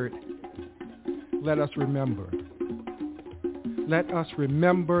 Third, let us remember. Let us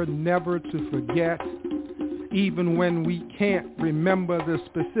remember never to forget. Even when we can't remember the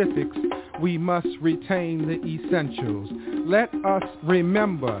specifics, we must retain the essentials. let us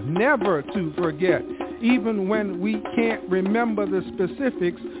remember, never to forget. Even when we can't remember the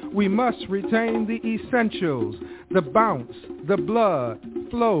specifics, we must retain the essentials, the bounce, the blood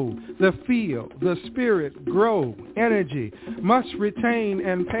flow, the feel, the spirit grow, energy. Must retain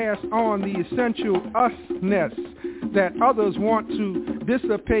and pass on the essential us-ness that others want to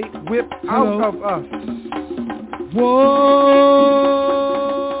dissipate, whip out of us. Whoa!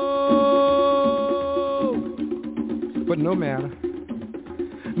 But no matter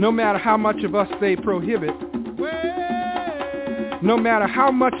how much of us they prohibit, no matter how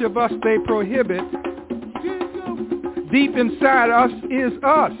much of us they prohibit, deep inside us is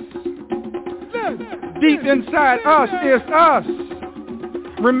us. Deep inside us is us.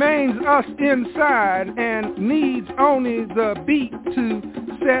 Remains us inside and needs only the beat to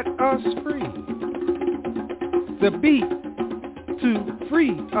set us free. The beat to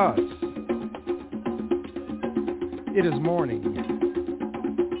free us. It is morning,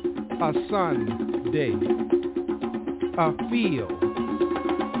 a Sunday, a field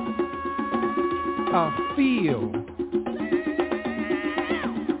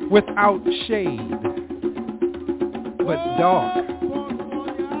without shade, but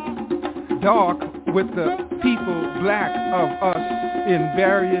dark with the people black of us in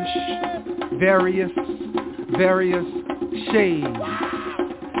various shades,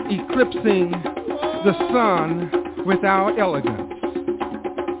 eclipsing the sun with our elegance.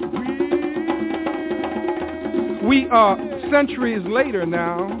 We are centuries later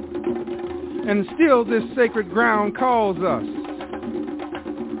now, and still this sacred ground calls us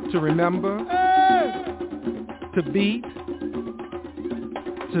to remember, to beat,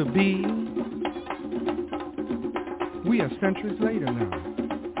 to be. We are centuries later now,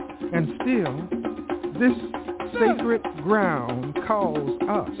 and still this sacred ground calls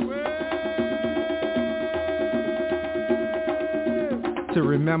us to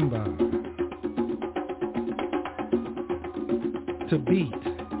remember, to beat,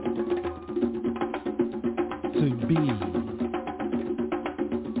 to be.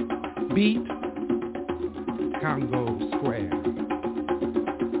 Beat Congo Square.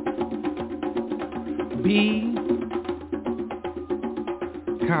 Be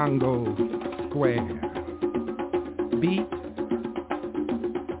Congo Square. Beat,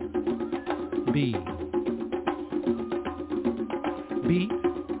 be. Beat,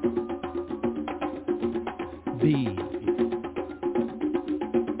 be.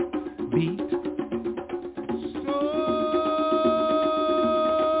 Beat,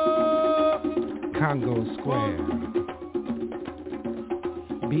 Congo Square.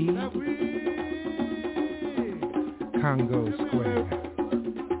 Be Congo Square.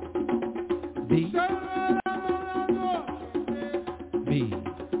 Be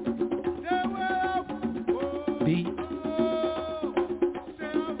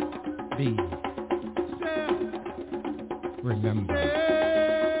remember.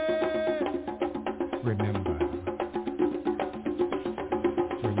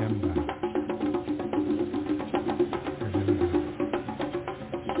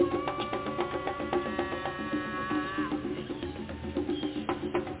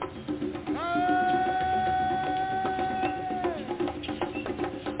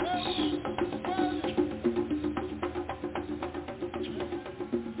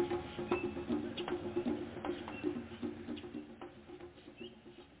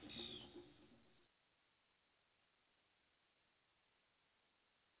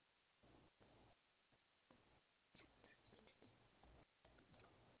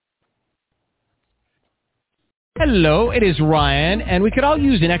 Hello, it is Ryan, and we could all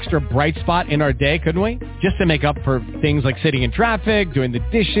use an extra bright spot in our day, couldn't we? Just to make up for things like sitting in traffic, doing the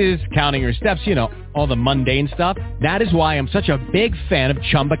dishes, counting your steps, you know, all the mundane stuff. That is why I'm such a big fan of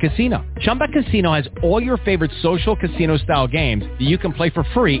Chumba Casino. Chumba Casino has all your favorite social casino-style games that you can play for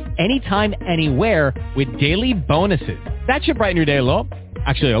free anytime, anywhere with daily bonuses. That should brighten your day a little.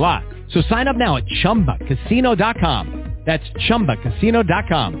 Actually, a lot. So sign up now at ChumbaCasino.com. That's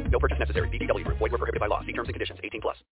ChumbaCasino.com. No purchase necessary. VGW Group. Void where prohibited by law. See terms and conditions. 18+.